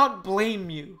 I cannot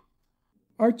blame you.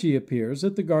 Archie appears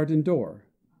at the garden door.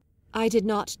 I did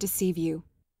not deceive you.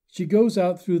 She goes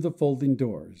out through the folding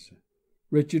doors.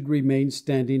 Richard remains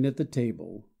standing at the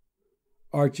table.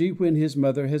 Archie, when his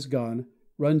mother has gone,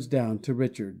 runs down to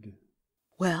Richard.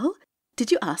 Well,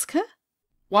 did you ask her?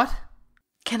 What?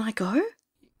 Can I go?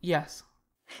 Yes.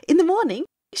 In the morning?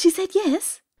 She said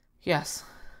yes. Yes.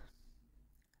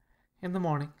 In the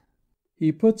morning.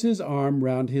 He puts his arm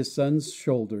round his son's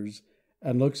shoulders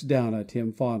and looks down at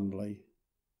him fondly.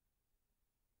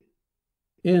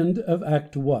 End of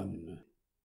Act 1.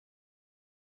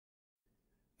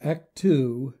 Act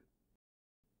 2.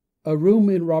 A room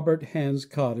in Robert Hand's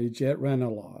cottage at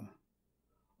Ranelagh.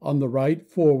 On the right,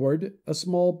 forward, a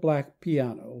small black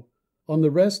piano, on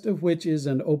the rest of which is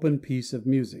an open piece of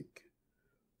music.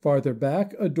 Farther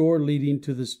back, a door leading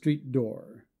to the street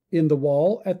door. In the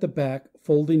wall, at the back,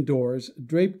 folding doors,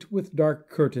 draped with dark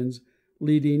curtains,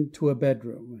 leading to a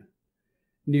bedroom.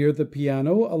 Near the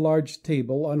piano, a large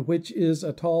table on which is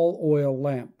a tall oil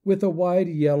lamp with a wide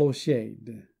yellow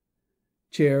shade.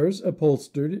 Chairs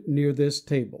upholstered near this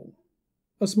table.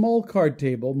 A small card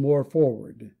table more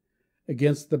forward.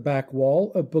 Against the back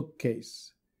wall, a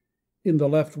bookcase. In the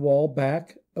left wall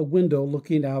back, a window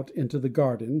looking out into the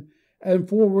garden, and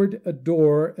forward a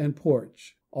door and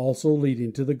porch, also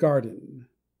leading to the garden.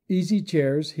 Easy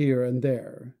chairs here and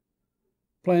there.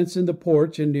 Plants in the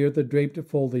porch and near the draped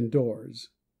folding doors.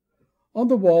 On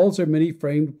the walls are many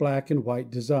framed black and white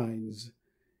designs.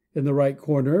 In the right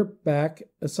corner back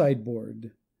a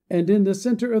sideboard. And in the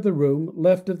center of the room,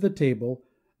 left of the table,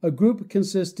 a group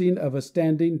consisting of a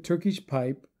standing Turkish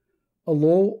pipe, a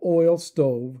low oil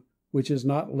stove, which is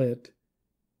not lit,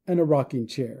 and a rocking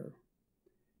chair.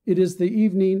 It is the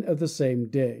evening of the same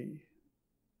day.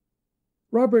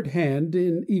 Robert Hand,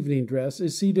 in evening dress,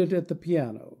 is seated at the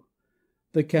piano.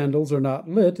 The candles are not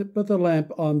lit, but the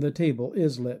lamp on the table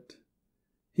is lit.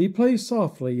 He plays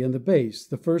softly in the bass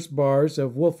the first bars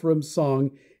of Wolfram's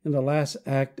song in the last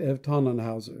act of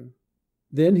Tannhäuser.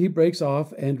 Then he breaks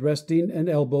off and, resting an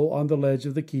elbow on the ledge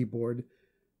of the keyboard,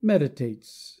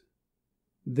 meditates.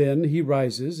 Then he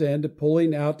rises and,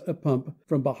 pulling out a pump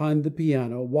from behind the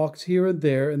piano, walks here and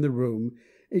there in the room,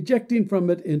 ejecting from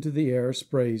it into the air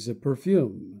sprays of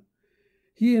perfume.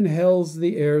 He inhales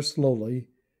the air slowly,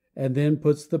 and then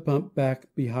puts the pump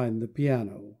back behind the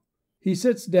piano. He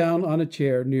sits down on a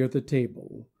chair near the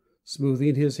table,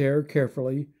 smoothing his hair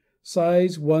carefully,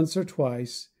 sighs once or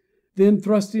twice, then,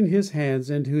 thrusting his hands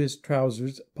into his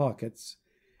trousers pockets,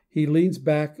 he leans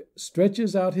back,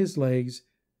 stretches out his legs,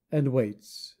 and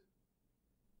waits.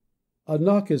 A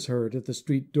knock is heard at the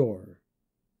street door.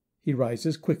 He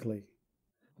rises quickly.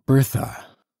 Bertha.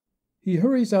 He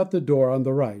hurries out the door on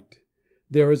the right.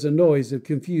 There is a noise of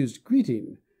confused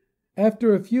greeting.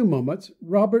 After a few moments,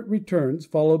 Robert returns,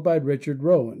 followed by Richard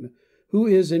Rowan, who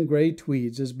is in grey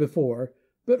tweeds as before,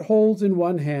 but holds in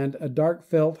one hand a dark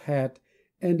felt hat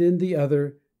and in the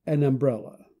other an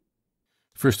umbrella.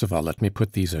 First of all, let me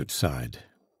put these outside.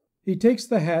 He takes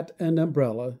the hat and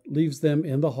umbrella, leaves them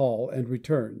in the hall, and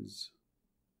returns,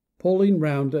 pulling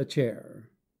round a chair.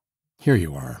 Here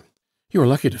you are. You were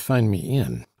lucky to find me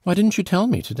in. Why didn't you tell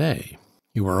me today?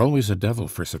 You were always a devil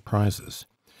for surprises.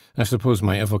 I suppose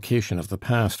my evocation of the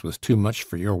past was too much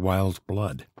for your wild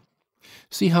blood.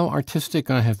 See how artistic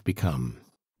I have become.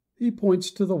 He points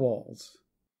to the walls.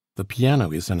 The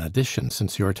piano is an addition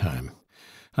since your time.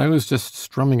 I was just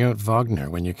strumming out Wagner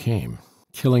when you came,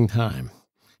 killing time.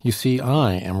 You see,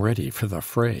 I am ready for the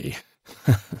fray.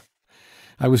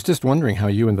 I was just wondering how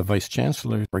you and the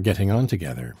Vice-Chancellor were getting on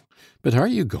together. But are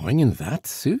you going in that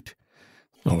suit?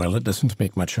 Oh, well, it doesn't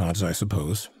make much odds, I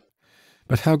suppose.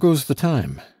 But how goes the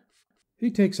time?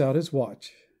 He takes out his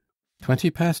watch.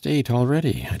 8:20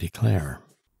 already, I declare.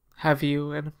 Have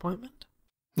you an appointment?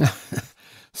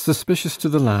 Suspicious to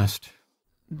the last.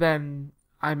 Then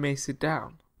I may sit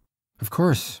down. Of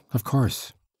course, of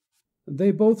course.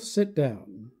 They both sit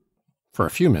down. For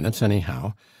a few minutes,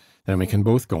 anyhow. Then we can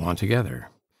both go on together.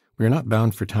 We are not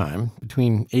bound for time.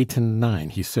 Between 8 and 9,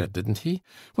 he said, didn't he?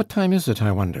 What time is it,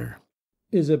 I wonder?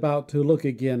 Is about to look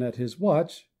again at his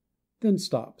watch, then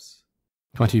stops.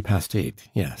 8:20,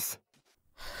 yes.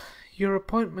 Your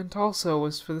appointment also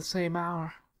was for the same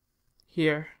hour.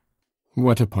 Here.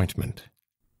 What appointment?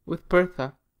 With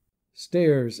Bertha.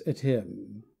 Stares at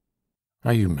him.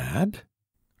 Are you mad?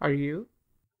 Are you?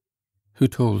 Who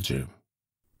told you?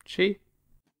 She.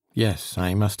 Yes,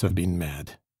 I must have been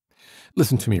mad.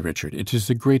 Listen to me, Richard. It is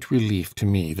a great relief to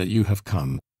me that you have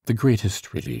come, the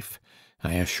greatest relief.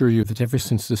 I assure you that ever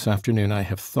since this afternoon I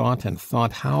have thought and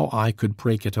thought how I could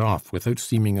break it off without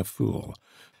seeming a fool.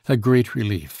 A great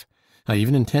relief. I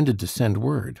even intended to send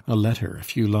word, a letter, a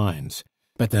few lines.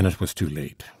 But then it was too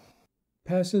late.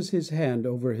 Passes his hand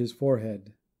over his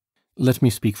forehead. Let me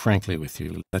speak frankly with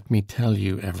you. Let me tell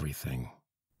you everything.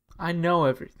 I know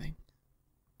everything.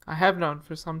 I have known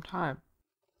for some time.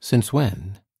 Since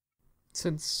when?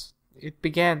 Since it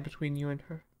began between you and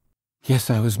her. Yes,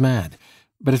 I was mad.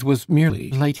 But it was merely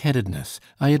lightheadedness.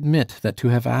 I admit that to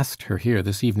have asked her here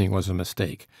this evening was a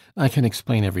mistake. I can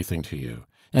explain everything to you.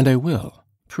 And I will,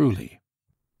 truly.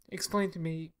 Explain to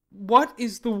me, what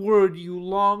is the word you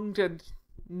longed and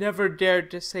never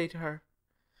dared to say to her?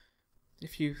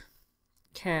 If you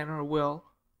can or will.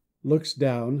 Looks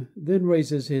down, then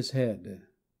raises his head.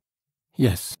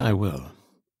 Yes, I will.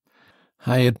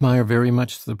 I admire very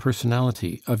much the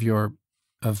personality of your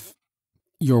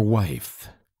wife.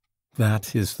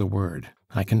 That is the word.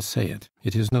 I can say it.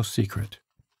 It is no secret.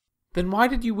 Then why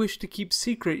did you wish to keep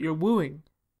secret your wooing?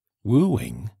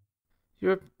 Wooing?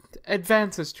 Your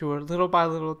advances to her, little by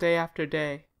little, day after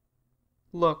day.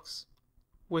 Looks,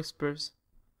 whispers.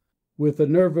 With a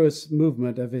nervous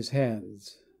movement of his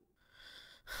hands.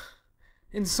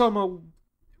 In summer,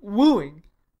 wooing.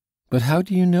 But how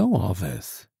do you know all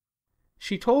this?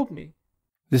 She told me.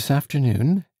 This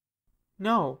afternoon?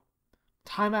 No,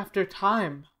 time after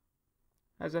time,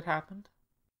 as it happened.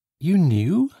 You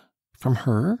knew? From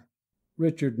her?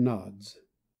 Richard nods.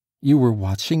 You were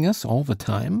watching us all the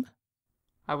time?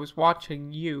 I was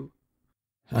watching you.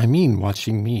 I mean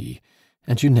watching me.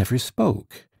 And you never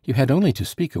spoke. You had only to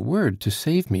speak a word to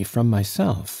save me from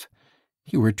myself.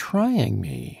 You were trying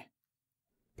me.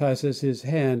 Passes his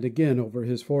hand again over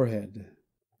his forehead.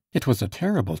 It was a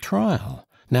terrible trial.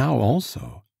 Now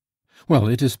also. Well,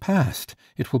 it is past.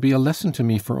 It will be a lesson to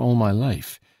me for all my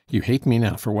life. You hate me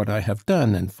now for what I have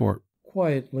done and for...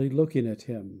 Quietly looking at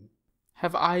him.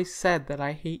 Have I said that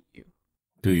I hate you?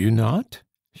 Do you not?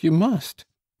 You must.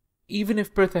 Even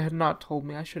if Bertha had not told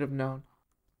me, I should have known.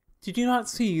 Did you not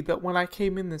see that when I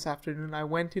came in this afternoon, I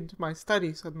went into my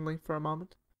study suddenly for a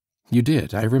moment? You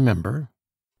did, I remember.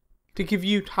 To give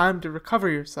you time to recover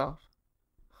yourself.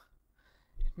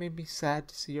 It made me sad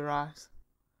to see your eyes.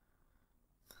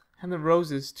 And the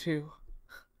roses, too.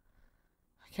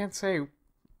 I can't say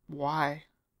why.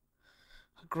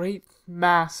 A great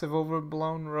mass of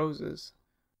overblown roses.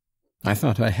 I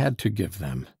thought I had to give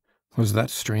them. Was that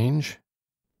strange?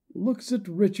 Looks at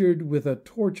Richard with a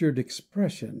tortured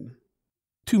expression.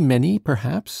 Too many,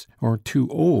 perhaps? Or too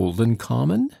old and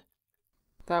common?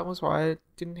 That was why I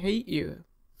didn't hate you.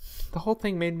 The whole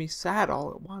thing made me sad all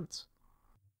at once.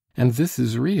 And this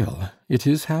is real. It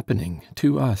is happening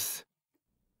to us.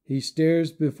 He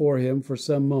stares before him for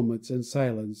some moments in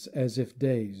silence, as if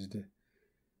dazed.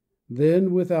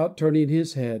 Then, without turning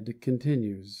his head,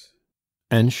 continues.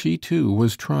 And she, too,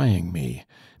 was trying me,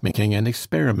 making an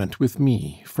experiment with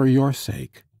me, for your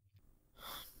sake.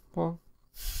 Well,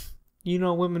 you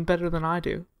know women better than I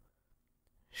do.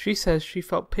 She says she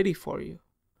felt pity for you.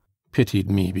 Pitied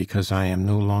me because I am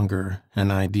no longer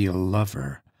an ideal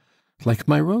lover. Like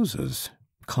my roses,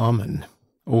 common,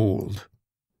 old.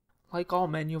 Like all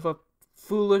men, you have a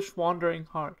foolish, wandering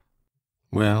heart.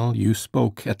 Well, you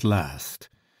spoke at last.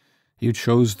 You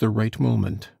chose the right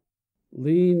moment.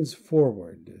 Leans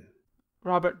forward.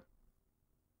 Robert,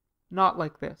 not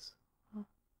like this.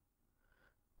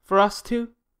 For us two?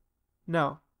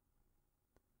 No.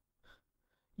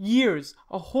 Years,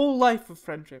 a whole life of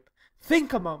friendship.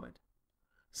 Think a moment.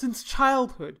 Since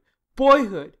childhood,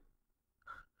 boyhood.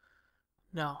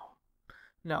 No,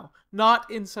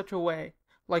 not in such a way,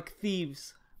 like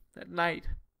thieves at night.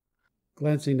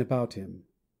 Glancing about him.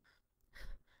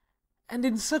 And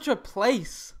in such a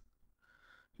place.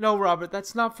 No, Robert,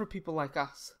 that's not for people like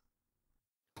us.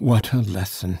 What a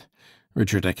lesson.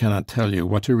 Richard, I cannot tell you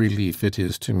what a relief it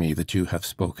is to me that you have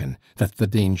spoken, that the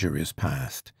danger is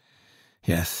past.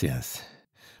 Yes, yes.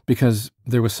 Because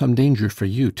there was some danger for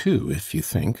you, too, if you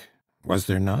think. Was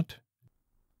there not?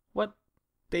 What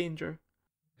danger?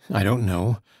 I don't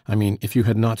know. I mean, if you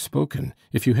had not spoken,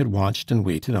 if you had watched and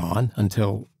waited on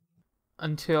until...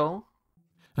 Until?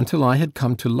 Until I had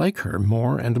come to like her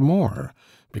more and more,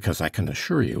 because I can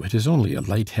assure you it is only a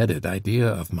light-headed idea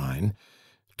of mine,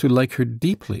 to like her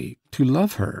deeply, to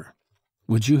love her.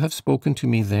 Would you have spoken to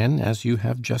me then as you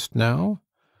have just now?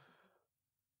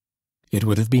 It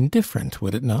would have been different,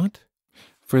 would it not?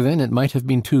 For then it might have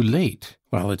been too late,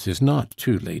 while it is not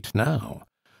too late now.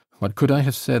 What could I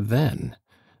have said then?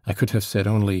 I could have said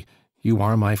only, "You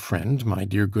are my friend, my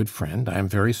dear good friend. I am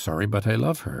very sorry, but I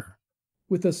love her."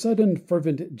 With a sudden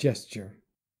fervent gesture.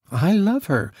 I love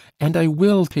her, and I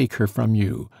will take her from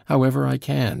you, however I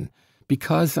can,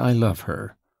 because I love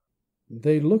her.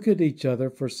 They look at each other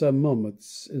for some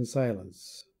moments in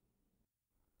silence.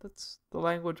 That's the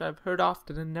language I've heard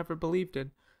often and never believed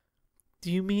in.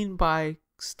 Do you mean by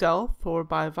stealth or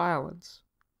by violence?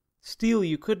 Steal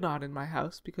you could not in my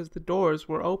house, because the doors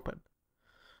were open.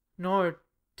 Nor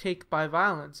take by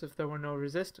violence if there were no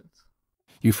resistance.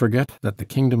 You forget that the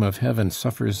kingdom of heaven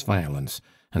suffers violence,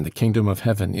 and the kingdom of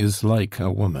heaven is like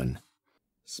a woman.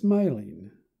 Smiling.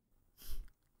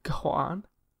 Go on.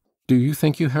 Do you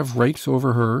think you have rights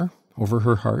over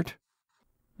her heart?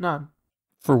 None.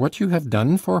 For what you have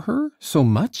done for her? So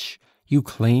much? You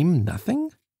claim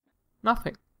nothing?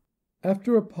 Nothing.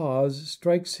 After a pause,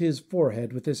 strikes his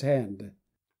forehead with his hand.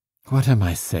 What am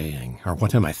I saying, or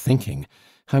what am I thinking?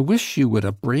 I wish you would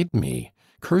upbraid me,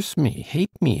 curse me, hate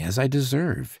me as I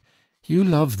deserve. You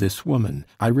love this woman.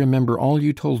 I remember all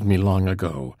you told me long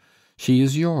ago. She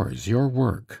is yours, your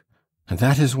work. And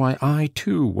that is why I,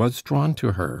 too, was drawn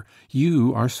to her.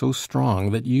 You are so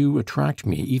strong that you attract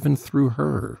me even through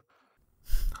her.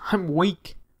 I'm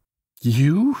weak.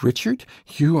 You, Richard?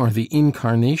 You are the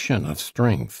incarnation of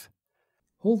strength.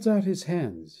 Holds out his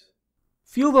hands.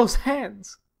 Feel those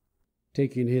hands.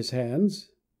 Taking his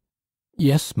hands.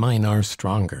 Yes, mine are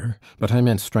stronger, but I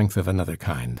meant strength of another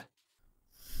kind.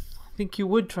 I think you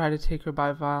would try to take her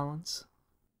by violence.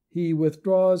 He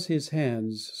withdraws his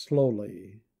hands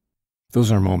slowly. Those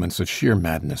are moments of sheer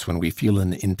madness when we feel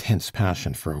an intense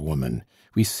passion for a woman.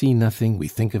 We see nothing, we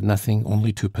think of nothing,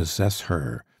 only to possess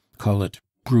her. Call it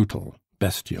brutal,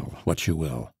 bestial, what you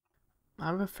will.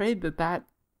 I'm afraid that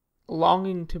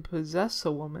longing to possess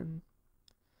a woman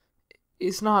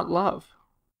is not love.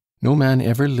 No man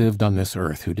ever lived on this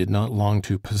earth who did not long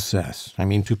to possess,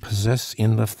 to possess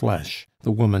in the flesh,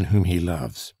 the woman whom he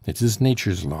loves. It is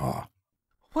nature's law.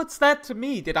 What's that to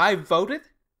me? Did I vote it?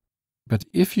 But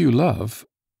if you love,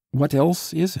 what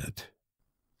else is it?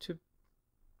 To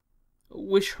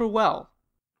wish her well.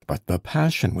 But the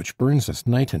passion which burns us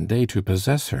night and day to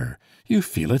possess her, you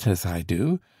feel it as I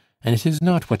do, and it is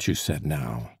not what you said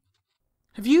now.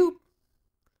 Have you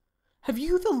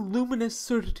the luminous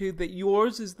certitude that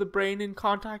yours is the brain in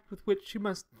contact with which she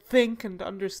must think and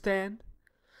understand?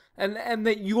 And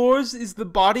that yours is the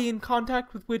body in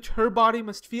contact with which her body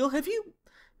must feel? Have you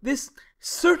this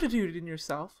certitude in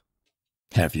yourself?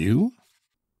 Have you?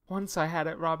 Once I had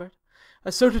it, Robert.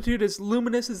 A certitude as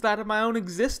luminous as that of my own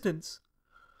existence.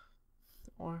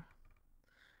 Or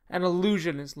an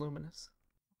illusion is luminous.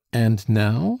 And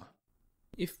now?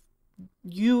 If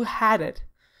you had it,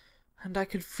 and I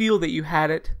could feel that you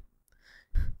had it,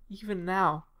 even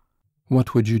now.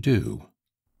 What would you do?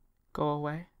 Go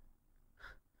away.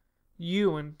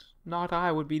 You and not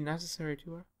I would be necessary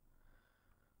to her.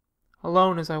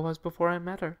 Alone as I was before I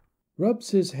met her.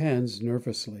 Rubs his hands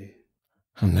nervously.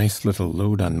 A nice little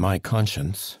load on my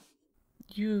conscience.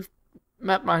 You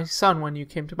met my son when you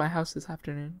came to my house this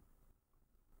afternoon.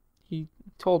 He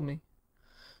told me.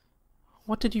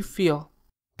 What did you feel?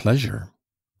 Pleasure.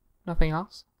 Nothing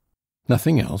else?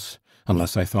 Nothing else,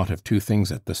 unless I thought of two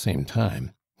things at the same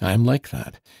time. I am like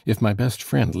that. If my best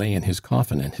friend lay in his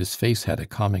coffin and his face had a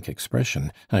comic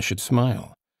expression, I should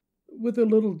smile. With a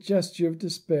little gesture of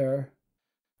despair.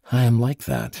 I am like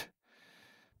that.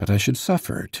 But I should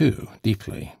suffer, too,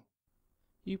 deeply.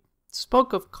 You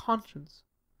spoke of conscience.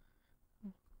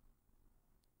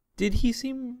 Did he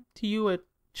seem to you a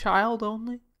child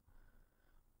only?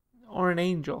 Or an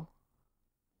angel?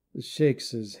 Shakes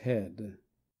his head.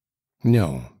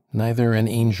 No, neither an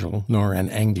angel nor an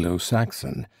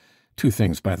Anglo-Saxon. Two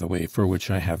things, by the way, for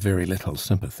which I have very little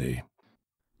sympathy.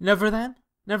 Never then?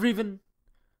 Never even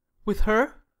with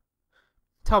her?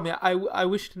 Tell me, I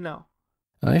wish to know.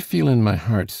 I feel in my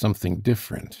heart something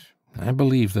different. I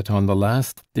believe that on the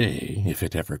last day, if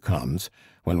it ever comes,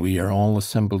 when we are all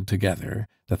assembled together,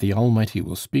 that the Almighty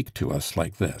will speak to us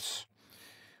like this.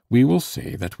 We will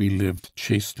say that we lived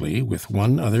chastely with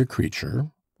one other creature.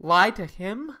 Lie to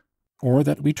him? Or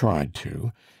that we tried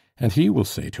to, and he will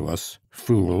say to us,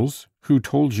 "Fools, who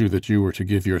told you that you were to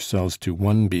give yourselves to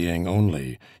one being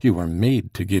only? You were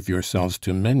made to give yourselves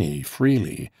to many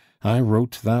freely. I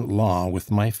wrote that law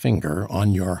with my finger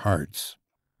on your hearts."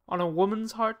 On a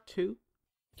woman's heart, too?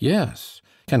 Yes.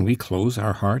 Can we close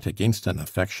our heart against an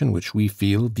affection which we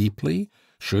feel deeply?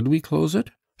 Should we close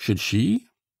it? Should she?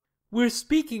 We're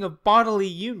speaking of bodily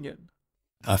union.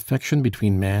 Affection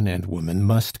between man and woman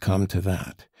must come to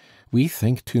that. We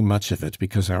think too much of it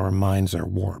because our minds are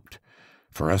warped.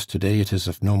 For us today it is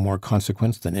of no more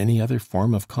consequence than any other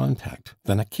form of contact,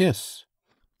 than a kiss.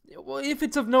 Well, if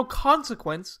it's of no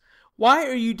consequence, why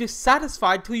are you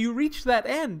dissatisfied till you reach that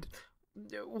end?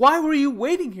 Why were you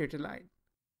waiting here tonight?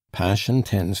 Passion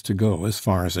tends to go as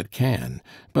far as it can,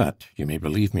 but, you may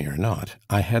believe me or not,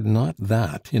 I had not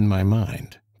that in my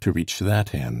mind, to reach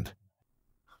that end.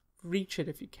 Reach it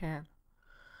if you can.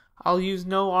 I'll use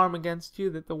no arm against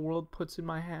you that the world puts in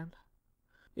my hand.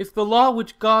 If the law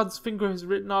which God's finger has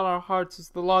written on our hearts is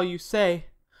the law you say,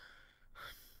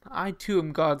 I too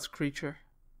am God's creature.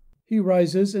 He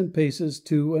rises and paces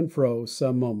to and fro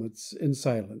some moments in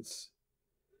silence.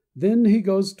 Then he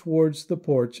goes towards the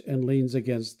porch and leans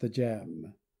against the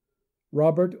jamb.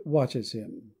 Robert watches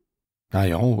him. I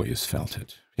always felt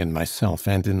it, in myself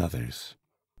and in others.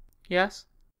 Yes?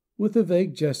 With a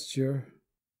vague gesture.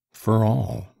 For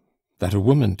all. That a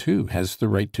woman, too, has the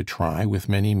right to try with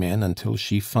many men until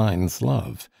she finds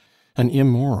love. An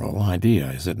immoral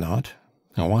idea, is it not?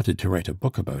 I wanted to write a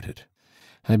book about it.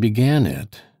 I began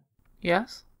it.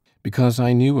 Yes? Because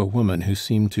I knew a woman who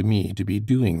seemed to me to be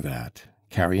doing that,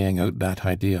 carrying out that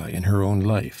idea in her own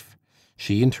life.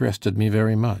 She interested me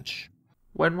very much.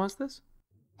 When was this?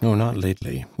 No, not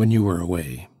lately, when you were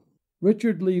away.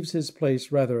 Richard leaves his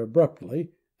place rather abruptly,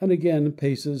 and again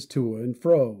paces to and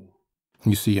fro.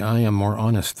 You see, I am more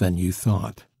honest than you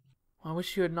thought. I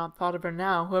wish you had not thought of her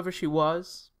now, whoever she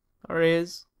was, or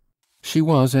is. She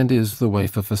was and is the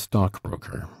wife of a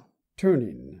stockbroker.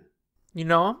 Turning. You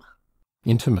know him?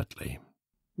 Intimately.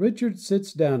 Richard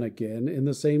sits down again in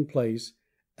the same place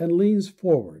and leans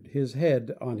forward, his head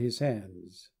on his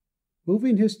hands,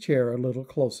 moving his chair a little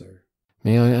closer.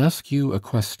 May I ask you a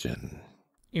question?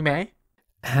 You may.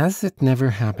 Has it never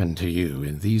happened to you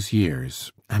in these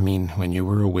years, I mean, when you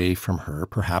were away from her,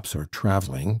 perhaps, or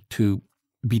traveling, to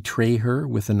betray her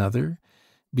with another?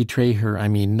 Betray her, I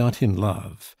mean, not in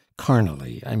love.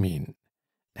 Carnally, I mean.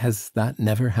 Has that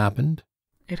never happened?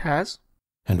 It has.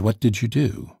 And what did you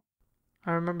do?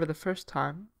 I remember the first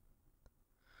time.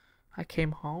 I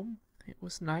came home. It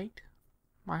was night.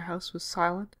 My house was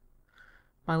silent.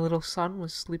 My little son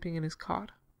was sleeping in his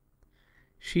cot.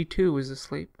 She, too, was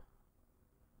asleep.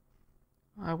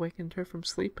 I wakened her from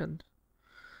sleep and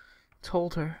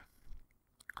told her.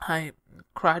 I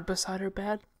cried beside her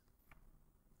bed.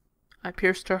 I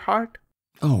pierced her heart.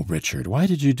 Oh, Richard, why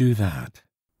did you do that?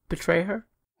 Betray her?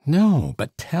 No,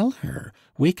 but tell her.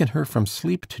 Waken her from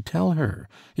sleep to tell her.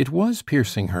 It was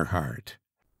piercing her heart.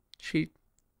 She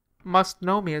must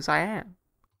know me as I am.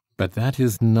 But that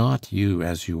is not you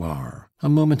as you are. A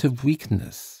moment of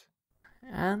weakness.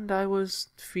 And I was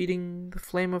feeding the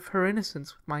flame of her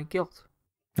innocence with my guilt.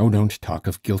 Oh, don't talk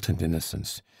of guilt and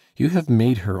innocence. You have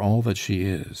made her all that she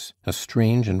is, a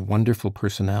strange and wonderful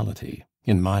personality,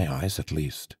 in my eyes at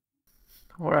least.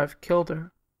 Or I've killed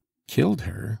her. Killed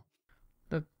her?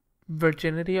 The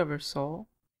virginity of her soul.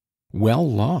 Well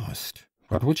lost.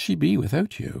 What would she be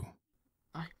without you?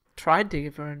 I tried to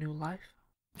give her a new life.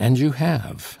 And you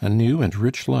have, a new and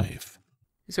rich life.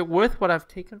 Is it worth what I've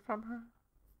taken from her?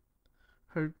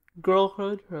 Her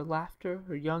girlhood, her laughter,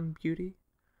 her young beauty,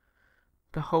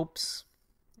 the hopes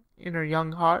in her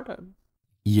young heart?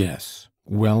 Yes,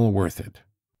 well worth it.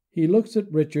 He looks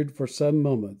at Richard for some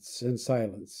moments in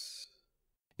silence.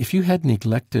 If you had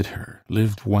neglected her,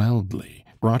 lived wildly,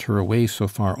 brought her away so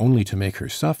far only to make her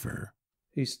suffer...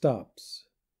 He stops.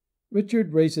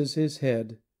 Richard raises his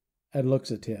head and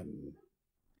looks at him.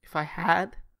 If I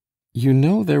had? You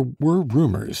know, there were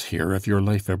rumors here of your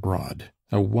life abroad,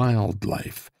 a wild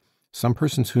life. Some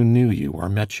persons who knew you or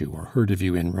met you or heard of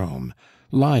you in Rome,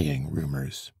 lying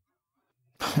rumors.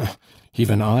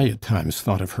 Even I at times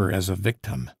thought of her as a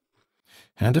victim.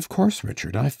 And of course,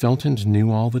 Richard, I felt and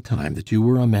knew all the time that you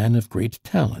were a man of great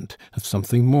talent, of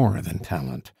something more than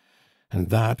talent. And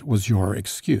that was your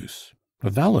excuse, a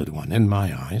valid one in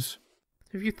my eyes.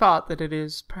 Have you thought that it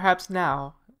is, perhaps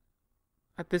now,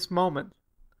 at this moment,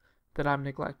 that I'm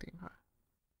neglecting her?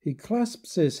 He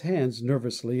clasps his hands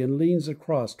nervously and leans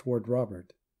across toward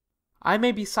Robert. I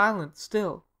may be silent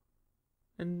still,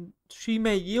 and she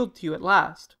may yield to you at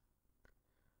last.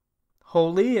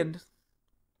 Wholly and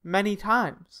many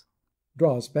times.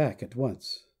 Draws back at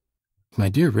once. My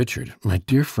dear Richard, my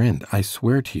dear friend, I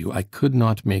swear to you I could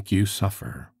not make you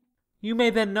suffer. You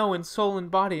may then know in soul and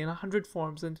body in 100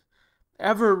 forms, and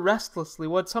ever restlessly,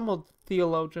 what some old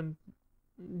theologian,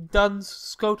 Duns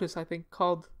Scotus, I think,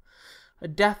 called a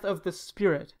death of the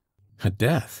spirit. A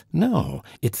death? No,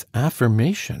 it's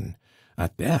affirmation.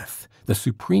 A death, the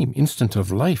supreme instant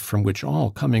of life from which all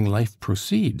coming life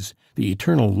proceeds, the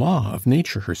eternal law of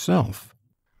nature herself.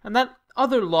 And that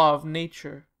other law of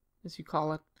nature, as you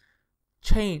call it,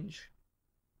 change.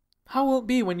 How will it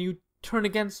be when you turn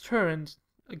against her and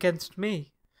against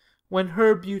me? When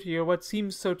her beauty, or what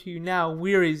seems so to you now,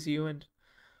 wearies you, and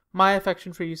my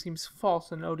affection for you seems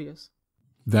false and odious?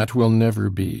 That will never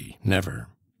be, never.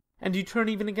 And you turn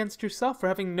even against yourself for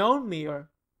having known me, or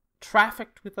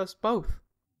trafficked with us both.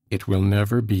 It will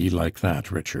never be like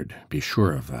that, Richard. Be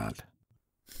sure of that.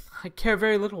 I care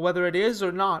very little whether it is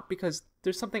or not, because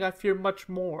there's something I fear much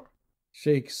more.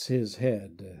 Shakes his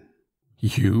head.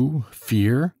 You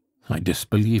fear? I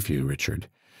disbelieve you, Richard.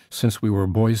 Since we were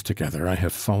boys together, I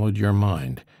have followed your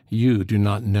mind. You do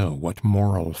not know what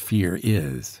moral fear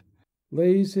is.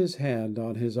 Lays his hand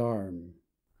on his arm.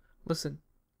 Listen.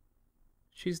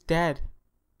 She's dead.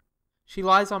 She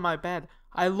lies on my bed.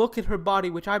 I look at her body,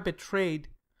 which I betrayed,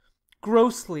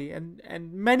 grossly and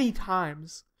many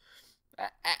times,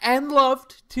 and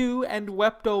loved, too, and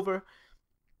wept over,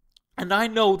 and I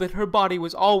know that her body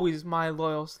was always my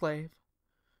loyal slave.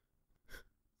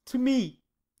 To me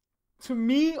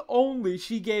only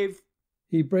she gave...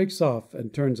 He breaks off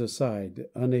and turns aside,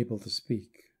 unable to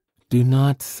speak. Do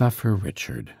not suffer,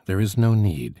 Richard. There is no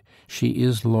need. She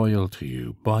is loyal to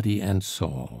you, body and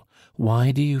soul.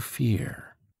 Why do you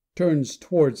fear? Turns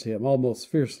towards him almost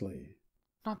fiercely.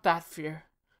 Not that fear,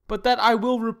 but that I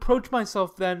will reproach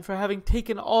myself then for having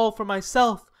taken all for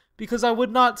myself, because I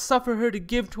would not suffer her to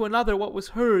give to another what was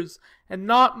hers, and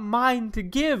not mine to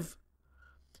give.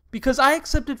 Because I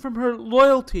accepted from her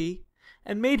loyalty,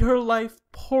 and made her life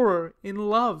poorer in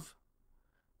love.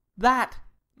 That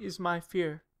is my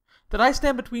fear, that I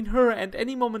stand between her and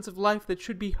any moments of life that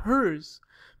should be hers,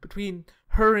 between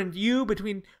her and you,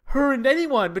 between her and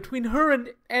anyone, between her and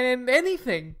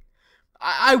anything.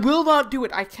 I will not do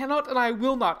it. I cannot and I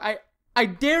will not. I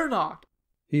dare not.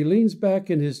 He leans back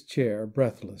in his chair,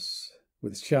 breathless,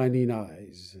 with shining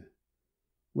eyes.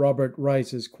 Robert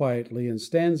rises quietly and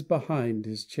stands behind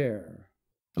his chair.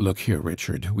 Look here,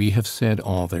 Richard. We have said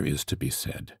all there is to be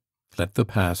said. Let the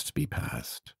past be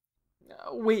past.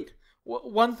 Wait.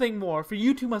 One thing more, for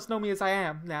you two must know me as I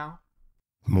am now.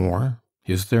 More?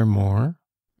 Is there more?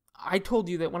 I told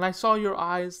you that when I saw your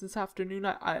eyes this afternoon,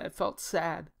 I felt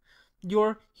sad.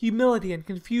 Your humility and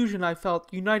confusion, I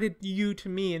felt, united you to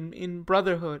me in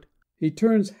brotherhood. He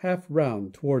turns half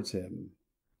round towards him.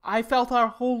 I felt our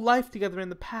whole life together in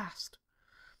the past,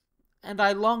 and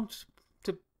I longed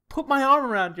to put my arm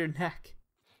around your neck.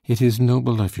 It is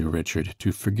noble of you, Richard,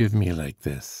 to forgive me like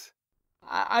this.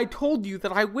 I told you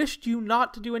that I wished you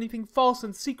not to do anything false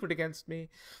and secret against me,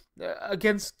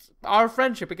 against our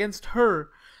friendship, against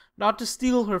her, not to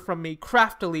steal her from me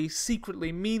craftily,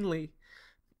 secretly, meanly.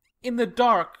 In the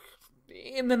dark,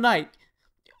 in the night.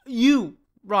 You,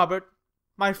 Robert,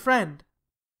 my friend.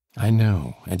 I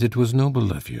know, and it was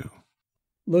noble of you.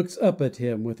 Looks up at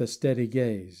him with a steady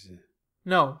gaze.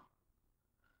 No.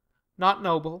 Not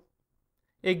noble.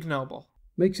 Ignoble.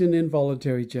 Makes an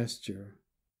involuntary gesture.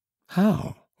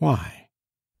 How? Why?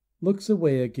 Looks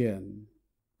away again.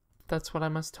 That's what I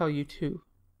must tell you too.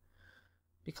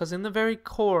 Because in the very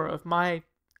core of my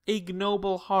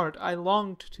ignoble heart I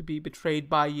longed to be betrayed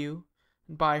by you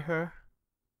and by her.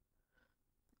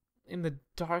 In the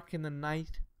dark, in the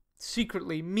night,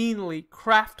 secretly, meanly,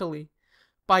 craftily,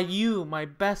 by you, my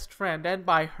best friend, and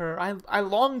by her. I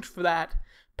longed for that,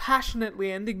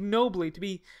 passionately and ignobly, to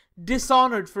be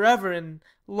dishonored forever in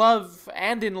love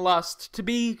and in lust, to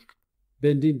be...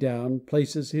 Bending down,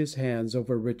 places his hands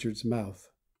over Richard's mouth.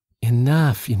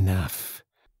 Enough, enough.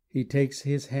 He takes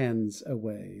his hands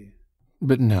away.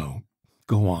 But no,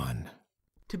 go on.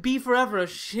 To be forever a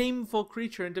shameful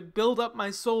creature, and to build up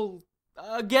my soul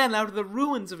again out of the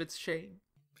ruins of its shame.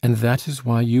 And that is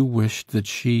why you wished that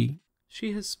she...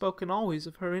 She has spoken always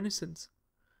of her innocence,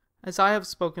 as I have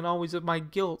spoken always of my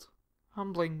guilt,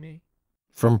 humbling me.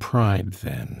 From pride,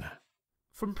 then.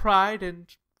 From pride and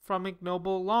from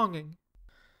ignoble longing.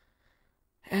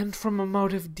 And from a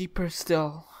motive deeper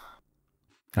still.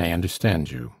 I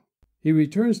understand you. He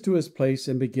returns to his place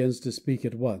and begins to speak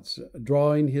at once,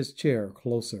 drawing his chair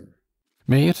closer.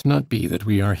 May it not be that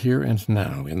we are here and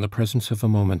now in the presence of a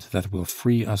moment that will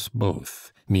free us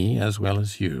both, me as well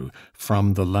as you,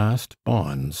 from the last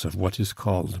bonds of what is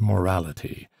called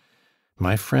morality.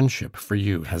 My friendship for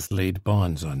you has laid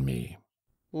bonds on me.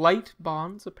 Light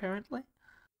bonds, apparently?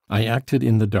 I acted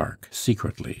in the dark,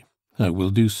 secretly. I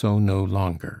will do so no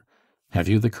longer. Have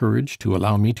you the courage to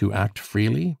allow me to act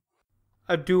freely?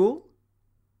 A duel?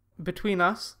 Between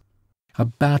us? A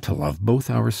battle of both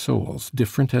our souls,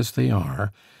 different as they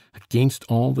are, against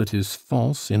all that is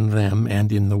false in them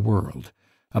and in the world.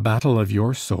 A battle of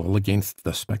your soul against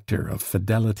the spectre of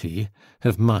fidelity,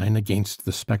 of mine against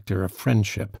the spectre of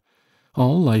friendship.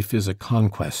 All life is a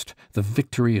conquest, the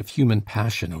victory of human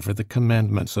passion over the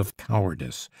commandments of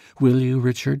cowardice. Will you,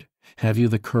 Richard? Have you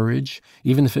the courage,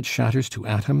 even if it shatters to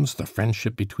atoms the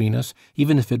friendship between us,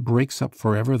 even if it breaks up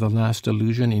forever the last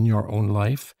illusion in your own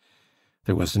life?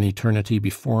 There was an eternity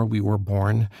before we were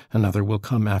born, another will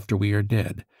come after we are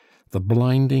dead. The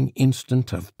blinding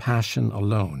instant of passion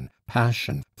alone,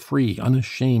 passion, free,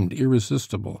 unashamed,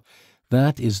 irresistible,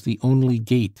 that is the only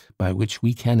gate by which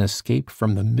we can escape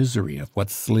from the misery of what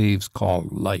slaves call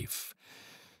life.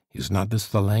 Is not this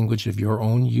the language of your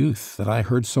own youth that I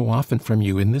heard so often from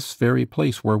you in this very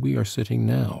place where we are sitting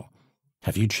now?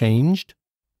 Have you changed?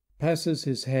 Passes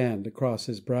his hand across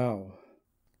his brow.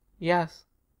 Yes.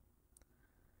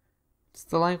 It's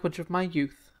the language of my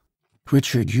youth.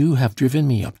 Richard, you have driven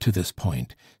me up to this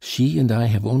point. She and I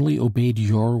have only obeyed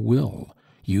your will.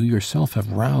 You yourself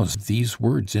have roused these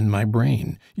words in my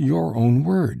brain, your own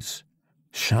words.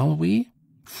 Shall we?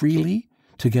 Freely?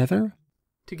 Together?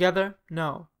 Together?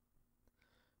 No.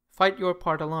 Fight your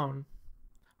part alone.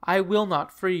 I will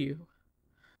not free you.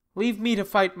 Leave me to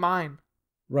fight mine.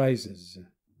 Rises.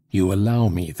 You allow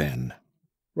me, then.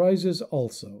 Rises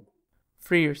also.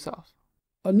 Free yourself.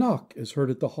 A knock is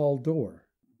heard at the hall door.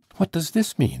 What does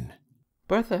this mean?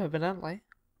 Bertha, evidently.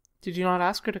 Did you not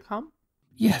ask her to come?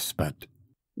 Yes, but...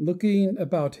 Looking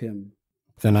about him.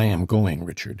 Then I am going,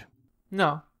 Richard.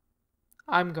 No.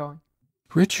 I'm going.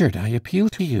 Richard, I appeal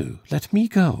to you. Let me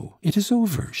go. It is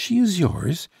over. She is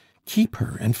yours. Keep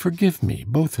her and forgive me,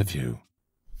 both of you.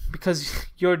 Because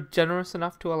you're generous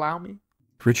enough to allow me?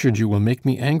 Richard, you will make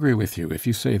me angry with you if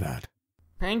you say that.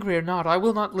 Angry or not, I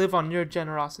will not live on your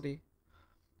generosity.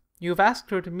 You have asked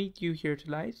her to meet you here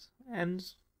tonight, and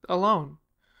alone.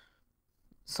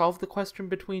 Solve the question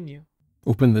between you.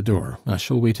 Open the door. I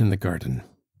shall wait in the garden.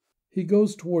 He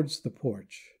goes towards the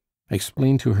porch.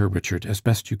 Explain to her, Richard, as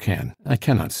best you can. I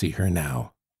cannot see her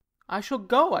now. I shall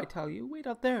go, I tell you. Wait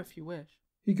out there if you wish.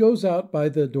 He goes out by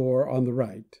the door on the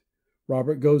right.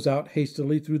 Robert goes out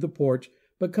hastily through the porch,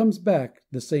 but comes back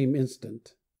the same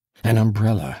instant. An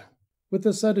umbrella. With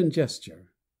a sudden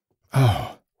gesture.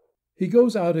 Oh! He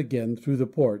goes out again through the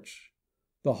porch.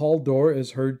 The hall door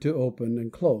is heard to open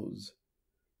and close.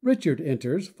 Richard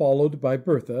enters, followed by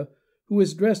Bertha, who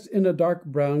is dressed in a dark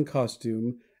brown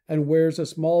costume and wears a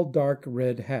small dark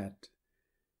red hat.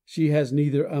 She has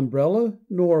neither umbrella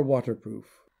nor waterproof.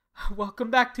 Welcome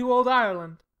back to old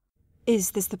Ireland.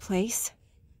 Is this the place?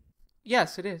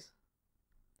 Yes, it is.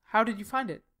 How did you find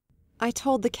it? I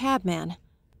told the cabman.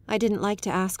 I didn't like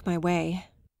to ask my way.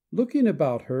 Looking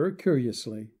about her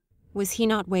curiously. Was he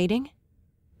not waiting?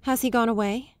 Has he gone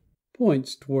away?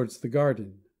 Points towards the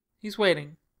garden. He's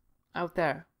waiting. Out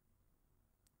there.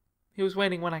 He was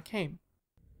waiting when I came.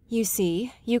 You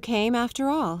see, you came after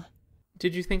all.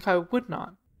 Did you think I would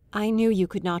not? I knew you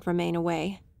could not remain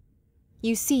away.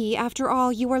 You see, after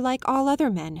all, you were like all other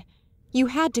men. You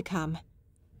had to come.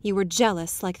 You were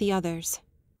jealous like the others.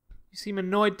 You seem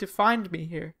annoyed to find me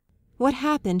here. What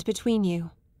happened between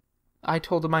you? I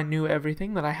told him I knew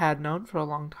everything that I had known for a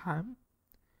long time.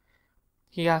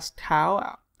 He asked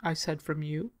how. I said from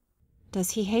you.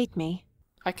 Does he hate me?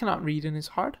 I cannot read in his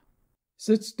heart.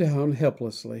 Sits down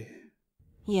helplessly.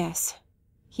 Yes,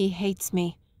 he hates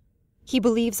me. He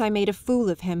believes I made a fool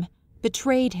of him,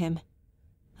 betrayed him.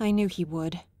 I knew he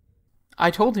would.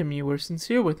 I told him you were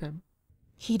sincere with him.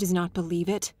 He does not believe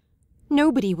it.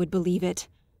 Nobody would believe it.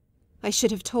 I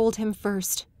should have told him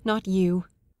first, not you.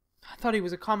 I thought he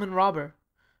was a common robber,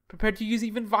 prepared to use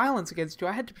even violence against you.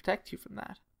 I had to protect you from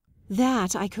that.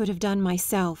 That I could have done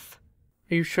myself.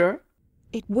 Are you sure?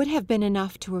 It would have been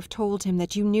enough to have told him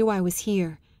that you knew I was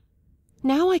here.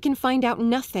 Now I can find out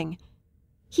nothing.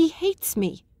 He hates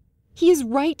me. He is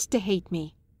right to hate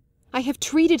me. I have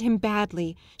treated him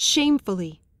badly,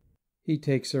 shamefully. He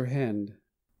takes her hand.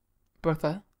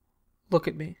 Bertha, look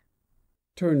at me.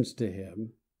 Turns to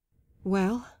him.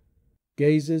 Well?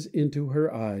 Gazes into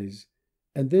her eyes,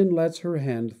 and then lets her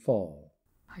hand fall.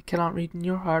 I cannot read in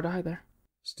your heart either.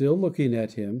 Still looking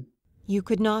at him. You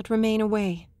could not remain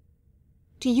away.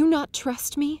 Do you not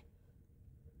trust me?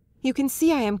 You can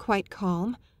see I am quite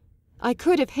calm. I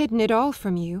could have hidden it all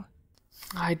from you.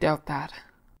 I doubt that.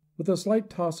 With a slight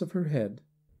toss of her head.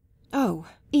 Oh,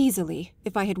 easily,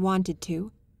 if I had wanted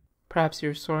to. Perhaps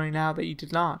you're sorry now that you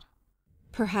did not.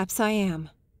 Perhaps I am.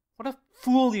 What a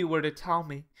fool you were to tell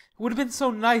me. It would have been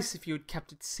so nice if you had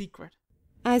kept it secret.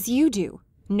 As you do,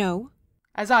 no?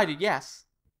 As I do, yes.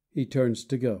 He turns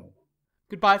to go.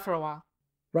 Goodbye for a while.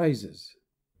 Rises.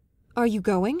 Are you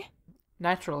going?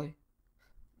 Naturally.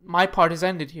 My part is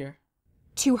ended here.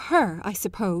 To her, I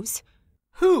suppose.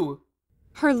 Who?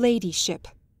 Her ladyship.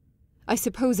 I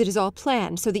suppose it is all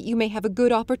planned so that you may have a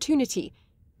good opportunity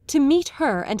to meet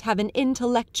her and have an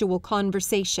intellectual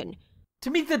conversation. To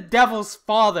meet the devil's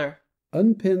father.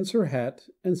 Unpins her hat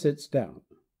and sits down.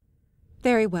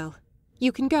 Very well.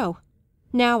 You can go.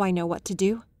 Now I know what to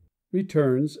do.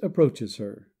 Returns, approaches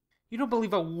her. You don't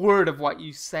believe a word of what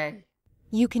you say.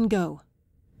 You can go.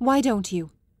 Why don't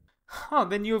you? Oh,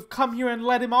 then you have come here and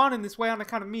led him on in this way on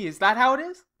account of me. Is that how it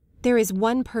is? There is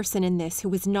one person in this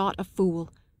who is not a fool,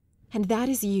 and that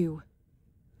is you.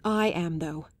 I am,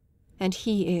 though, and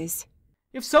he is.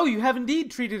 If so, you have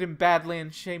indeed treated him badly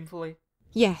and shamefully.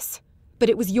 Yes, but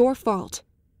it was your fault,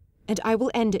 and I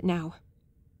will end it now.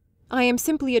 I am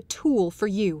simply a tool for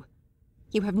you.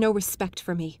 You have no respect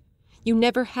for me. You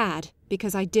never had,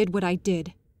 because I did what I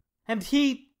did. And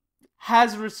he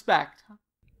has respect.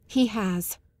 He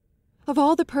has. Of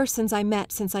all the persons I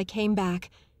met since I came back,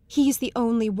 he's the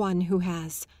only one who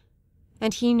has.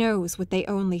 And he knows what they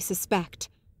only suspect.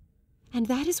 And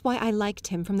that is why I liked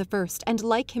him from the first, and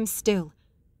like him still.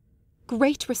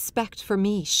 Great respect for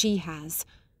me she has.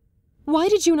 Why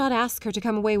did you not ask her to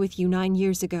come away with you 9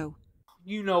 years ago?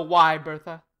 You know why,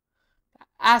 Bertha.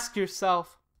 Ask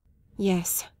yourself.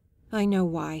 Yes, I know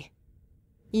why.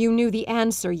 You knew the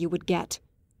answer you would get.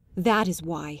 That is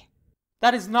why.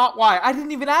 That is not why. I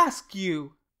didn't even ask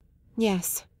you.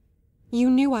 Yes, you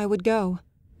knew I would go,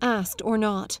 asked or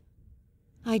not.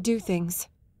 I do things.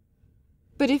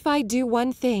 But if I do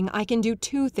one thing, I can do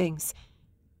two things.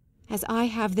 As I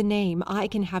have the name, I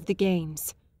can have the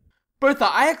gains. Bertha,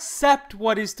 I accept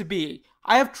what is to be.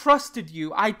 I have trusted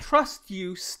you. I trust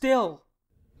you still.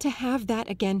 To have that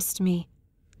against me,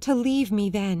 to leave me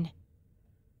then.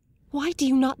 Why do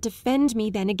you not defend me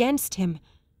then against him?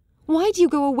 Why do you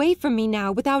go away from me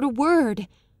now without a word?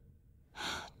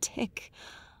 Dick,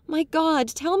 my God,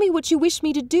 tell me what you wish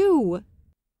me to do.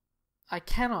 I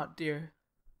cannot, dear.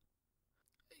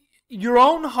 Your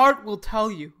own heart will tell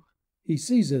you. He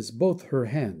seizes both her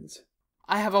hands.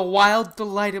 I have a wild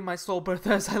delight in my soul,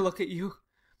 Bertha, as I look at you.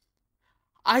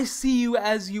 I see you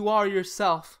as you are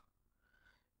yourself.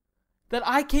 That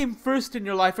I came first in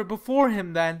your life, or before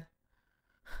him then,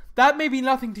 that may be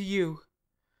nothing to you.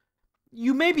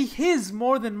 You may be his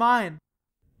more than mine.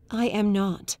 I am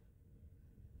not.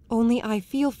 Only I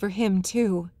feel for him,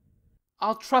 too.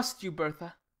 I'll trust you,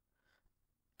 Bertha.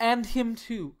 And him,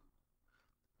 too.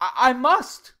 I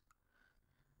must.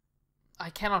 I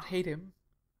cannot hate him,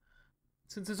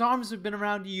 since his arms have been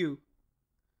around you.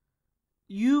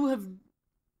 You have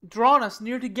drawn us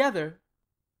near together.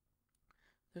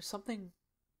 There's something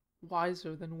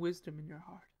wiser than wisdom in your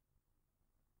heart.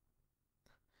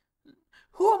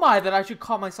 Who am I that I should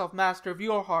call myself master of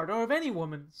your heart or of any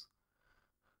woman's?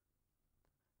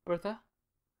 Bertha,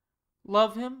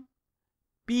 love him,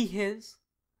 be his,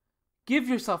 give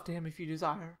yourself to him if you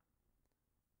desire,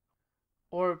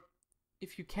 or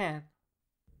if you can.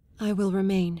 I will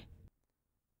remain.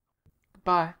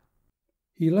 Goodbye.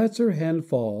 He lets her hand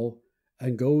fall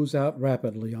and goes out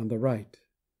rapidly on the right.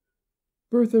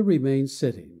 Bertha remains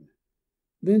sitting.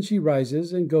 Then she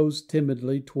rises and goes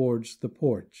timidly towards the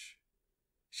porch.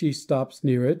 She stops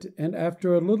near it, and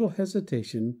after a little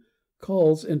hesitation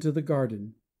calls into the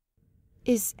garden.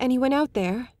 Is anyone out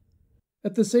there?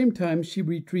 At the same time she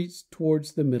retreats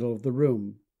towards the middle of the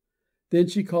room. Then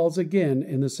she calls again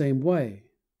in the same way.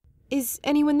 Is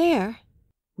anyone there?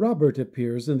 Robert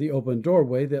appears in the open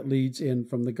doorway that leads in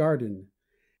from the garden.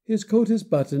 His coat is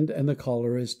buttoned and the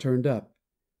collar is turned up.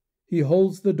 He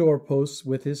holds the doorposts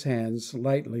with his hands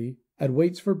lightly and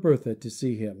waits for Bertha to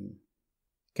see him.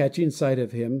 Catching sight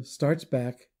of him, starts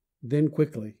back, then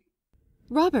quickly.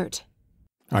 Robert!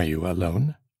 Are you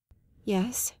alone?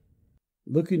 Yes.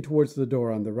 Looking towards the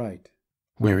door on the right.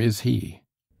 Where is he?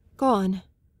 Gone.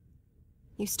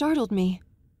 You startled me.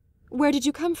 Where did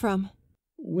you come from?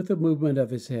 With a movement of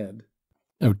his head.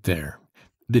 Out there.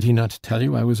 Did he not tell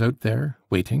you I was out there,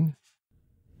 waiting?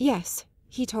 Yes,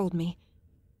 he told me.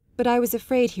 But I was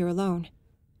afraid here alone,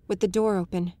 with the door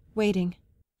open, waiting.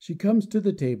 She comes to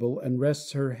the table and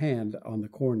rests her hand on the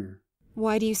corner.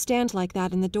 Why do you stand like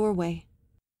that in the doorway?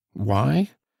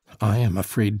 Why? I am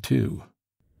afraid too.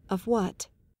 Of what?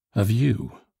 Of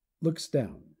you. Looks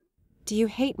down. Do you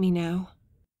hate me now?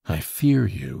 I fear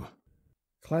you.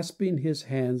 Clasping his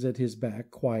hands at his back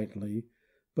quietly,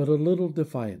 but a little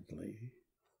defiantly.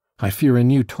 I fear a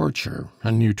new torture,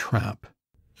 a new trap.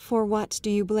 For what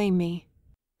do you blame me?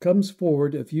 Comes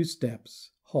forward a few steps,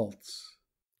 halts.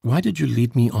 Why did you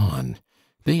lead me on?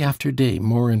 Day after day,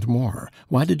 more and more.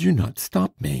 Why did you not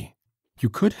stop me? You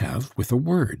could have, with a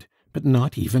word, but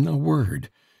not even a word.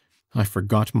 I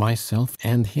forgot myself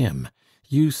and him.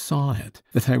 You saw it,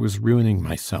 that I was ruining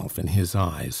myself in his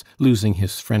eyes, losing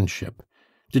his friendship.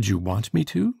 Did you want me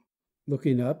to?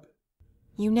 Looking up.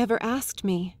 You never asked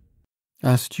me.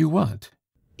 Asked you what?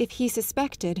 If he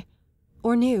suspected,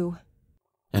 or knew.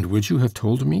 And would you have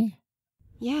told me?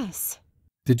 Yes.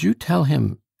 Did you tell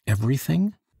him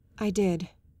everything? I did.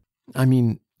 I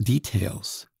mean,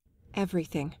 details.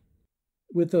 Everything.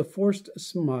 With a forced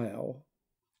smile.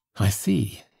 I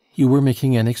see. You were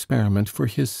making an experiment for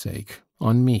his sake,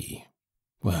 on me.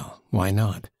 Well, why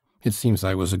not? It seems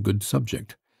I was a good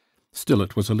subject. Still,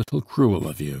 it was a little cruel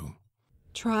of you.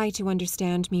 Try to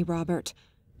understand me, Robert.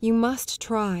 You must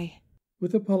try.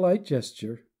 With a polite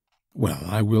gesture. Well,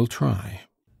 I will try.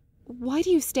 Why do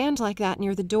you stand like that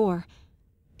near the door?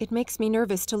 It makes me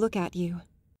nervous to look at you.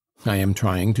 I am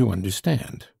trying to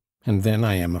understand, and then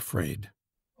I am afraid.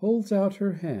 Holds out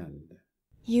her hand.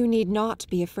 You need not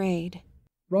be afraid.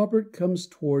 Robert comes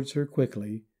towards her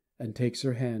quickly and takes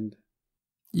her hand.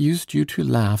 Used you to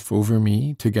laugh over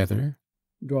me together?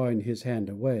 Drawing his hand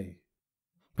away.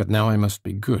 But now I must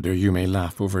be good, or you may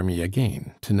laugh over me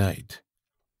again tonight.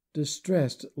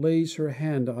 Distressed, lays her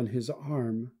hand on his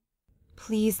arm.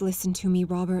 Please listen to me,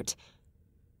 Robert.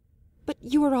 But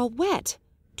you are all wet,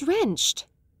 drenched.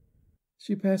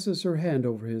 She passes her hand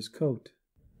over his coat.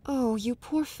 Oh, you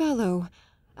poor fellow.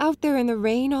 Out there in the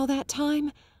rain all that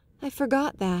time? I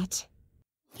forgot that.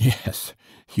 Yes,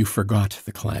 you forgot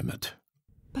the climate.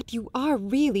 But you are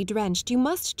really drenched. You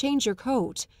must change your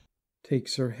coat.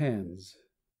 Takes her hands.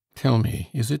 Tell me,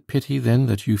 is it pity then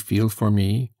that you feel for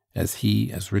me,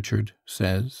 as Richard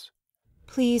says?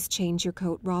 Please change your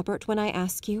coat, Robert, when I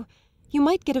ask you. You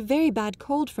might get a very bad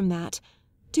cold from that.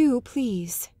 Do,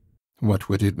 please. What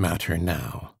would it matter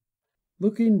now?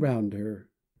 Looking round her.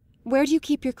 Where do you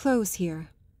keep your clothes here?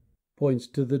 Points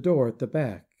to the door at the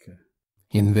back.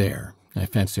 In there. I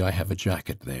fancy I have a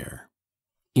jacket there.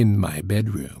 In my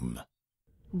bedroom.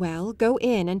 Well, go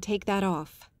in and take that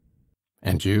off.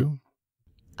 And you?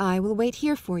 I will wait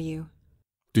here for you.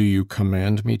 Do you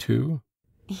command me to?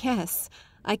 Yes,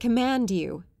 I command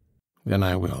you. Then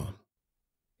I will.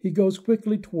 He goes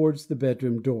quickly towards the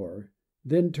bedroom door,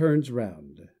 then turns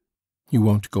round. You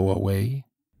won't go away?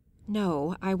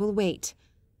 No, I will wait.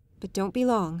 But don't be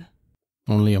long.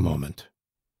 Only a moment.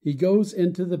 He goes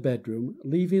into the bedroom,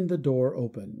 leaving the door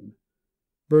open.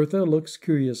 Bertha looks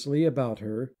curiously about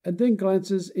her, and then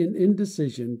glances in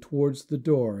indecision towards the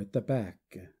door at the back.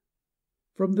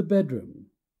 From the bedroom.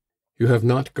 You have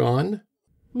not gone?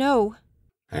 No.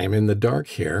 I am in the dark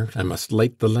here. I must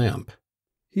light the lamp.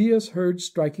 He is heard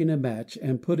striking a match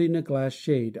and putting a glass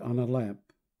shade on a lamp.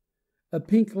 A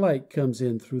pink light comes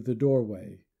in through the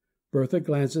doorway. Bertha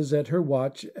glances at her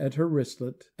watch at her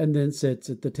wristlet, and then sits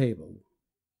at the table.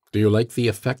 Do you like the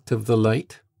effect of the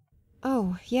light?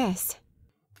 Oh, yes.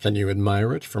 Can you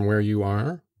admire it from where you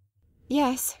are?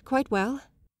 Yes, quite well.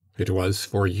 It was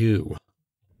for you.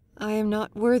 I am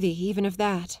not worthy even of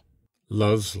that.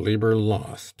 Love's labor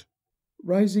lost.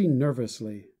 Rising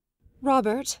nervously.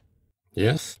 Robert.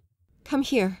 Yes? Come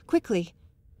here, quickly.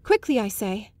 Quickly, I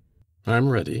say. I'm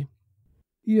ready.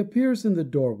 He appears in the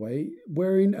doorway,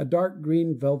 wearing a dark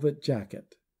green velvet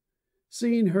jacket.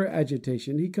 Seeing her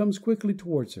agitation, he comes quickly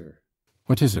towards her.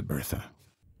 What is it, Bertha?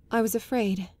 I was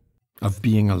afraid. Of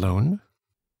being alone?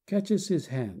 Catches his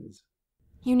hands.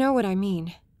 You know what I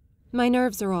mean. My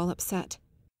nerves are all upset.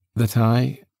 That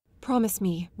I... Promise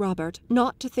me, Robert,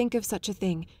 not to think of such a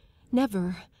thing.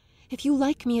 Never. If you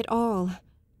like me at all.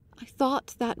 I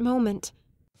thought that moment.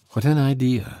 What an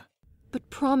idea. But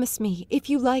promise me, if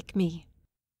you like me.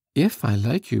 If I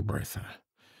like you, Bertha.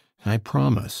 I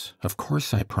promise. Of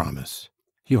course I promise.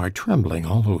 You are trembling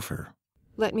all over.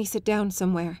 Let me sit down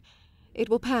somewhere. It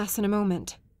will pass in a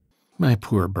moment. My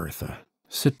poor Bertha.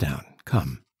 Sit down.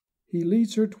 Come. He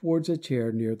leads her towards a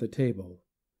chair near the table.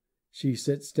 She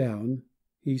sits down.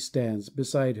 He stands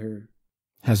beside her.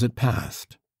 Has it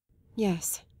passed?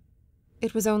 Yes.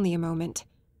 It was only a moment.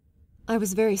 I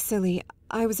was very silly.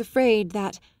 I was afraid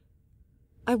that...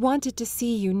 I wanted to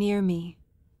see you near me.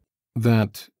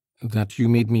 That you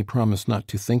made me promise not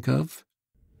to think of?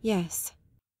 Yes.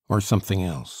 Or something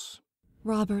else?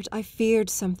 Robert, I feared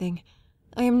something.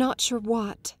 I am not sure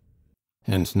what.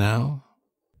 And now?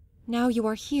 Now you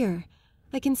are here.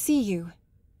 I can see you.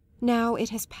 Now it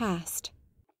has passed.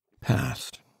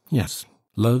 Passed. Yes.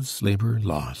 Love's labor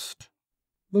lost.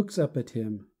 Looks up at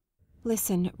him.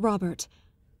 Listen, Robert.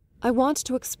 I want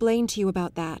to explain to you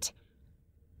about that.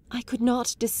 I could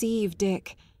not deceive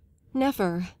Dick.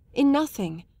 Never. In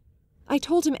nothing. I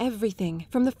told him everything,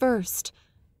 from the first.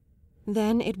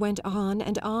 Then it went on,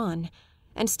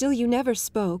 and still you never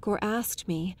spoke or asked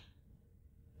me.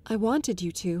 I wanted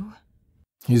you to.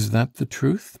 Is that the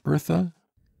truth, Bertha?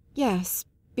 Yes,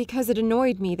 because it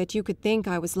annoyed me that you could think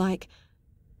I was like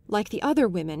the other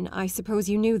women. I suppose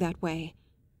you knew that way.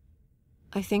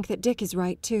 I think that Dick is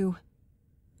right, too.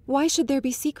 Why should there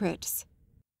be secrets?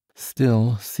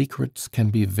 Still, secrets can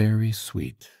be very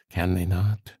sweet, can they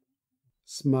not?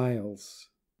 Smiles.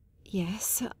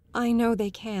 Yes, I know they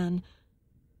can.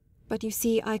 But you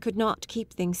see, I could not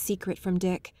keep things secret from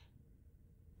Dick.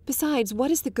 Besides, what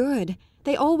is the good?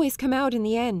 They always come out in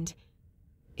the end.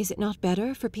 Is it not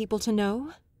better for people to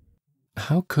know?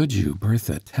 How could you,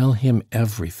 Bertha, tell him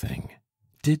everything?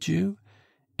 Did you?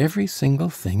 Every single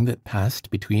thing that passed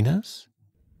between us?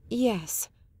 Yes.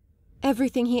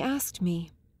 Everything he asked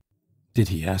me. Did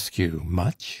he ask you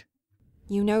much?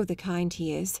 You know the kind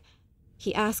he is.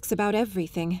 He asks about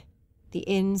everything. The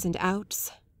ins and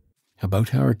outs.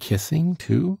 About our kissing,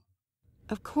 too?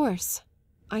 Of course.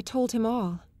 I told him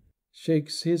all.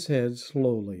 Shakes his head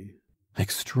slowly.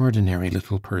 Extraordinary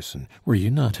little person. Were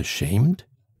you not ashamed?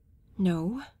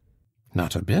 No.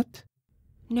 Not a bit?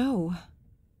 No.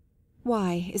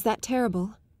 Why, is that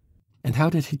terrible? And how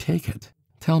did he take it?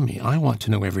 Tell me, I want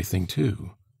to know everything,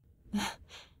 too.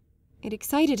 It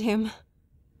excited him.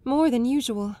 More than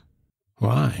usual.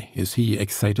 Why? Is he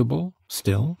excitable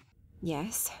still?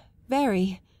 Yes,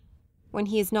 very. When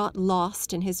he is not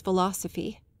lost in his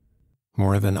philosophy.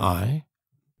 More than I?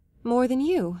 More than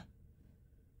you.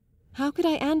 How could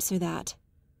I answer that?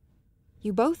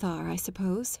 You both are, I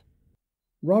suppose.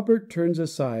 Robert turns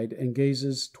aside and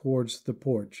gazes towards the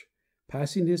porch,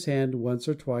 passing his hand once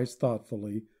or twice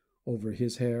thoughtfully over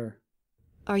his hair.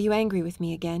 Are you angry with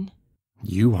me again?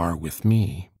 You are with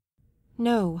me.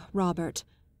 No, Robert.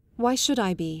 Why should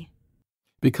I be?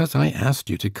 Because I asked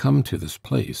you to come to this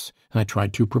place. I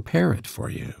tried to prepare it for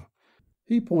you.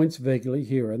 He points vaguely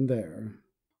here and there.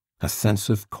 A sense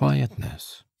of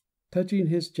quietness. Touching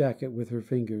his jacket with her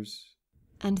fingers.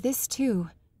 And this too.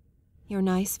 Your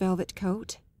nice velvet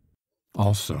coat.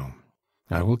 Also,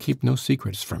 I will keep no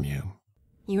secrets from you.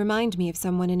 You remind me of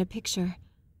someone in a picture.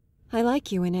 I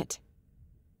like you in it.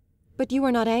 But you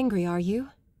are not angry, are you?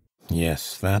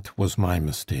 Yes, that was my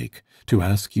mistake, to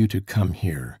ask you to come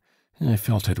here. I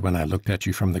felt it when I looked at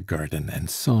you from the garden and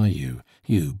saw you,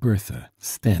 Bertha,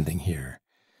 standing here.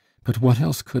 But what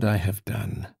else could I have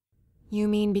done? You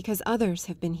mean because others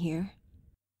have been here?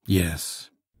 Yes.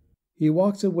 He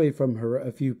walks away from her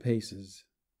a few paces.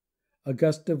 A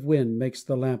gust of wind makes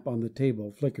the lamp on the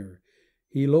table flicker.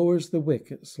 He lowers the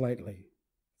wick slightly,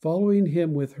 following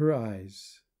him with her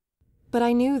eyes. But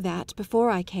I knew that before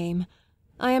I came.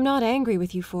 I am not angry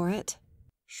with you for it.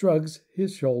 Shrugs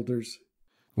his shoulders.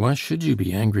 Why should you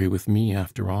be angry with me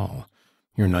after all?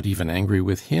 You're not even angry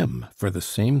with him for the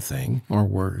same thing, or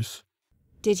worse.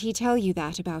 Did he tell you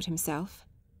that about himself?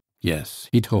 Yes,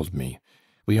 he told me.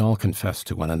 We all confess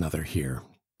to one another here.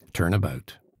 Turn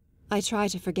about. I try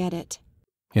to forget it.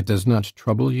 It does not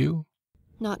trouble you?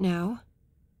 Not now.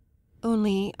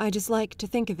 Only I dislike to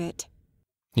think of it.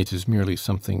 It is merely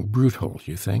something brutal,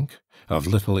 you think? Of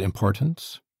little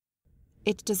importance?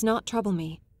 It does not trouble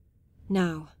me.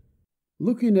 Now.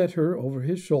 Looking at her over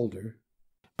his shoulder.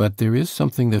 But there is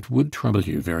something that would trouble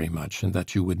you very much and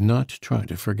that you would not try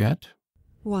to forget?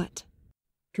 What?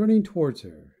 Turning towards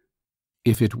her.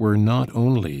 If it were not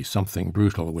only something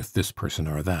brutal with this person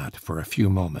or that for a few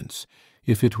moments,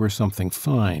 if it were something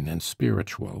fine and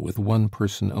spiritual with one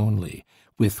person only,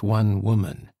 with one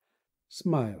woman.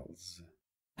 Smiles.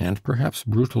 And perhaps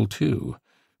brutal too.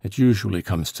 It usually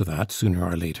comes to that sooner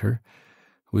or later.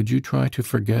 Would you try to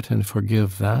forget and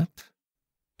forgive that?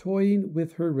 Toying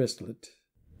with her wristlet.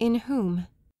 In whom?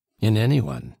 In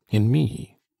anyone. In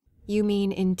me. You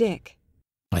mean in Dick?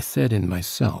 I said in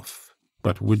myself.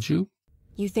 But would you?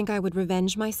 You think I would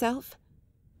revenge myself?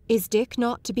 Is Dick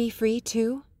not to be free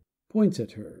too? Points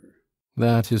at her.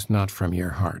 That is not from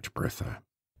your heart, Bertha.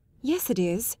 Yes, it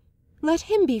is. Let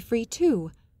him be free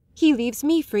too. He leaves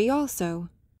me free also.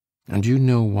 And you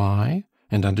know why,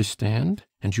 and understand,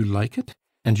 and you like it,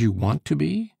 and you want to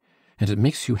be, and it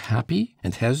makes you happy,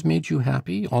 and has made you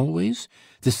happy, always,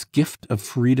 this gift of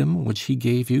freedom which he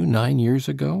gave you 9 years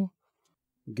ago?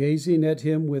 Gazing at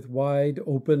him with wide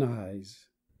open eyes.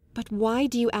 But why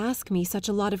do you ask me such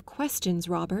a lot of questions,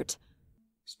 Robert?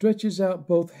 Stretches out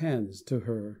both hands to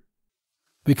her.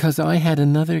 Because I had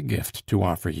another gift to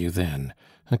offer you then,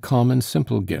 a common,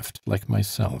 simple gift like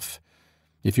myself.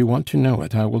 If you want to know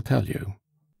it, I will tell you.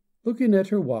 Looking at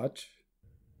her watch.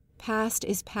 Past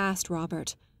is past,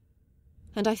 Robert.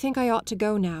 And I think I ought to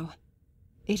go now.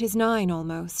 It is 9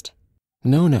 almost.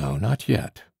 No, not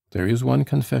yet. There is one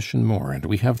confession more, and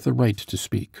we have the right to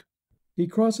speak. He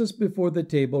crosses before the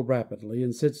table rapidly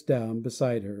and sits down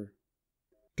beside her.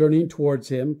 Turning towards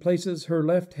him, places her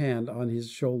left hand on his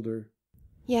shoulder.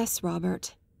 Yes,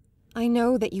 Robert. I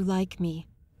know that you like me.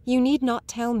 You need not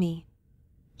tell me.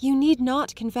 You need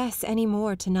not confess any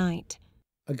more tonight.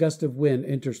 A gust of wind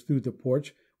enters through the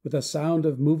porch with a sound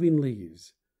of moving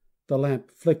leaves. The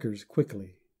lamp flickers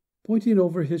quickly, pointing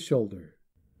over his shoulder.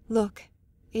 Look,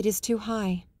 it is too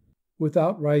high.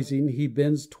 Without rising, he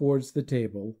bends towards the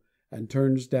table and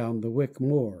turns down the wick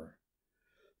more.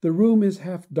 The room is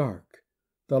half dark.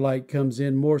 The light comes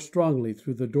in more strongly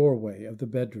through the doorway of the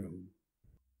bedroom.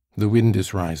 The wind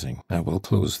is rising. I will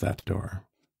close that door.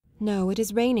 No, it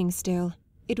is raining still.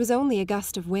 It was only a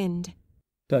gust of wind.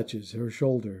 Touches her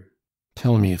shoulder.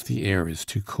 Tell me if the air is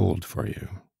too cold for you.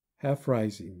 Half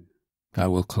rising. I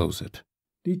will close it.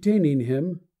 Detaining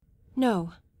him.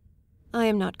 No, I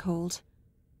am not cold.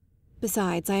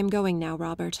 Besides, I am going now,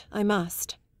 Robert. I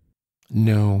must.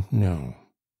 No.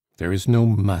 There is no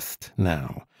must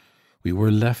now. We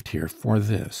were left here for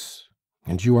this.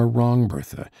 And you are wrong,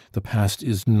 Bertha. The past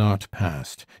is not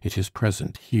past. It is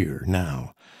present, here,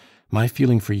 now. My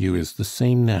feeling for you is the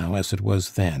same now as it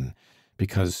was then,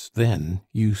 because then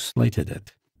you slighted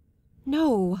it.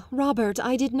 No, Robert,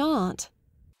 I did not.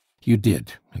 You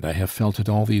did, and I have felt it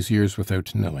all these years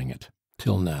without knowing it,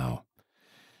 till now.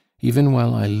 Even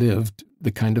while I lived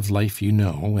the kind of life you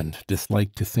know and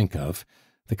dislike to think of,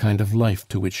 the kind of life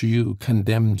to which you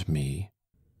condemned me.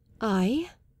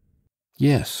 I?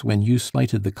 Yes, when you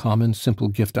slighted the common, simple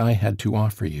gift I had to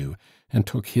offer you, and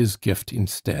took his gift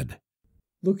instead.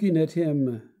 Looking at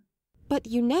him. But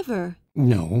you never...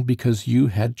 No, because you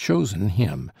had chosen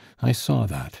him. I saw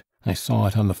that. I saw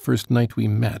it on the first night we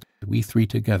met, we three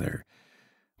together.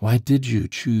 Why did you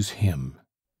choose him?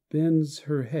 Bends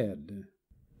her head.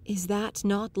 Is that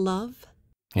not love?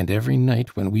 And every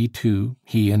night when we two,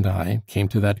 he and I, came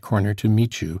to that corner to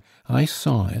meet you, I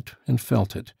saw it and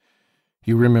felt it.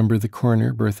 You remember the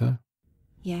corner, Bertha?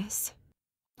 Yes.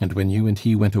 And when you and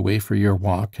he went away for your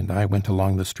walk, and I went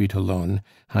along the street alone,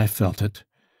 I felt it.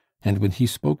 And when he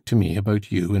spoke to me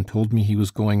about you and told me he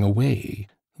was going away,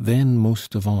 then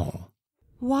most of all.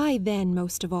 Why then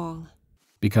most of all?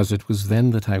 Because it was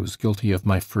then that I was guilty of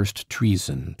my first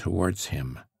treason towards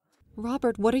him.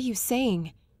 Robert, what are you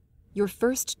saying? Your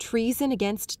first treason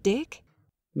against Dick?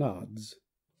 Nods.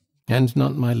 And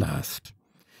not my last.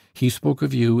 He spoke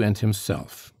of you and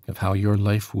himself, of how your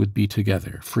life would be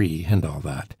together, free and all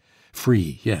that.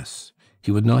 Free, yes.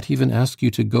 He would not even ask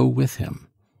you to go with him.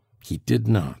 He did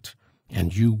not,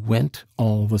 and you went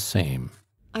all the same.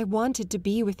 I wanted to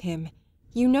be with him.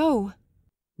 You know.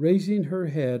 Raising her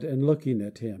head and looking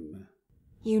at him.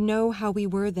 You know how we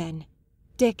were then,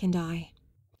 Dick and I.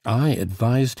 I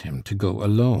advised him to go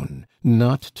alone,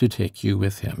 not to take you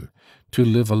with him, to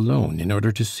live alone in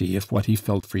order to see if what he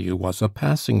felt for you was a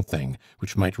passing thing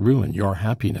which might ruin your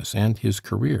happiness and his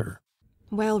career.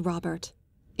 Well, Robert,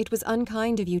 it was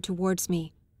unkind of you towards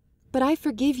me, but I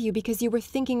forgive you because you were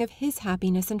thinking of his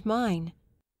happiness and mine.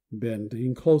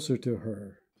 Bending closer to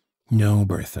her. No,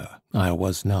 Bertha, I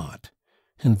was not.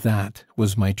 And that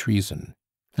was my treason.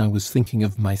 I was thinking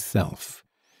of myself,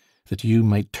 that you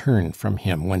might turn from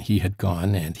him when he had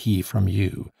gone and he from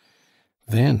you.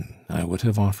 Then I would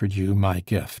have offered you my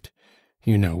gift.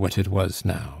 You know what it was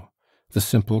now. The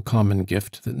simple common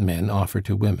gift that men offer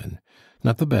to women.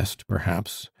 Not the best,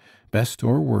 perhaps. Best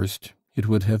or worst, it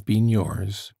would have been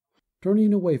yours.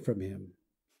 Turning away from him.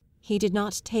 He did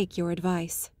not take your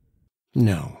advice.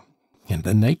 No. And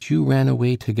the night you ran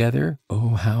away together, oh,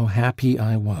 how happy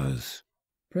I was.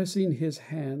 Pressing his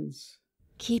hands.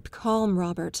 Keep calm,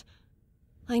 Robert.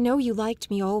 I know you liked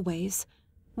me always.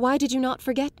 Why did you not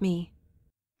forget me?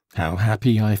 How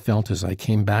happy I felt as I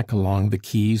came back along the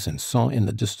quays and saw in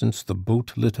the distance the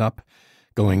boat lit up,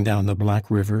 going down the Black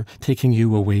River, taking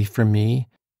you away from me.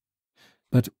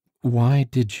 But why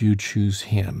did you choose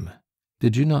him?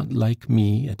 Did you not like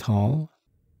me at all?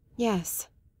 Yes.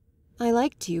 I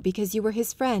liked you because you were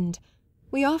his friend.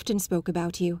 We often spoke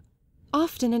about you.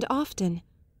 Often and often.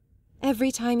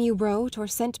 Every time you wrote or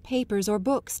sent papers or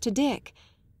books to Dick.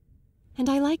 And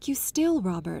I like you still,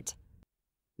 Robert.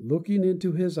 Looking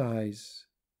into his eyes.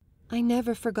 I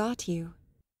never forgot you.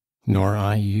 Nor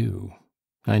I you.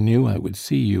 I knew I would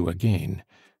see you again.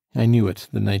 I knew it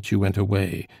the night you went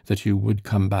away, that you would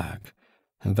come back.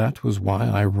 And that was why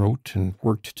I wrote and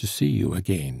worked to see you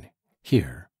again,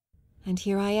 here. And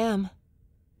here I am.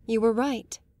 You were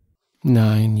right.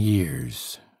 9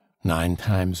 years. 9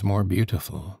 times more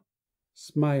beautiful.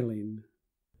 Smiling.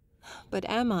 But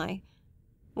am I?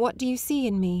 What do you see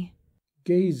in me?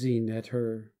 Gazing at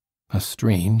her. A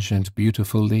strange and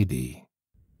beautiful lady.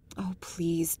 Oh,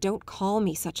 please, don't call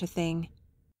me such a thing.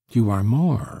 You are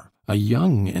more. A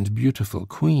young and beautiful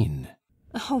queen.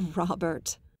 Oh,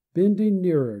 Robert. Bending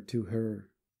nearer to her.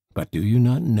 But do you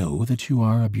not know that you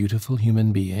are a beautiful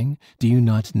human being? Do you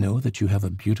not know that you have a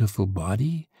beautiful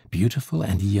body? Beautiful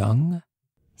and young?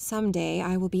 Some day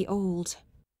I will be old.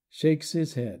 Shakes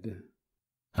his head.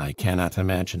 I cannot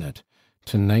imagine it.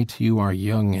 Tonight you are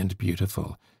young and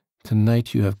beautiful.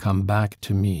 Tonight you have come back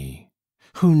to me.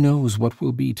 Who knows what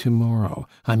will be tomorrow?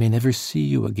 I may never see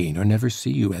you again or never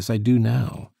see you as I do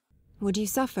now. Would you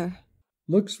suffer?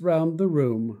 Looks round the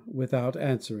room without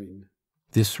answering.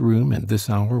 This room and this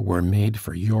hour were made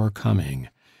for your coming.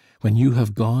 When you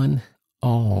have gone,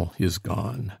 all is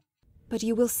gone. But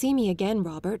you will see me again,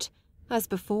 Robert, as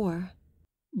before.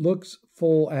 Looks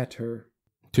full at her.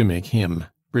 To make him,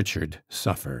 Richard,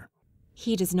 suffer.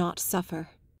 He does not suffer.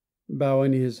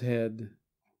 Bowing his head.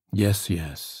 Yes,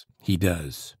 yes, he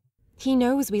does. He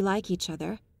knows we like each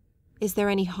other. Is there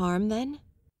any harm, then?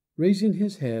 Raising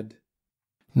his head.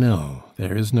 No,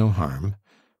 there is no harm.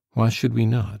 Why should we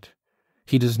not?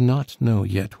 He does not know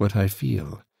yet what I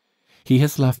feel. He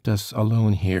has left us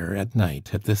alone here at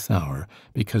night at this hour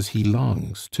because he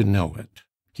longs to know it.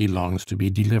 He longs to be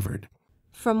delivered.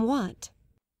 From what?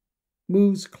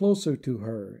 moves closer to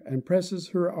her and presses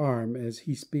her arm as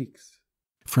he speaks.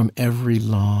 From every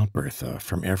law, Bertha,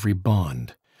 from every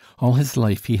bond. All his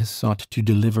life he has sought to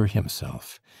deliver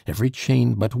himself. Every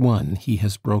chain but one he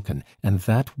has broken, and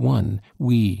that one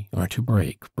we are to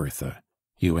break, Bertha,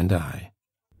 you and I.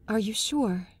 Are you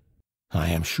sure? I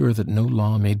am sure that no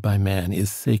law made by man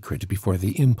is sacred before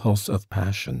the impulse of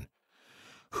passion.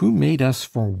 Who made us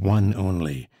for one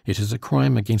only? It is a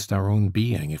crime against our own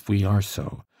being if we are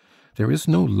so. There is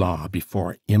no law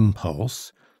before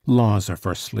impulse. Laws are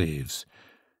for slaves.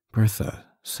 Bertha,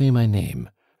 say my name.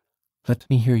 Let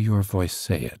me hear your voice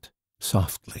say it,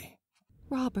 softly.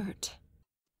 Robert.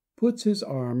 Puts his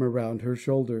arm around her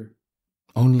shoulder.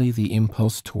 Only the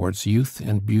impulse towards youth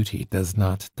and beauty does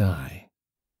not die.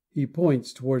 He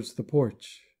points towards the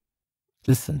porch.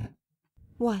 Listen.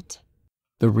 What?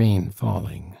 The rain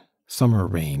falling, summer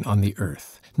rain on the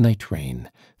earth, night rain,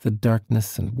 the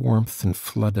darkness and warmth and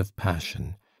flood of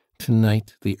passion.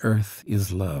 Tonight the earth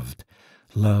is loved,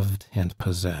 loved and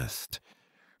possessed.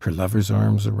 Her lover's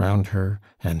arms around her,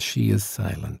 and she is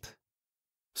silent.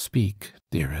 Speak,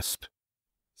 dearest.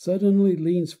 Suddenly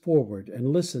leans forward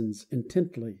and listens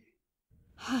intently.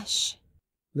 Hush.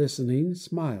 Listening,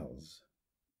 smiles.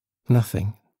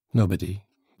 Nothing, nobody.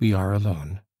 We are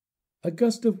alone. A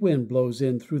gust of wind blows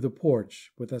in through the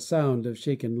porch with a sound of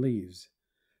shaken leaves.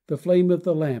 The flame of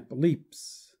the lamp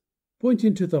leaps.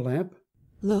 Pointing to the lamp.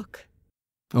 Look.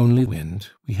 Only wind.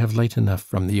 We have light enough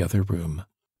from the other room.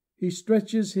 He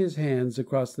stretches his hands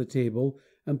across the table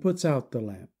and puts out the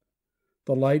lamp.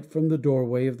 The light from the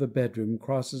doorway of the bedroom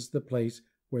crosses the place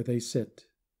where they sit.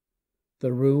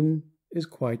 The room is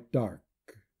quite dark.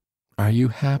 Are you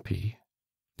happy?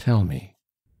 Tell me.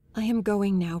 I am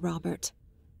going now, Robert.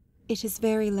 It is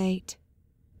very late.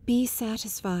 Be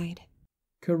satisfied.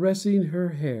 Caressing her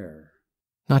hair.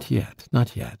 Not yet,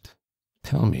 not yet.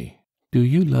 Tell me, do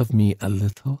you love me a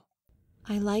little?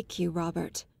 I like you,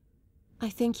 Robert. I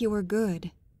think you are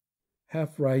good.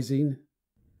 Half rising.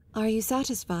 Are you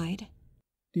satisfied?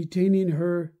 Detaining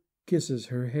her, kisses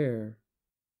her hair.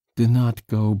 Do not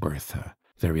go, Bertha.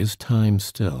 There is time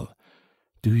still.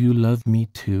 Do you love me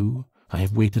too? I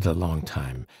have waited a long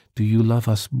time. Do you love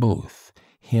us both,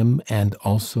 him and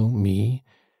also me?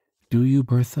 Do you,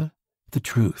 Bertha? The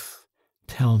truth.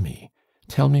 Tell me.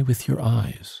 Tell me with your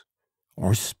eyes.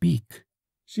 Or speak.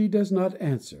 She does not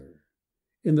answer.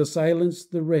 In the silence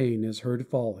the rain is heard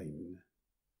falling.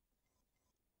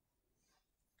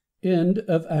 End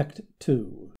of Act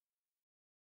 2.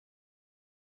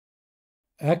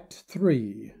 Act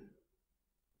 3.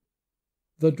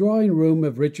 The drawing-room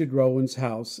of Richard Rowan's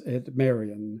house at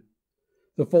Merrion.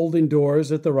 The folding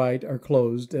doors at the right are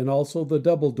closed, and also the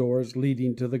double doors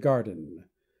leading to the garden.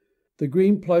 The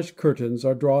green plush curtains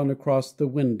are drawn across the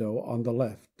window on the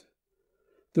left.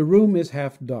 The room is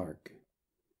half dark.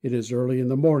 It is early in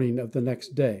the morning of the next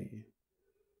day.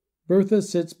 Bertha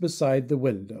sits beside the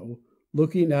window,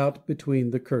 looking out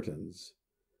between the curtains.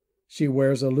 She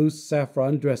wears a loose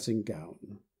saffron dressing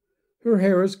gown. Her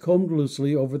hair is combed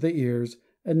loosely over the ears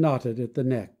and knotted at the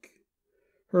neck.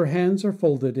 Her hands are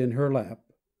folded in her lap.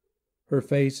 Her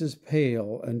face is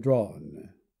pale and drawn.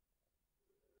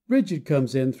 Bridget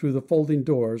comes in through the folding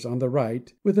doors on the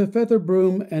right with a feather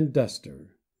broom and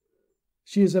duster.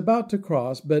 She is about to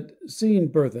cross, but seeing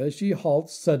Bertha, she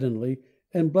halts suddenly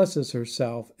and blesses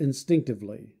herself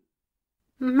instinctively.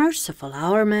 Merciful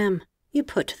hour, ma'am. You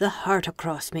put the heart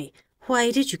across me.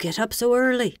 Why did you get up so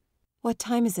early? What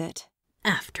time is it?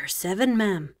 After 7,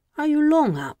 ma'am. Are you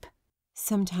long up?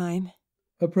 Some time.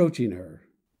 Approaching her.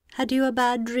 Had you a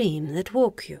bad dream that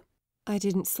woke you? I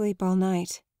didn't sleep all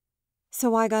night,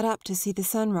 so I got up to see the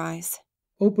sunrise.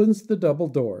 Opens the double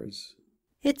doors.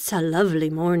 It's a lovely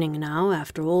morning now,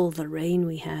 after all the rain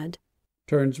we had.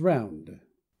 Turns round.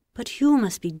 But you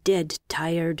must be dead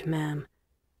tired, ma'am.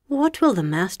 What will the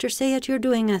master say at your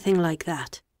doing a thing like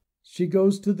that? She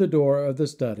goes to the door of the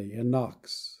study and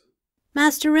knocks.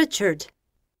 Master Richard!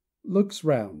 Looks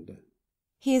round.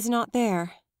 He is not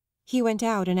there. He went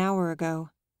out an hour ago.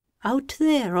 Out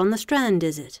there on the strand,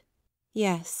 is it?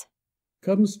 Yes.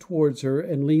 Comes towards her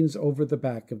and leans over the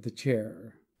back of the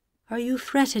chair. Are you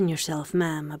fretting yourself,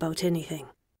 ma'am, about anything?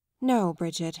 No,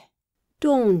 Bridget.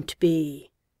 Don't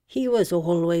be. He was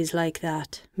always like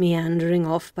that, meandering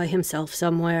off by himself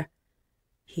somewhere.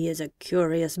 He is a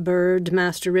curious bird,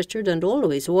 Master Richard, and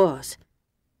always was.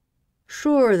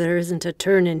 Sure there isn't a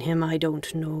turn in him I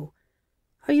don't know.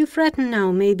 Are you fretting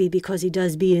now, maybe, because he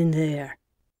does be in there?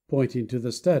 Pointing to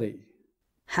the study.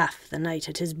 Half the night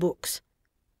at his books.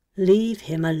 Leave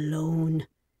him alone.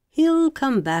 He'll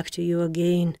come back to you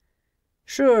again.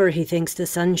 Sure he thinks the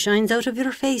sun shines out of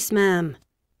your face, ma'am.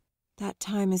 That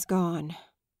time is gone.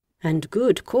 And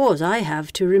good cause I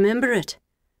have to remember it.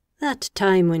 That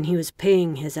time when he was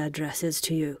paying his addresses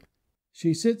to you.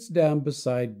 She sits down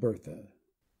beside Bertha.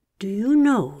 Do you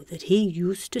know that he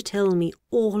used to tell me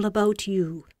all about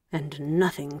you, and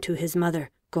nothing to his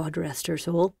mother, God rest her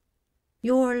soul?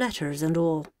 Your letters and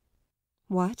all.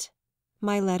 What?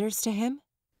 My letters to him?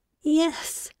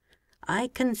 Yes. I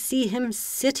can see him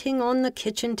sitting on the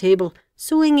kitchen table,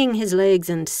 swinging his legs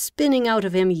and spinning out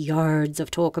of him yards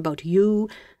of talk about you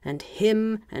and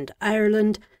him and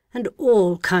Ireland and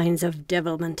all kinds of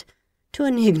devilment to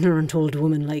an ignorant old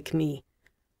woman like me.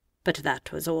 But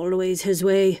that was always his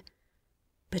way.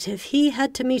 But if he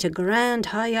had to meet a grand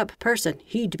high-up person,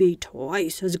 he'd be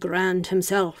twice as grand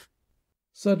himself.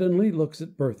 Suddenly looks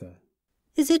at Bertha.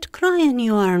 Is it crying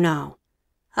you are now?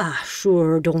 Ah,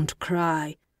 sure, don't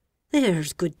cry.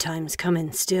 There's good times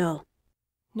coming still.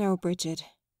 No, Bridget.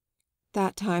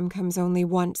 That time comes only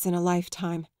once in a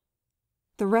lifetime.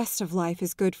 The rest of life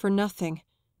is good for nothing,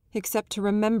 except to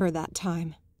remember that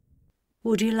time.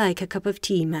 Would you like a cup of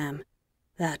tea, ma'am?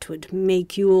 That would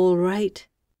make you all right.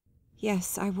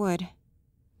 Yes, I would.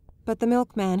 But the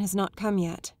milkman has not come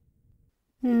yet.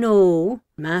 No,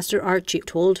 Master Archie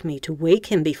told me to wake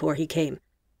him before he came.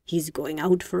 He's going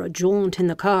out for a jaunt in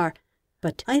the car,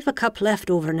 but I've a cup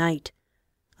left overnight.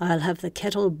 I'll have the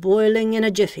kettle boiling in a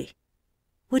jiffy.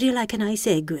 Would you like a nice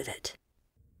egg with it?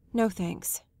 No,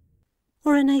 thanks.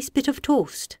 Or a nice bit of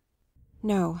toast?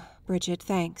 No, Bridget,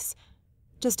 thanks.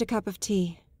 Just a cup of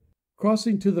tea.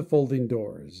 Crossing to the folding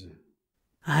doors.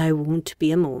 I won't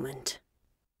be a moment.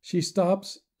 She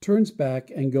stops, turns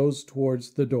back, and goes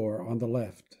towards the door on the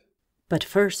left. But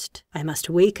first I must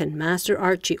waken Master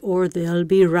Archie, or there'll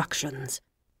be ructions.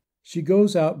 She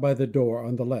goes out by the door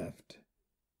on the left.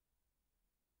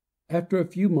 After a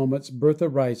few moments, Bertha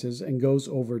rises and goes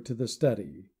over to the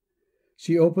study.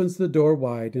 She opens the door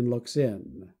wide and looks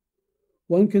in.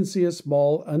 One can see a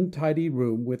small, untidy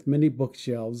room with many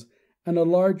bookshelves and a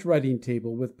large writing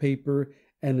table with paper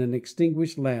and an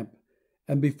extinguished lamp,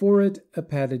 and before it a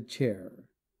padded chair.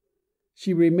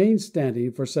 She remains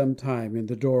standing for some time in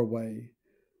the doorway,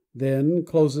 then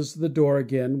closes the door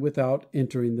again without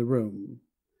entering the room.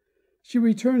 She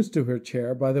returns to her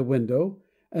chair by the window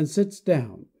and sits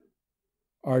down.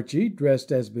 Archie,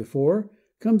 dressed as before,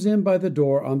 comes in by the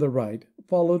door on the right,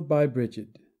 followed by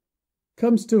Bridget.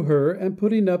 Comes to her, and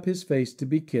putting up his face to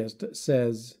be kissed,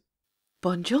 says,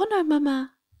 Buongiorno,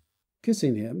 Mamma.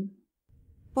 Kissing him.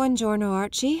 Buongiorno,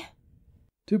 Archie.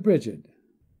 To Bridget.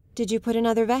 Did you put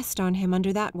another vest on him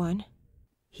under that one?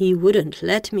 He wouldn't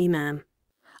let me, ma'am.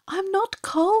 I'm not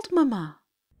cold, Mamma.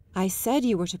 I said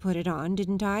you were to put it on,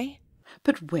 didn't I?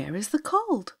 But where is the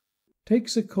cold?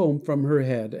 Takes a comb from her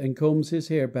head and combs his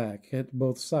hair back at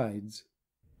both sides.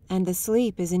 And the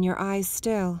sleep is in your eyes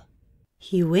still.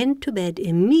 He went to bed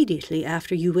immediately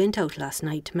after you went out last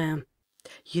night, ma'am.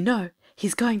 You know,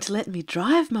 he's going to let me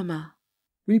drive, Mamma.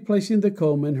 Replacing the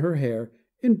comb in her hair,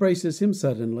 embraces him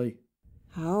suddenly.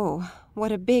 Oh,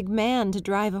 what a big man to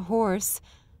drive a horse.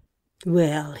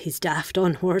 Well, he's daft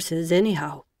on horses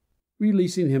anyhow.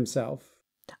 Releasing himself.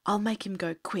 I'll make him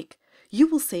go quick. You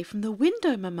will see from the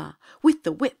window, Mamma, with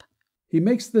the whip. He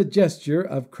makes the gesture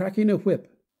of cracking a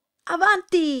whip.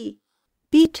 Avanti!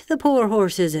 Beat the poor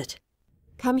horse, is it?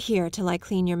 Come here till I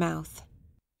clean your mouth.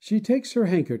 She takes her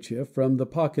handkerchief from the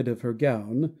pocket of her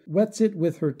gown, wets it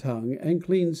with her tongue, and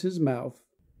cleans his mouth.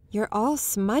 You're all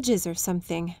smudges or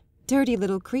something. Dirty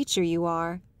little creature you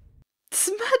are.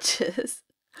 Smudges?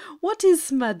 What is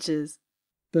smudges?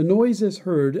 The noise is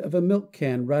heard of a milk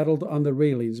can rattled on the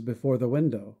railings before the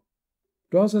window.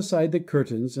 Draws aside the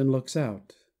curtains and looks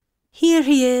out. Here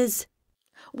he is.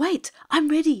 Wait, I'm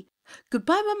ready.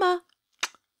 Goodbye, Mamma.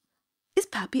 Is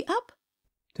Pappy up?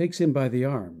 Takes him by the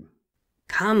arm.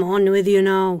 Come on with you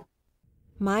now.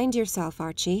 Mind yourself,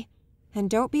 Archie. And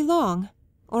don't be long,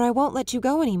 or I won't let you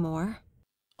go any more.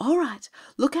 All right,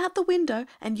 look out the window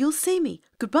and you'll see me.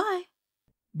 Goodbye.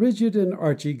 Bridget and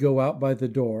Archie go out by the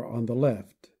door on the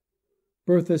left.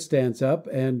 Bertha stands up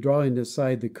and, drawing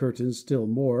aside the curtains still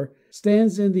more,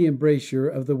 stands in the embrasure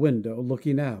of the window,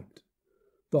 looking out.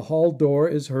 The hall door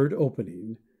is heard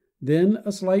opening. Then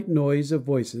a slight noise of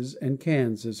voices and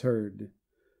cans is heard.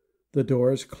 The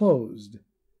door is closed.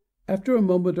 After a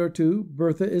moment or two,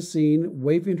 Bertha is seen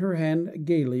waving her hand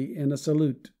gaily in a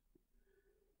salute.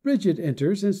 Bridget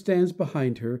enters and stands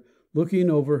behind her, looking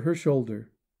over her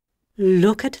shoulder.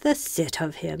 Look at the sit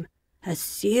of him, as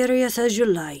serious as you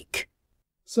like.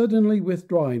 Suddenly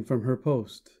withdrawing from her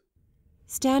post.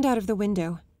 Stand out of the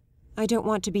window. I don't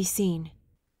want to be seen.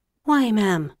 Why,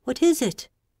 ma'am, what is it?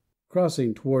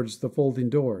 Crossing towards the folding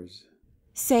doors.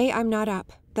 Say I'm not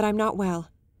up. that I'm not well.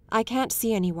 I can't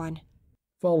see anyone.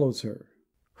 Follows her.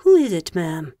 Who is it,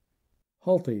 ma'am?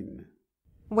 Halting.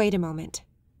 Wait a moment.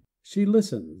 She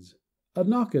listens. A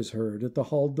knock is heard at the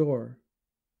hall door.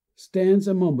 Stands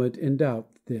a moment in doubt,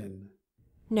 then.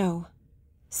 No.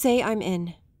 Say I'm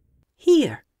in.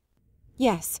 Here.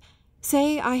 Yes.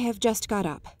 Say I have just got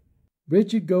up.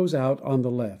 Richard goes out on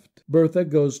the left. Bertha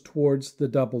goes towards the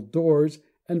double doors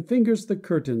and fingers the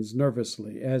curtains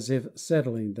nervously, as if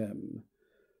settling them.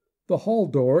 The hall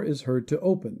door is heard to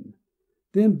open.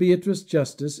 Then Beatrice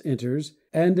Justice enters,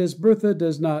 and as Bertha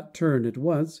does not turn at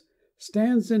once,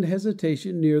 stands in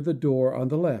hesitation near the door on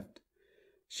the left.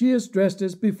 She is dressed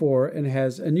as before and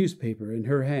has a newspaper in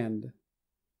her hand.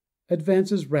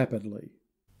 Advances rapidly.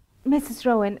 Mrs.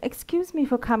 Rowan, excuse me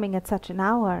for coming at such an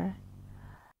hour.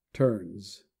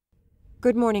 Turns.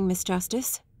 Good morning, Miss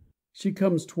Justice. She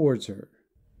comes towards her.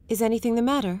 Is anything the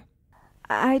matter?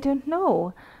 I don't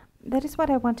know. That is what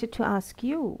I wanted to ask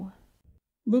you.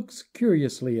 Looks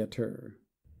curiously at her.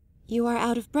 You are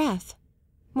out of breath.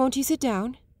 Won't you sit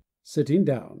down? Sitting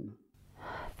down.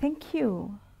 Thank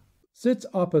you. Sits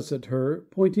opposite her,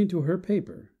 pointing to her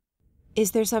paper.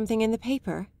 Is there something in the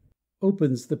paper?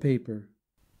 Opens the paper.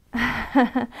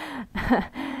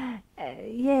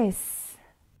 Yes.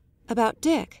 About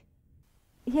Dick?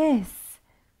 Yes.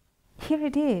 Here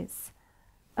it is.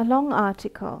 A long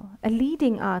article, a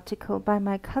leading article by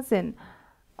my cousin.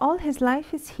 All his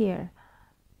life is here.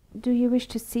 Do you wish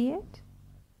to see it?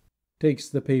 Takes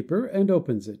the paper and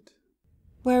opens it.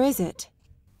 Where is it?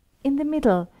 In the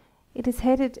middle. It is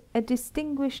headed A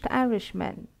Distinguished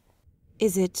Irishman.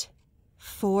 Is it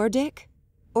for Dick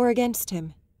or against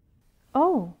him?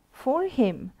 Oh, for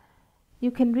him.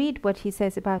 You can read what he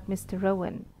says about Mr.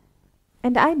 Rowan.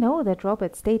 And I know that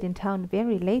Robert stayed in town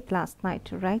very late last night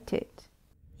to write it.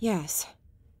 Yes.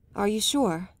 Are you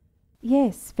sure?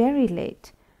 Yes, very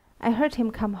late. I heard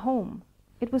him come home.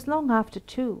 It was long after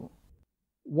 2.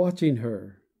 Watching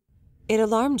her. It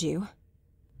alarmed you?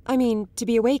 I mean, to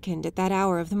be awakened at that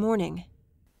hour of the morning.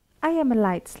 I am a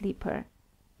light sleeper.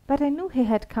 But I knew he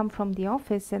had come from the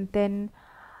office, and then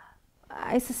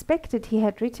I suspected he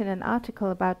had written an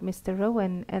article about Mr.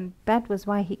 Rowan, and that was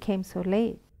why he came so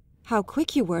late. How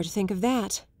quick you were to think of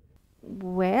that.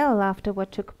 Well, after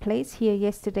what took place here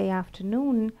yesterday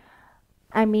afternoon,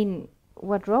 I mean,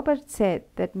 what Robert said,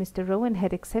 that Mr. Rowan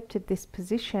had accepted this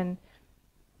position,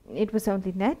 it was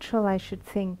only natural, I should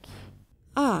think.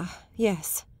 Ah,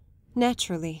 yes,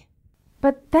 naturally.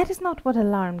 But that is not what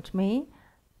alarmed me.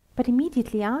 But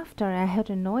immediately after, I heard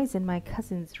a noise in my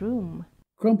cousin's room.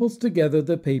 Crumples together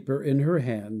the paper in her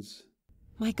hands.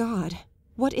 My God,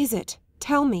 what is it?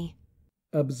 Tell me.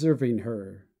 Observing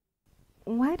her.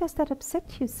 Why does that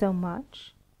upset you so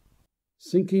much?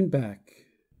 Sinking back.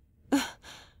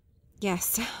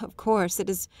 Yes, of course, it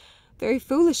is very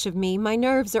foolish of me. My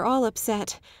nerves are all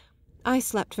upset. I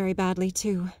slept very badly,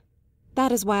 too.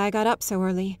 That is why I got up so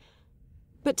early.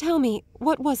 But tell me,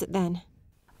 what was it then?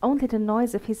 Only the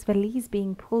noise of his valise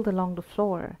being pulled along the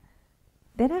floor.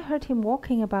 Then I heard him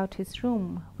walking about his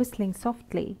room, whistling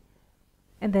softly,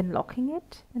 and then locking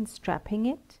it and strapping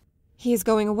it. He is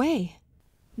going away.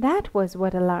 That was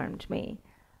what alarmed me.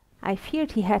 I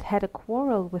feared he had had a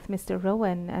quarrel with Mr.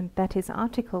 Rowan, and that his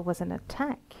article was an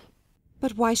attack.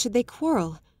 But why should they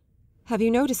quarrel? Have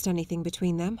you noticed anything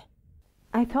between them?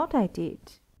 I thought I did.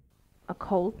 A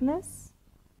coldness?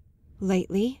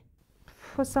 Lately?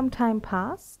 For some time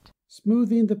past?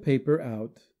 Smoothing the paper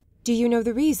out. Do you know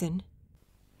the reason?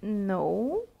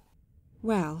 No.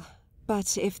 Well,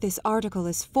 but if this article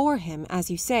is for him, as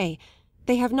you say,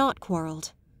 they have not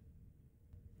quarrelled.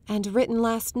 And written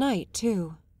last night,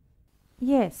 too.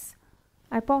 Yes,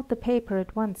 I bought the paper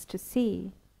at once to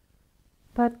see.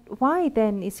 But why,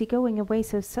 then, is he going away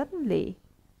so suddenly?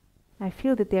 I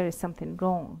feel that there is something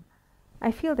wrong.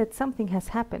 I feel that something has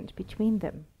happened between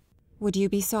them. Would you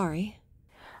be sorry?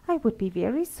 I would be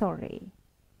very sorry.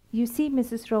 You see,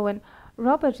 Mrs. Rowan,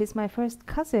 Robert is my first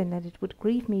cousin, and it would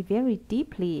grieve me very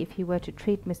deeply if he were to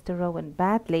treat Mr. Rowan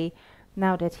badly,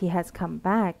 now that he has come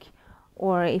back,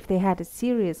 or if they had a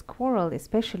serious quarrel,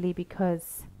 especially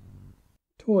because...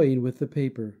 Toying with the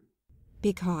paper.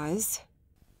 Because?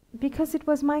 Because it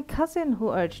was my cousin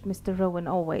who urged Mr. Rowan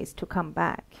always to come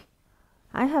back.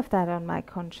 I have that on my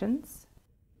conscience.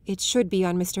 It should be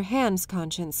on Mr. Hand's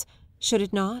conscience, should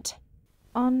it not?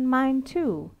 On mine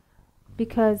too,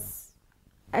 because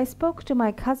I spoke to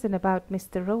my cousin about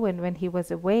Mr. Rowan when he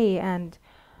was away, and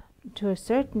to a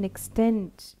certain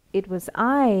extent it was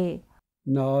I...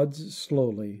 Nods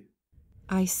slowly.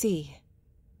 I see.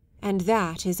 And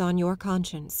that is on your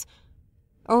conscience.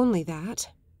 Only that?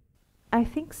 I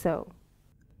think so.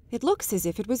 It looks as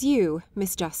if it was you,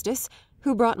 Miss Justice,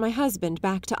 who brought my husband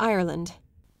back to Ireland.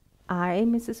 I,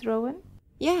 Mrs. Rowan?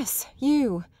 Yes,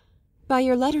 you. By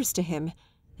your letters to him,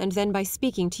 and then by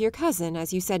speaking to your cousin,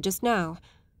 as you said just now.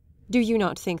 Do you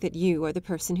not think that you are the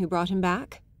person who brought him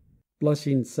back?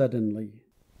 Blushing suddenly.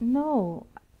 No,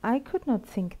 I could not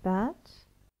think that.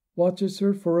 Watches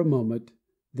her for a moment,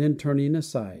 then turning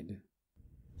aside.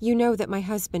 You know that my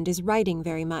husband is writing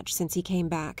very much since he came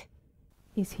back.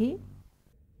 Is he?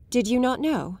 Did you not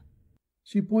know?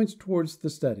 She points towards the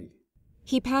study.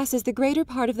 He passes the greater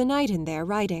part of the night in there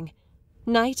writing,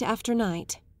 night after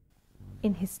night.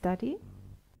 In his study?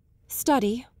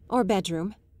 Study, or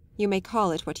bedroom. You may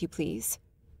call it what you please.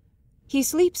 He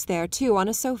sleeps there, too, on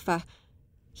a sofa.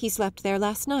 He slept there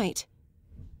last night.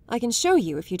 I can show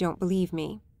you if you don't believe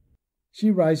me.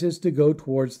 She rises to go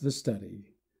towards the study.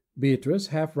 Beatrice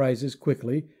half rises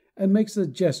quickly and makes a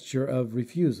gesture of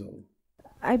refusal.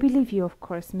 I believe you, of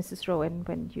course, Mrs. Rowan,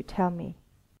 when you tell me.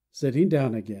 Sitting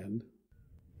down again.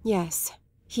 Yes,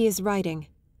 he is writing.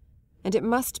 And it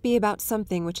must be about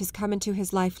something which has come into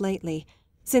his life lately,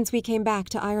 since we came back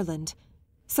to Ireland.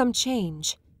 Some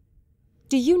change.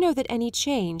 Do you know that any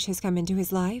change has come into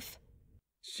his life?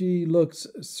 She looks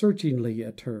searchingly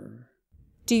at her.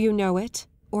 Do you know it,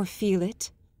 or feel it?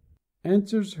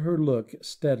 Answers her look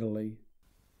steadily.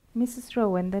 Mrs.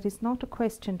 Rowan, that is not a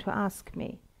question to ask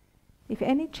me. If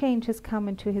any change has come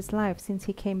into his life since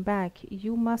he came back,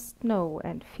 you must know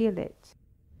and feel it.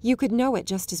 You could know it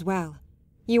just as well.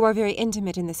 You are very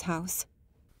intimate in this house.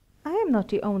 I am not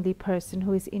the only person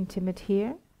who is intimate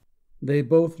here. They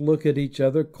both look at each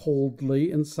other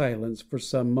coldly in silence for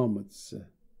some moments.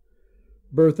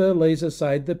 Bertha lays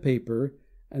aside the paper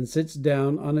and sits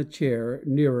down on a chair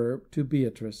nearer to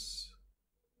Beatrice,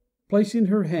 placing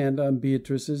her hand on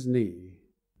Beatrice's knee.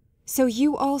 So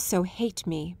you also hate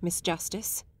me, Miss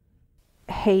Justice?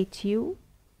 Hate you?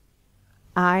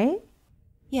 I?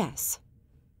 Yes.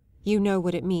 You know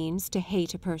what it means to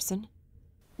hate a person.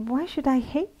 Why should I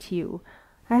hate you?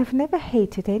 I have never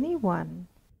hated anyone.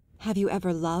 Have you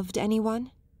ever loved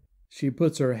anyone? She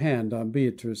puts her hand on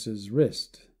Beatrice's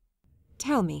wrist.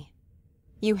 Tell me,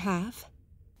 you have?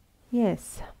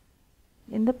 Yes.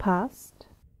 In the past?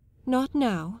 Not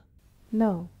now?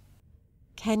 No.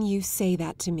 Can you say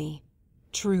that to me,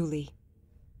 truly?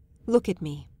 Look at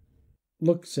me.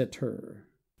 Looks at her.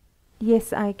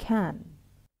 Yes, I can.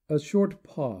 A short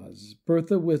pause.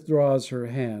 Bertha withdraws her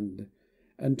hand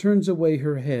and turns away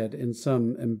her head in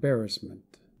some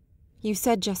embarrassment. You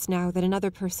said just now that another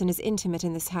person is intimate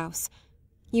in this house.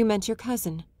 You meant your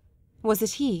cousin. Was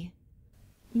it he?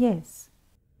 Yes.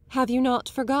 Have you not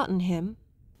forgotten him?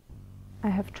 I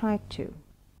have tried to.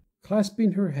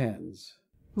 Clasping her hands.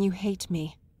 You hate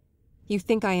me. You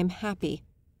think I am happy.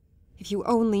 If you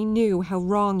only knew how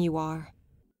wrong you are.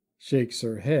 Shakes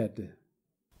her head.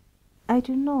 I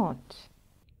do not.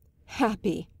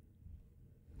 Happy.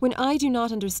 When I do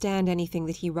not understand anything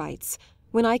that he writes,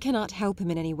 when I cannot help him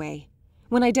in any way,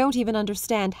 when I don't even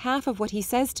understand half of what he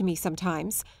says to me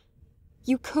sometimes,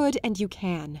 you could and you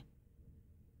can.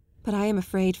 But I am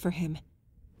afraid for him.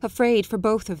 Afraid for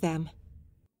both of them.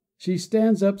 She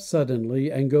stands up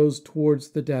suddenly and goes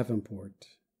towards the davenport.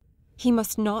 He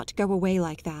must not go away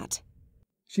like that.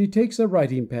 She takes a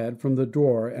writing pad from the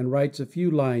drawer and writes a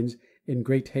few lines in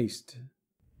great haste.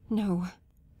 No,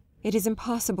 it is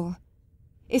impossible.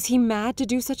 Is he mad to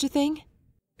do such a thing?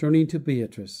 Turning to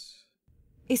Beatrice.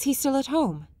 Is he still at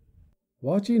home?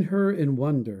 Watching her in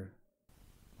wonder.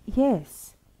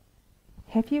 Yes.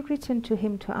 Have you written to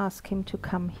him to ask him to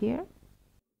come here?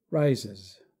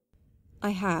 Rises. I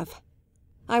have.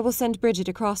 I will send Bridget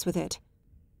across with it.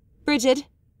 Bridget!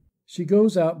 She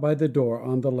goes out by the door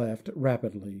on the left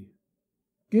rapidly.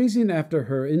 Gazing after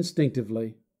her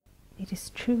instinctively. It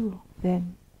is true,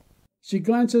 then. She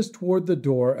glances toward the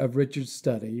door of Richard's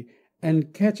study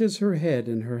and catches her head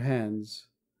in her hands.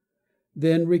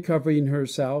 Then, recovering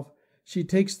herself, she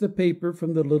takes the paper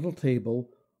from the little table,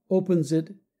 opens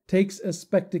it, takes a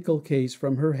spectacle case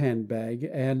from her handbag,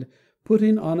 and,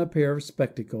 putting on a pair of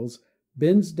spectacles,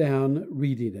 bends down,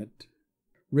 reading it.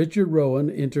 Richard Rowan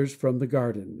enters from the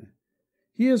garden.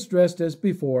 He is dressed as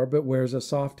before, but wears a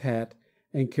soft hat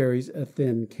and carries a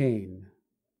thin cane.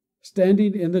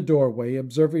 Standing in the doorway,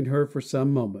 observing her for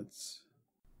some moments.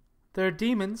 They're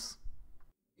demons.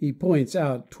 He points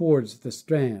out towards the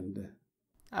strand.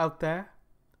 Out there.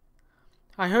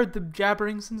 I heard them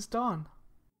jabbering since dawn.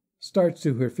 Starts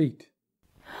to her feet.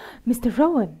 Mr.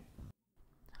 Rowan!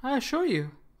 I assure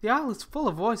you, the isle is full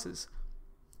of voices.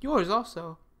 Yours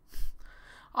also.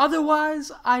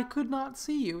 Otherwise I could not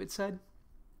see you, it said.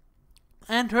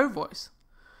 And her voice.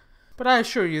 But I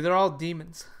assure you, they're all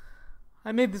demons.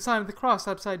 I made the sign of the cross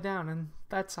upside down, and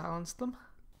that silenced them.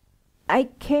 I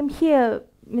came here,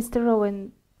 Mr.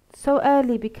 Rowan, so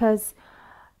early because...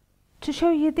 to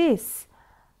show you this.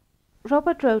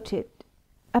 Robert wrote it.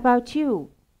 About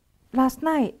you. Last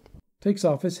night. Takes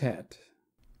off his hat.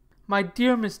 My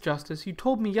dear Miss Justice, you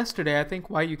told me yesterday, I think,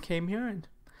 why you came here, and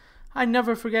I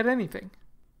never forget anything.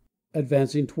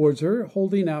 Advancing towards her,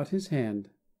 holding out his hand.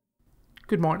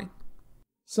 Good morning.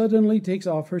 Suddenly takes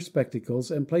off her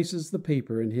spectacles and places the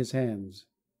paper in his hands.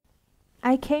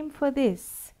 I came for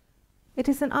this. It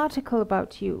is an article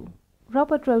about you.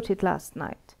 Robert wrote it last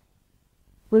night.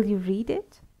 Will you read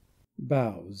it?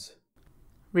 Bows.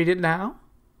 Read it now?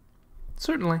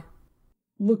 Certainly.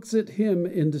 Looks at him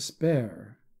in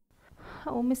despair.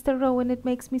 Oh, Mr. Rowan, it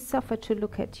makes me suffer to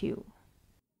look at you.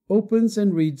 Opens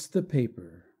and reads the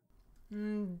paper.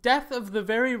 Death of the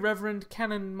Very Reverend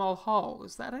Canon Mulhall,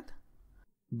 is that it?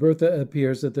 Bertha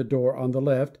appears at the door on the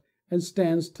left and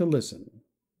stands to listen.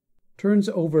 Turns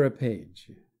over a page.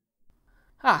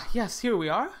 Ah, yes, here we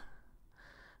are.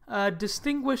 A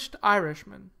distinguished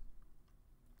Irishman.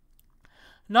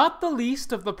 Not the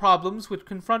least of the problems which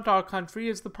confront our country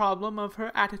is the problem of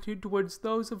her attitude towards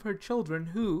those of her children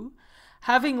who,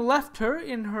 having left her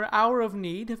in her hour of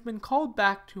need, have been called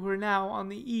back to her now on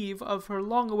the eve of her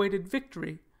long-awaited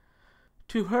victory,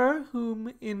 to her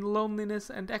whom in loneliness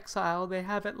and exile they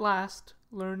have at last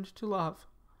learned to love.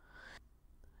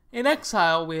 In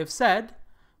exile, we have said,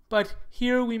 but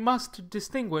here we must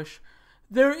distinguish,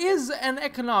 there is an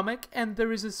economic and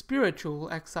there is a spiritual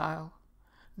exile.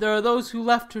 There are those who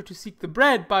left her to seek the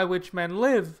bread by which men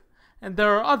live, and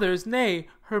there are others, nay,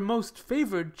 her most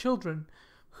favoured children,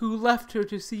 who left her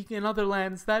to seek in other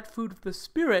lands that food of the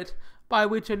spirit by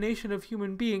which a nation of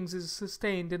human beings is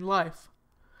sustained in life.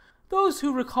 Those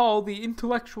who recall the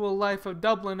intellectual life of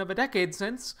Dublin of a decade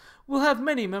since will have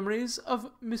many memories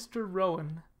of Mr.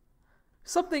 Rowan.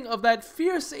 Something of that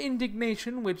fierce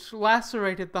indignation which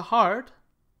lacerated the heart.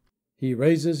 He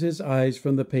raises his eyes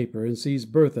from the paper and sees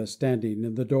Bertha standing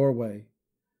in the doorway.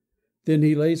 Then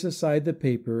he lays aside the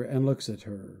paper and looks at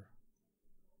her.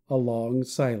 A long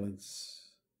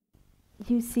silence.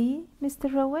 You see,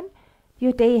 Mr. Rowan,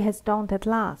 your day has dawned at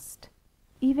last.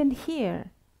 Even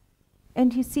here.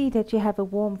 And you see that you have a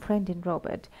warm friend in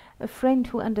Robert, a friend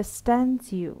who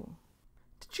understands you.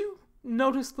 Did you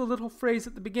notice the little phrase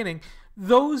at the beginning?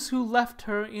 Those who left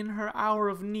her in her hour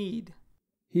of need.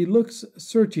 He looks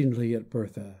searchingly at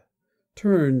Bertha,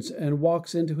 turns and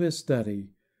walks into his study,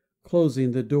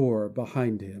 closing the door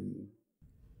behind him.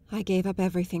 I gave up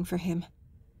everything for him.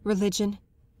 Religion,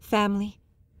 family,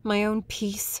 my own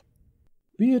peace.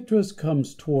 Beatrice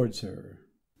comes towards her.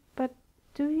 But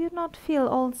do you not feel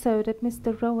also that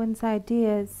Mr. Rowan's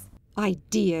ideas...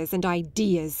 Ideas and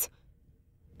ideas.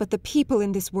 But the people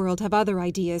in this world have other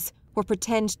ideas, or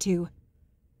pretend to.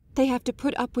 They have to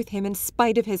put up with him in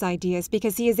spite of his ideas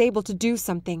because he is able to do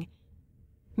something.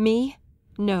 Me?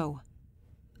 No.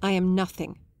 I am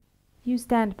nothing. You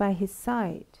stand by his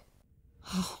side.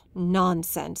 Oh,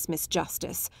 nonsense, Miss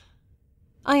Justice.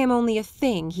 I am only a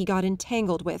thing he got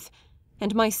entangled with,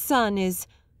 and my son is...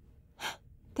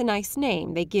 the nice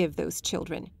name they give those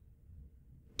children.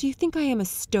 Do you think I am a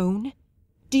stone?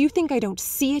 Do you think I don't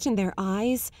see it in their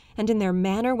eyes and in their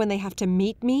manner when they have to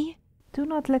meet me? Do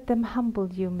not let them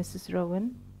humble you, Mrs.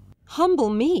 Rowan. Humble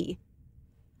me?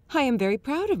 I am very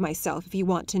proud of myself, if you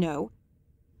want to know.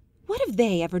 What have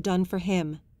they ever done for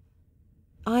him?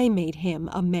 I made him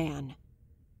a man.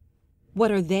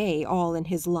 What are they all in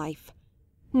his life?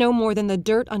 No more than the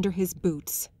dirt under his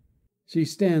boots. She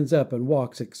stands up and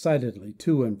walks excitedly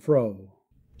to and fro.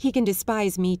 He can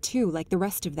despise me too, like the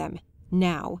rest of them,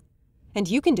 now. And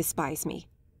you can despise me.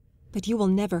 But you will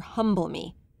never humble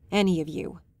me, any of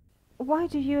you. Why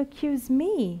do you accuse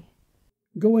me?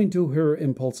 Going to her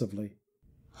impulsively.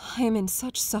 I am in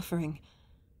such suffering.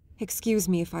 Excuse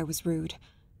me if I was rude.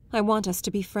 I want us to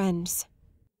be friends.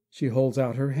 She holds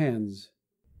out her hands.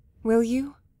 Will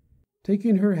you?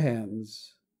 Taking her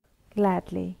hands.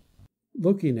 Gladly.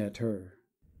 Looking at her.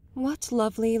 What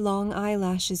lovely long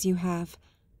eyelashes you have.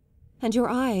 And your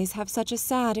eyes have such a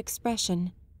sad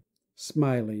expression.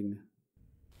 Smiling.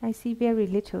 I see very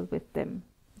little with them.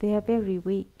 They are very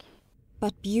weak.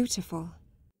 But beautiful.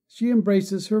 She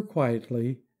embraces her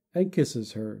quietly and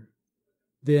kisses her,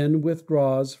 then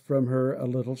withdraws from her a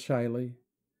little shyly.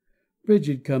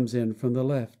 Bridget comes in from the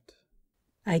left.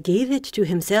 I gave it to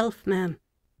himself, ma'am.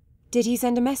 Did he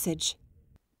send a message?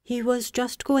 He was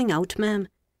just going out, ma'am.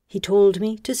 He told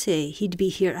me to say he'd be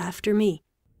here after me.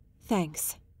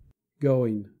 Thanks.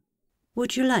 Going.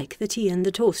 Would you like the tea and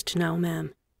the toast now,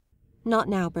 ma'am? Not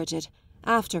now, Bridget.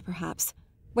 After, perhaps.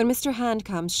 When Mr. Hand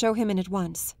comes, show him in at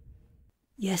once.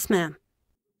 Yes, ma'am.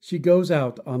 She goes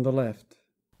out on the left.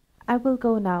 I will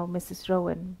go now, Mrs.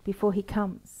 Rowan, before he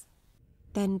comes.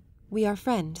 Then we are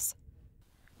friends.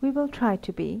 We will try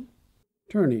to be.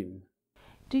 Turning.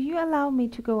 Do you allow me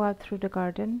to go out through the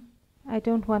garden? I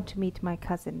don't want to meet my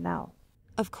cousin now.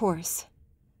 Of course.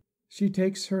 She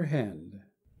takes her hand.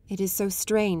 It is so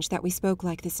strange that we spoke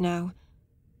like this now.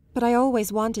 But I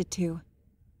always wanted to.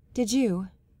 Did you?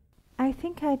 I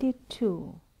think I did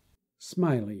too.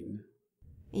 Smiling.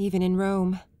 Even in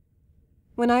Rome.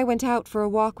 When I went out for a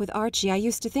walk with Archie, I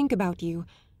used to think about you,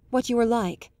 what you were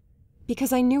like,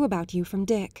 because I knew about you from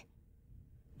Dick.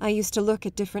 I used to look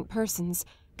at different persons,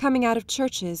 coming out of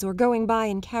churches or going by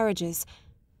in carriages,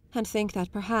 and think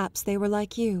that perhaps they were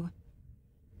like you.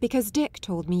 Because Dick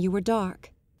told me you were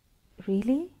dark.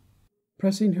 Really?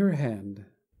 Pressing her hand.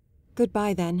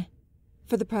 Goodbye, then,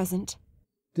 for the present.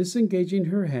 Disengaging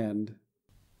her hand.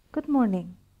 Good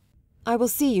morning. I will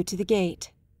see you to the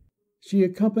gate. She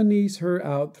accompanies her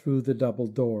out through the double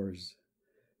doors.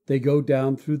 They go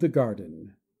down through the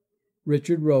garden.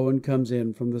 Richard Rowan comes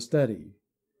in from the study.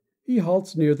 He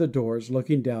halts near the doors,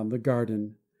 looking down the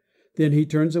garden. Then he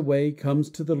turns away, comes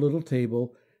to the little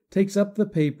table, takes up the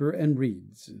paper, and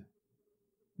reads.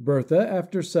 Bertha,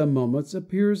 after some moments,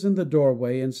 appears in the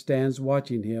doorway and stands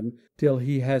watching him till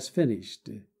he has finished.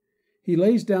 He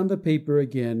lays down the paper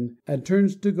again and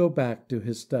turns to go back to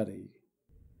his study.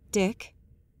 Dick?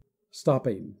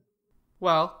 Stopping.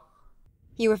 Well?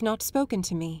 You have not spoken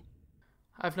to me.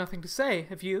 I've nothing to say,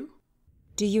 have you?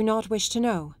 Do you not wish to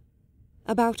know?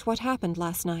 About what happened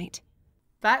last night?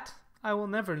 That I will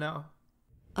never know.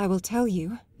 I will tell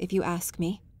you, if you ask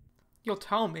me. You'll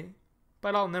tell me,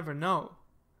 but I'll never know.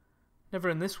 Never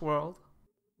in this world.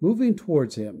 Moving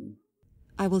towards him.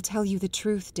 I will tell you the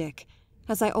truth, Dick,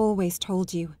 as I always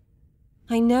told you.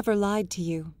 I never lied to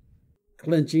you.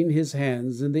 Clenching his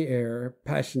hands in the air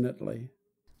passionately.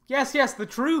 Yes, the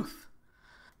truth.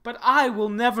 But I will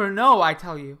never know, I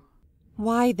tell you.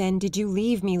 Why, then, did you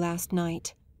leave me last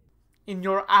night? In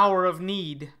your hour of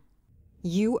need.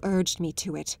 You urged me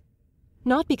to it.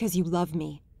 Not because you love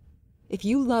me. If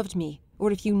you loved me,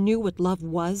 or if you knew what love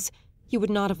was, you would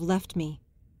not have left me.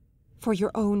 For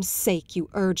your own sake you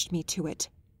urged me to it.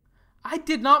 I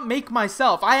did not make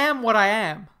myself. I am what I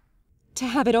am. To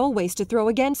have it always to throw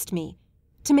against me.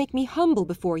 To make me humble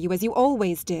before you as you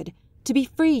always did. To be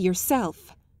free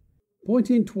yourself.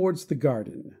 Pointing towards the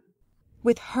garden.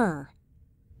 With her.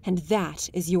 And that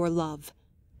is your love.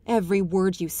 Every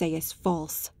word you say is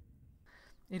false.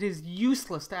 It is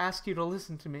useless to ask you to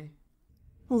listen to me.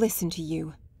 Listen to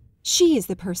you. She is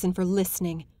the person for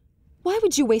listening. Why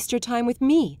would you waste your time with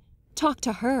me? Talk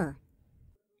to her.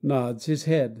 Nods his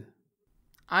head.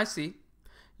 I see.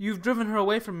 You've driven her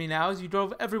away from me now as you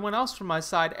drove everyone else from my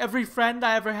side. Every friend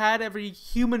I ever had, every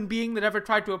human being that ever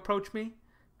tried to approach me.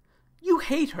 You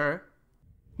hate her.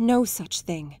 No such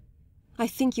thing. I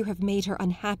think you have made her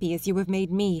unhappy as you have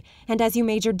made me, and as you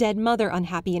made your dead mother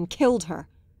unhappy and killed her.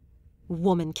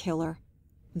 Woman killer.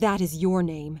 That is your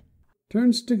name.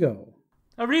 Turns to go.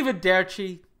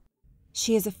 Arrivederci.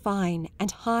 She is a fine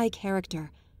and high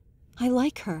character. I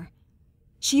like her.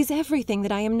 She is everything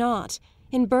that I am not,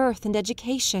 in birth and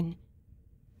education.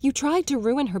 You tried to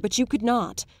ruin her, but you could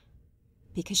not.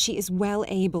 Because she is well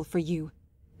able for you,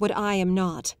 what I am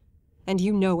not, and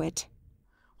you know it.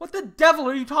 What the devil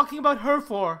are you talking about her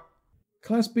for?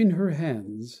 Clasping her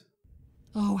hands.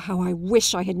 Oh, how I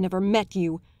wish I had never met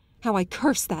you. How I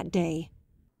curse that day.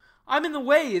 I'm in the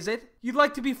way, is it? You'd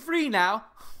like to be free now?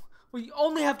 Well, you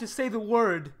only have to say the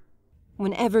word.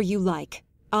 Whenever you like,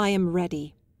 I am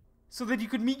ready. So that you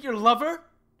could meet your lover?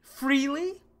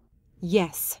 Freely?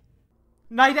 Yes.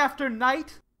 Night after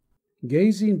night?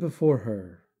 Gazing before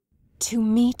her. To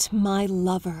meet my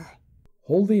lover.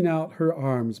 Holding out her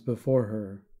arms before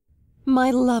her.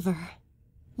 My lover.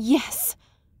 Yes,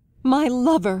 my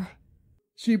lover.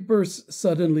 She bursts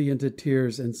suddenly into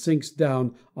tears and sinks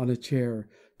down on a chair,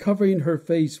 covering her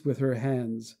face with her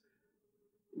hands.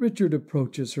 Richard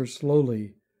approaches her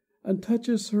slowly and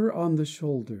touches her on the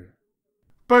shoulder.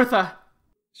 Bertha!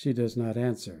 She does not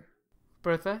answer.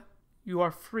 Bertha, you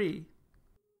are free.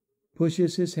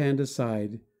 Pushes his hand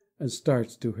aside and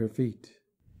starts to her feet.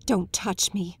 Don't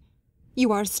touch me.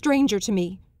 You are a stranger to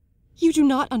me. You do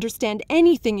not understand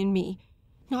anything in me.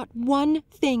 Not one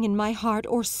thing in my heart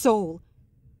or soul.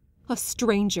 A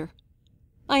stranger.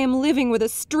 I am living with a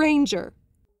stranger.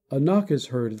 A knock is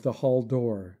heard at the hall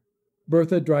door.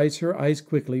 Bertha dries her eyes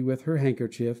quickly with her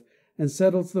handkerchief and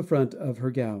settles the front of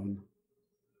her gown.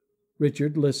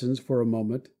 Richard listens for a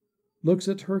moment, looks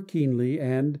at her keenly,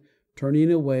 and,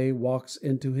 turning away, walks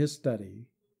into his study.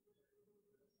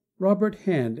 Robert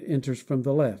Hand enters from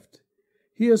the left.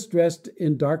 He is dressed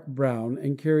in dark brown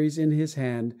and carries in his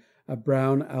hand a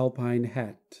brown alpine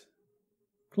hat.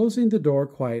 Closing the door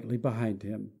quietly behind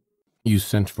him. You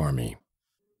sent for me.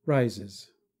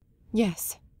 Rises.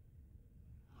 Yes.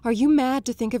 Are you mad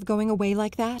to think of going away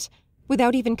like that?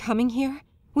 Without even coming here?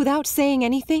 Without saying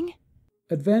anything?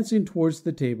 Advancing towards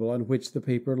the table on which the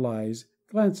paper lies,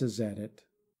 glances at it.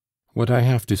 What I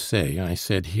have to say, I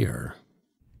said here.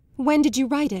 When did you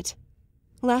write it?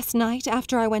 Last night,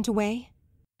 after I went away?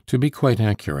 To be quite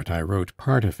accurate, I wrote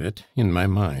part of it, in my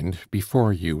mind,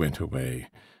 before you went away.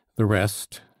 The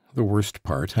rest, the worst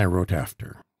part, I wrote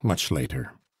after, much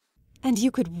later. And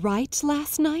you could write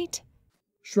last night?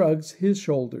 Shrugs his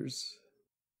shoulders.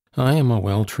 I am a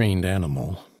well-trained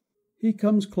animal. He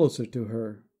comes closer to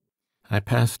her. I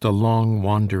passed a long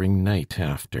wandering night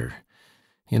after.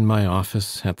 In my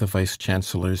office, at the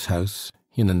Vice-Chancellor's house,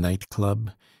 in a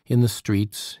nightclub, in the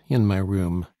streets, in my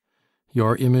room.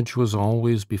 Your image was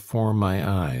always before my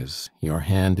eyes, your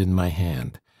hand in my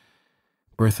hand.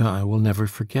 Bertha, I will never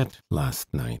forget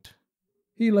last night.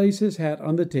 He lays his hat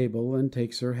on the table and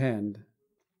takes her hand.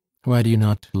 Why do you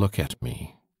not look at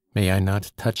me? May I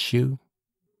not touch you?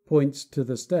 Points to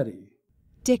the study.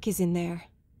 Dick is in there.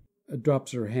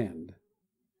 Drops her hand.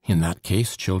 In that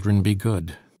case, children, be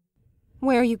good.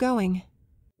 Where are you going?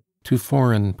 To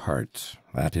foreign parts,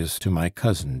 that is, to my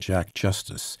cousin Jack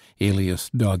Justice, alias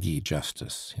Doggy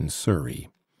Justice, in Surrey.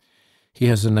 He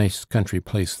has a nice country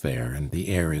place there, and the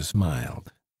air is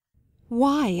mild.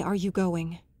 Why are you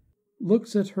going?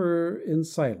 Looks at her in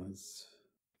silence.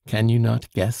 Can you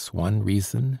not guess one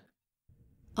reason?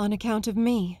 On account of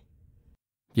me.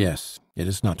 Yes, it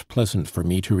is not pleasant for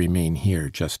me to remain here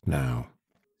just now.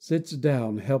 Sits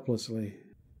down helplessly.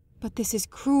 But this is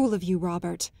cruel of you,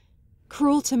 Robert.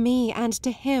 Cruel to me and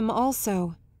to him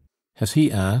also. Has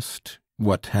he asked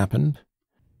what happened?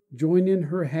 Join in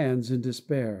her hands in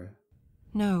despair.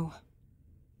 No.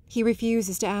 He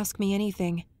refuses to ask me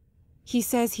anything. He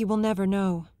says he will never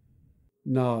know.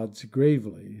 Nods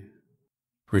gravely.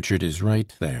 Richard is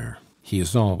right there. He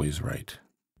is always right.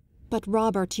 But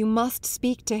Robert, you must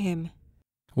speak to him.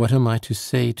 What am I to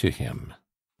say to him?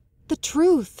 The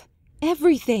truth.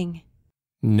 Everything.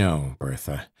 No,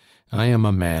 Bertha. I am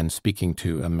a man speaking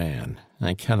to a man.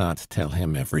 I cannot tell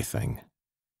him everything.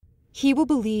 He will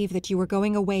believe that you were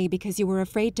going away because you were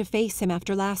afraid to face him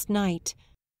after last night.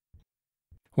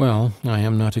 Well, I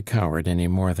am not a coward any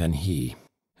more than he.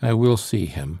 I will see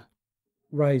him.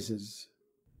 Rises.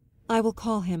 I will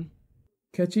call him.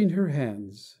 Catching her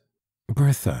hands.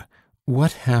 Bertha,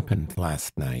 what happened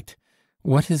last night?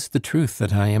 What is the truth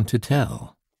that I am to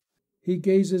tell? He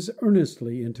gazes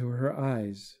earnestly into her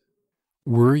eyes.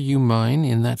 Were you mine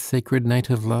in that sacred night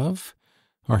of love,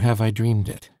 or have I dreamed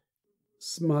it?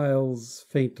 Smiles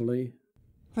faintly.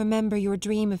 Remember your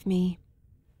dream of me.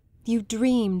 You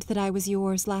dreamed that I was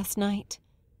yours last night.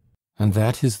 And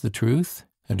that is the truth?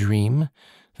 A dream?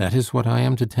 That is what I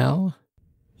am to tell?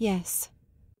 Yes.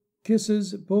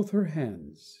 Kisses both her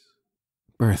hands.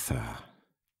 Bertha,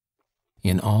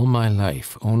 in all my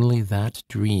life, only that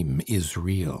dream is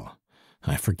real.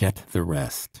 I forget the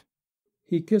rest.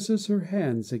 He kisses her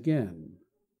hands again.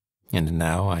 And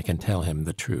now I can tell him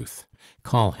the truth.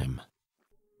 Call him.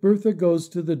 Bertha goes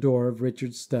to the door of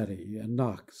Richard's study and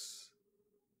knocks.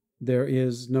 There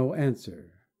is no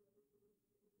answer.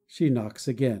 She knocks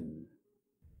again.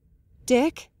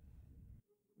 Dick?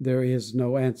 There is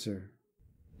no answer.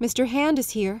 Mr. Hand is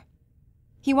here.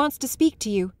 He wants to speak to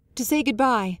you, to say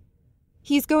goodbye.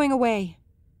 He is going away.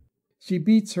 She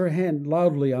beats her hand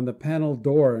loudly on the paneled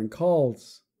door and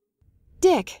calls.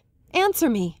 Dick,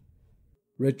 answer me.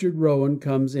 Richard Rowan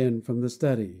comes in from the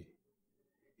study.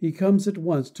 He comes at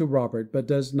once to Robert, but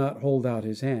does not hold out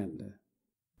his hand.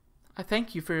 I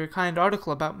thank you for your kind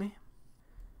article about me.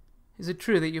 Is it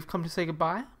true that you've come to say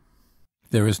goodbye?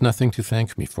 There is nothing to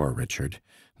thank me for, Richard.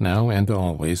 Now and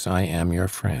always I am your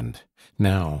friend.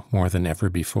 Now more than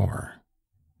ever before.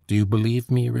 Do you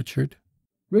believe me, Richard?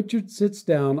 Richard sits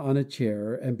down on a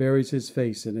chair and buries his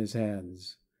face in his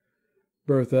hands.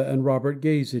 Bertha and Robert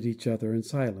gaze at each other in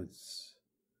silence.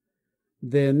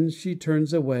 Then she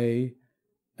turns away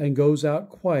and goes out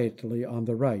quietly on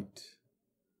the right.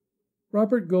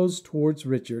 Robert goes towards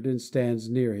Richard and stands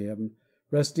near him,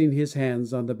 resting his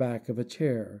hands on the back of a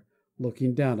chair,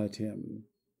 looking down at him.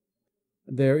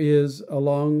 There is a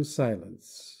long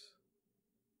silence.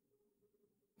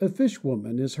 A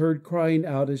fishwoman is heard crying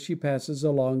out as she passes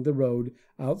along the road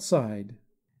outside.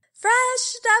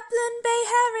 Fresh Dublin Bay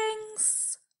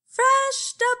herrings!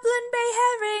 Fresh Dublin Bay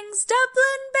herrings!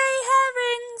 Dublin Bay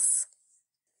herrings!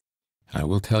 I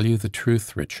will tell you the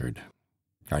truth, Richard.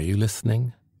 Are you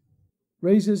listening?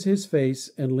 Raises his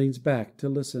face and leans back to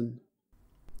listen.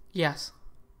 Yes.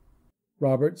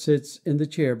 Robert sits in the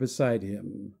chair beside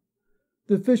him.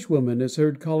 The fishwoman is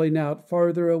heard calling out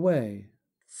farther away.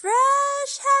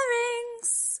 Fresh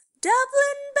herrings!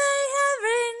 Dublin Bay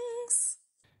herrings!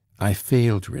 I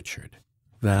failed, Richard.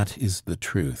 That is the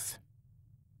truth.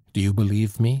 Do you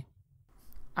believe me?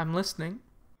 I'm listening.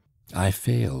 I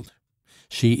failed.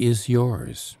 She is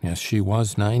yours, as she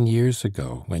was 9 years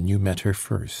ago when you met her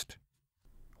first.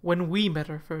 When we met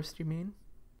her first, you mean?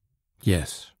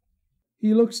 Yes.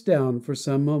 He looks down for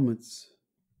some moments.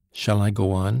 Shall I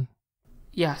go on?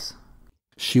 Yes.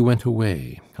 She went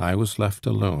away. I was left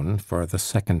alone for the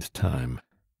second time.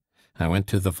 I went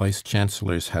to the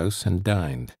Vice-Chancellor's house and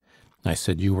dined. I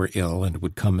said you were ill and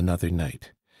would come another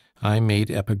night. I made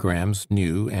epigrams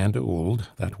new and old,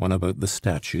 that one about the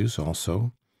statues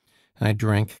also. I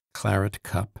drank claret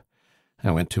cup.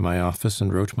 I went to my office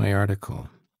and wrote my article.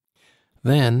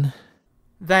 Then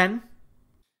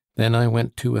I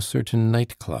went to a certain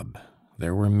nightclub.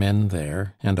 There were men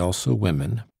there, and also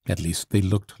women. At least they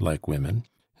looked like women.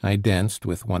 I danced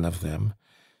with one of them.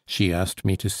 She asked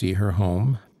me to see her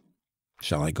home.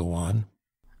 Shall I go on?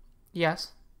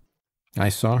 Yes. I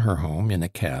saw her home in a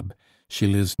cab. She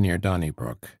lives near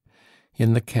Donnybrook.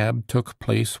 In the cab took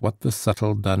place what the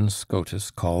subtle Duns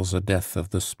Scotus calls a death of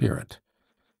the spirit.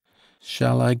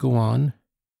 Shall I go on?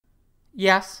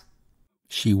 Yes.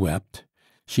 She wept.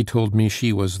 She told me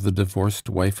she was the divorced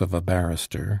wife of a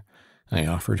barrister. I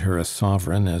offered her a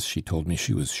sovereign, as she told me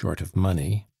she was short of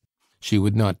money. She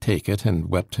would not take it, and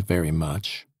wept very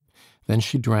much. Then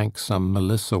she drank some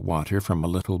Melissa water from a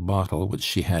little bottle which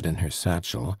she had in her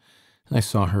satchel. I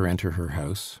saw her enter her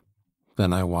house.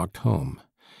 Then I walked home.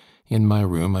 In my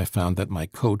room I found that my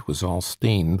coat was all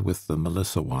stained with the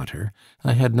Melissa water.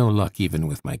 I had no luck even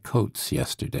with my coats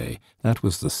yesterday. That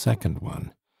was the second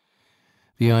one.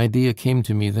 The idea came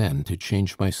to me then to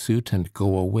change my suit and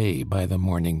go away by the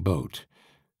morning boat.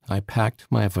 I packed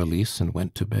my valise and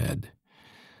went to bed.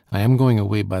 I am going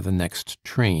away by the next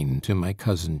train to my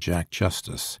cousin Jack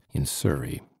Justice in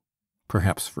Surrey.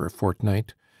 Perhaps for a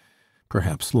fortnight,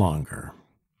 perhaps longer.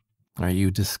 Are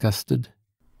you disgusted?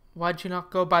 Why'd you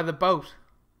not go by the boat?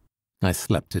 I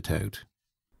slept it out.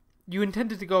 You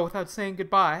intended to go without saying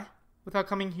goodbye? Without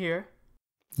coming here?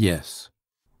 Yes.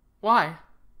 Why?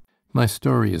 My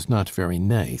story is not very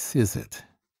nice, is it?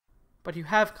 But you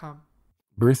have come.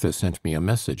 Bertha sent me a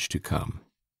message to come.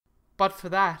 But for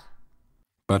that.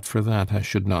 But for that I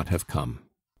should not have come.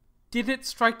 Did it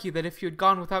strike you that if you had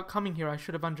gone without coming here I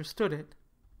should have understood it?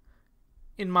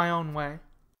 In my own way?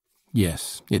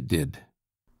 Yes, it did.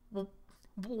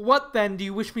 What, then, do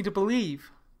you wish me to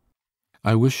believe?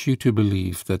 I wish you to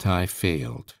believe that I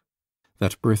failed.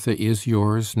 That Bertha is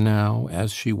yours now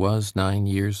as she was 9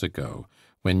 years ago,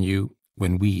 when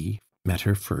we met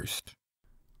her first.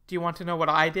 Do you want to know what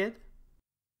I did?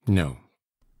 No.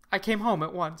 I came home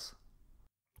at once.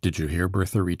 Did you hear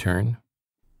Bertha return?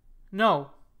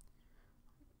 No.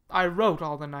 I wrote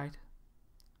all the night.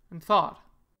 And thought.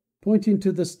 Pointing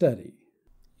to the study.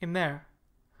 In there.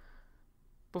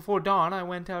 Before dawn I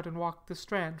went out and walked the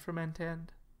Strand from end to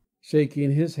end.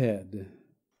 Shaking his head.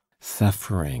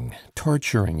 Suffering,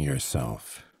 torturing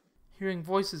yourself. Hearing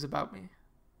voices about me.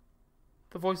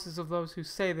 The voices of those who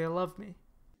say they love me.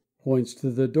 Points to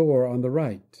the door on the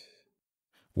right.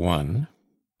 One.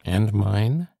 And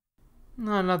mine?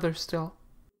 Another still.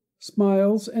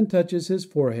 Smiles and touches his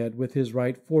forehead with his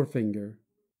right forefinger.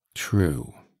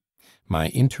 True. My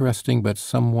interesting but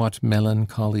somewhat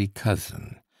melancholy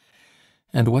cousin.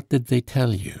 And what did they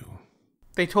tell you?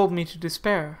 They told me to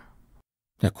despair.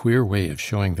 A queer way of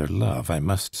showing their love, I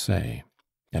must say.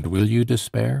 And will you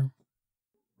despair?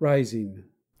 Rising.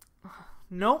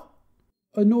 No.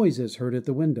 A noise is heard at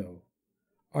the window.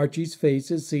 Archie's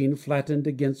face is seen flattened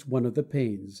against one of the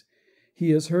panes.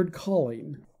 He is heard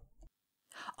calling.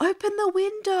 Open the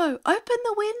window! Open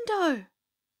the window!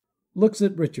 Looks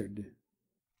at Richard.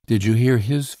 Did you hear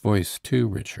his voice too,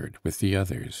 Richard, with the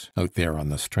others, out there on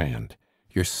the Strand?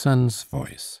 Your son's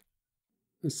voice.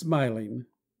 Smiling.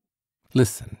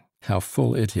 Listen, how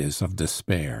full it is of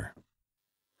despair.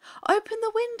 Open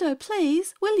the window,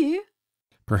 please, will you?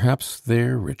 Perhaps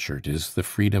there, Richard, is the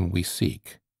freedom we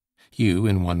seek. You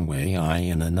in one way, I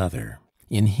in another.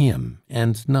 In him,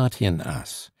 and not in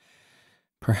us.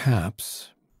 Perhaps...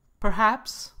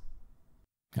 Perhaps?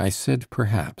 I said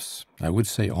perhaps. I would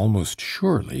say almost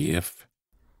surely if...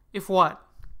 If what?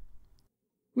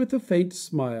 With a faint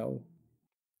smile.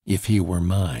 If he were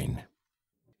mine.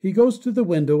 He goes to the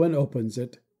window and opens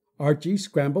it. Archie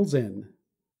scrambles in.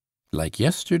 Like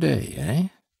yesterday, eh?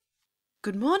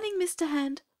 Good morning, Mr.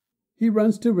 Hand. He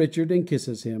runs to Richard and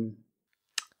kisses him.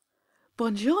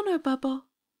 Buongiorno, Bubble.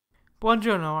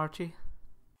 Buongiorno, Archie.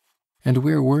 And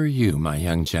where were you, my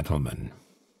young gentleman?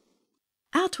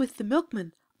 Out with the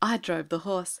milkman. I drove the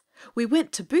horse. We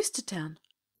went to Boostertown.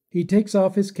 He takes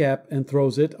off his cap and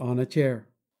throws it on a chair.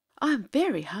 I'm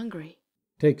very hungry.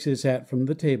 Takes his hat from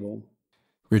the table.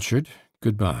 Richard,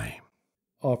 goodbye.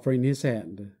 Offering his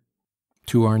hand.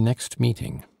 To our next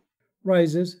meeting.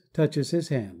 Rises, touches his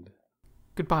hand.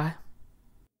 Goodbye.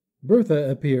 Bertha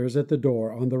appears at the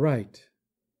door on the right.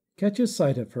 Catches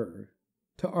sight of her.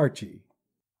 To Archie.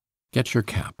 Get your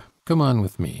cap. Come on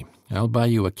with me. I'll buy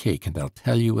you a cake and I'll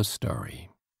tell you a story.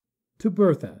 To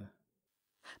Bertha.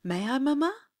 May I,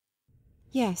 Mama?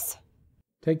 Yes.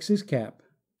 Takes his cap.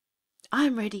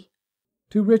 I'm ready.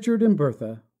 To Richard and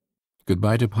Bertha.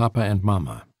 Goodbye to Papa and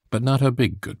Mama, but not a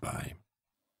big goodbye.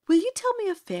 Will you tell me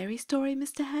a fairy story,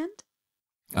 Mr. Hand?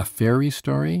 A fairy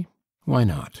story? Why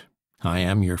not? I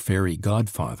am your fairy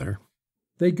godfather.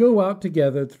 They go out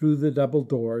together through the double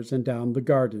doors and down the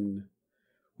garden.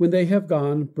 When they have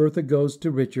gone, Bertha goes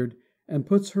to Richard and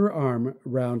puts her arm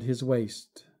round his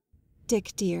waist.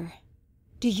 Dick, dear,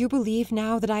 do you believe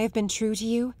now that I have been true to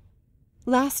you?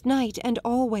 Last night and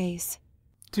always.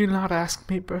 Do not ask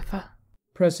me, Bertha.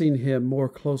 Pressing him more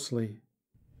closely.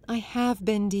 I have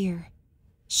been, dear.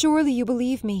 Surely you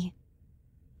believe me.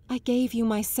 I gave you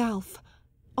myself.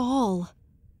 All.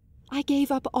 I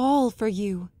gave up all for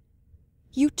you.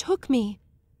 You took me.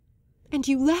 And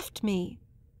you left me.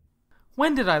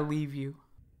 When did I leave you?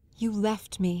 You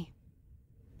left me.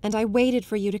 And I waited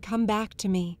for you to come back to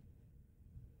me.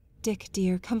 Dick,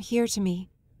 dear, come here to me.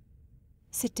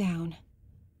 Sit down.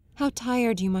 How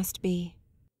tired you must be.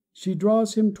 She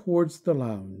draws him towards the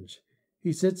lounge.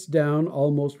 He sits down,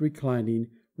 almost reclining,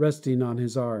 resting on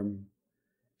his arm.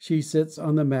 She sits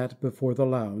on the mat before the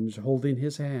lounge, holding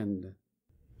his hand.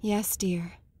 Yes,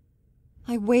 dear.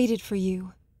 I waited for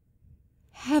you.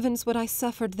 Heavens, what I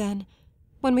suffered then,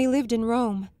 when we lived in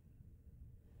Rome.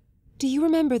 Do you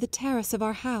remember the terrace of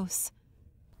our house?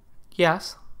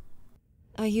 Yes.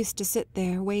 I used to sit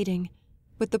there, waiting,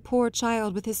 with the poor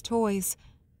child with his toys,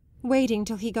 waiting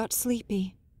till he got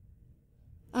sleepy.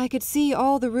 I could see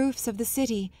all the roofs of the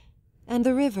city, and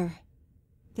the river,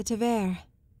 the Tiber.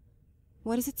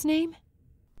 What is its name?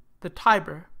 The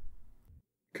Tiber.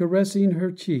 Caressing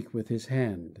her cheek with his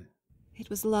hand. It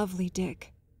was lovely,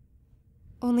 Dick.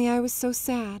 Only I was so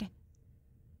sad.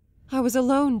 I was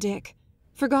alone, Dick,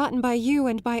 forgotten by you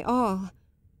and by all.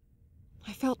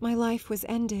 I felt my life was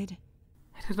ended.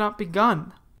 It had not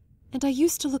begun. And I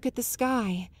used to look at the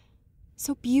sky,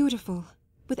 so beautiful,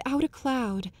 without a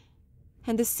cloud,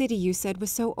 and the city you said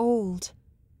was so old.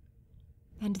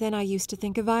 And then I used to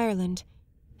think of Ireland,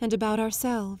 and about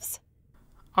ourselves.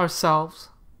 Ourselves?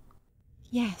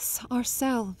 Yes,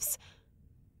 ourselves.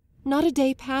 Not a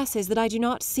day passes that I do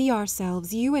not see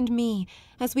ourselves, you and me,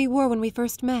 as we were when we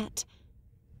first met.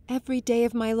 Every day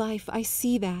of my life I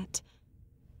see that.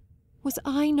 Was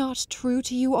I not true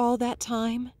to you all that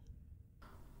time?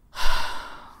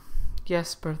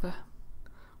 Yes, Bertha.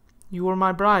 You were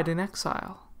my bride in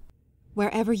exile.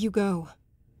 Wherever you go,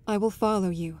 I will follow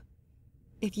you.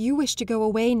 If you wish to go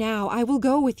away now, I will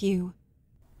go with you.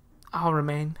 I'll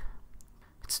remain.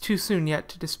 It's too soon yet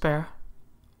to despair.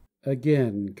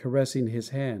 Again caressing his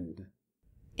hand.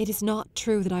 It is not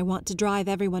true that I want to drive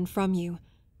everyone from you.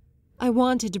 I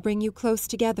wanted to bring you close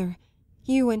together,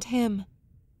 you and him.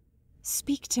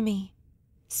 Speak to me.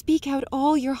 Speak out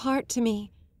all your heart to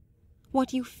me.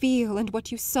 What you feel and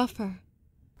what you suffer.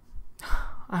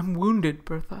 I'm wounded,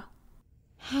 Bertha.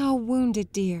 How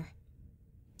wounded, dear?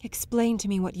 Explain to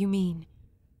me what you mean.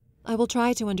 I will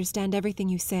try to understand everything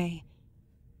you say.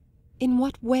 In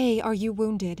what way are you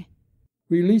wounded?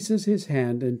 Releases his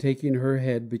hand and taking her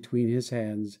head between his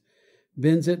hands,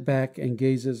 bends it back and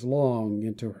gazes long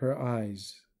into her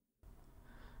eyes.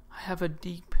 I have a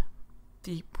deep,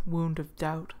 deep wound of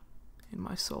doubt in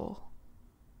my soul.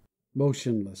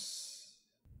 Motionless.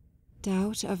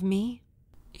 Doubt of me?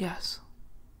 Yes.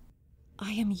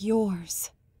 I am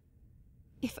yours.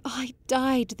 If I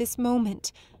died this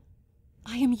moment,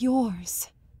 I am yours.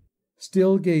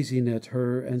 Still gazing at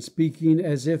her and speaking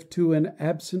as if to an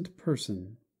absent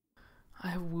person. I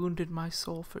have wounded my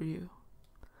soul for you,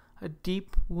 a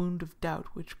deep wound of doubt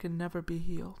which can never be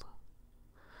healed.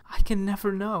 I can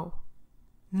never know,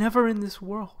 never in this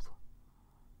world.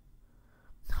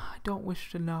 I don't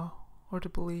wish to know or to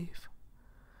believe.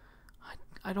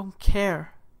 I don't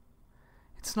care.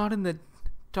 It's not in the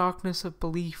darkness of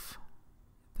belief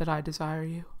that I desire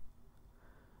you,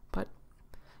 but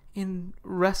in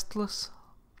restless,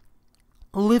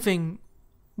 living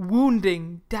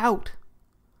wounding doubt.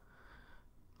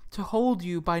 To hold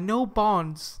you by no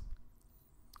bonds,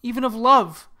 even of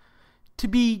love, to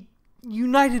be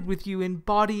united with you in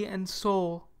body and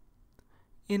soul,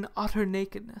 in utter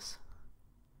nakedness.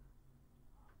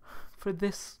 For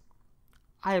this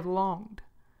I have longed.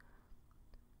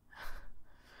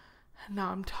 And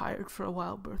now I'm tired for a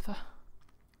while, Bertha.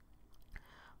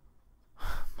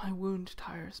 My wound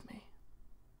tires me.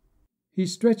 He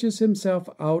stretches himself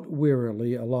out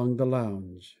wearily along the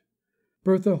lounge.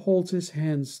 Bertha holds his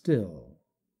hand still.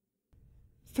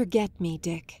 Forget me,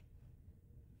 Dick.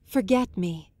 Forget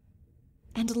me,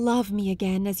 and love me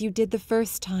again as you did the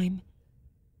first time.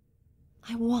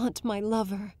 I want my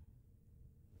lover.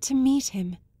 To meet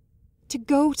him, to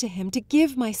go to him, to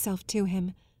give myself to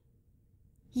him.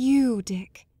 You,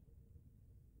 Dick.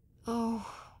 Oh,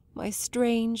 my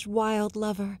strange, wild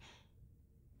lover,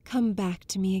 come back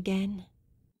to me again.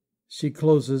 She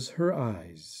closes her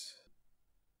eyes.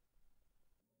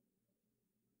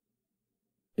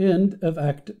 End of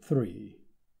Act 3.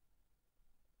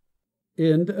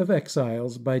 End of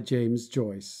Exiles by James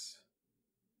Joyce.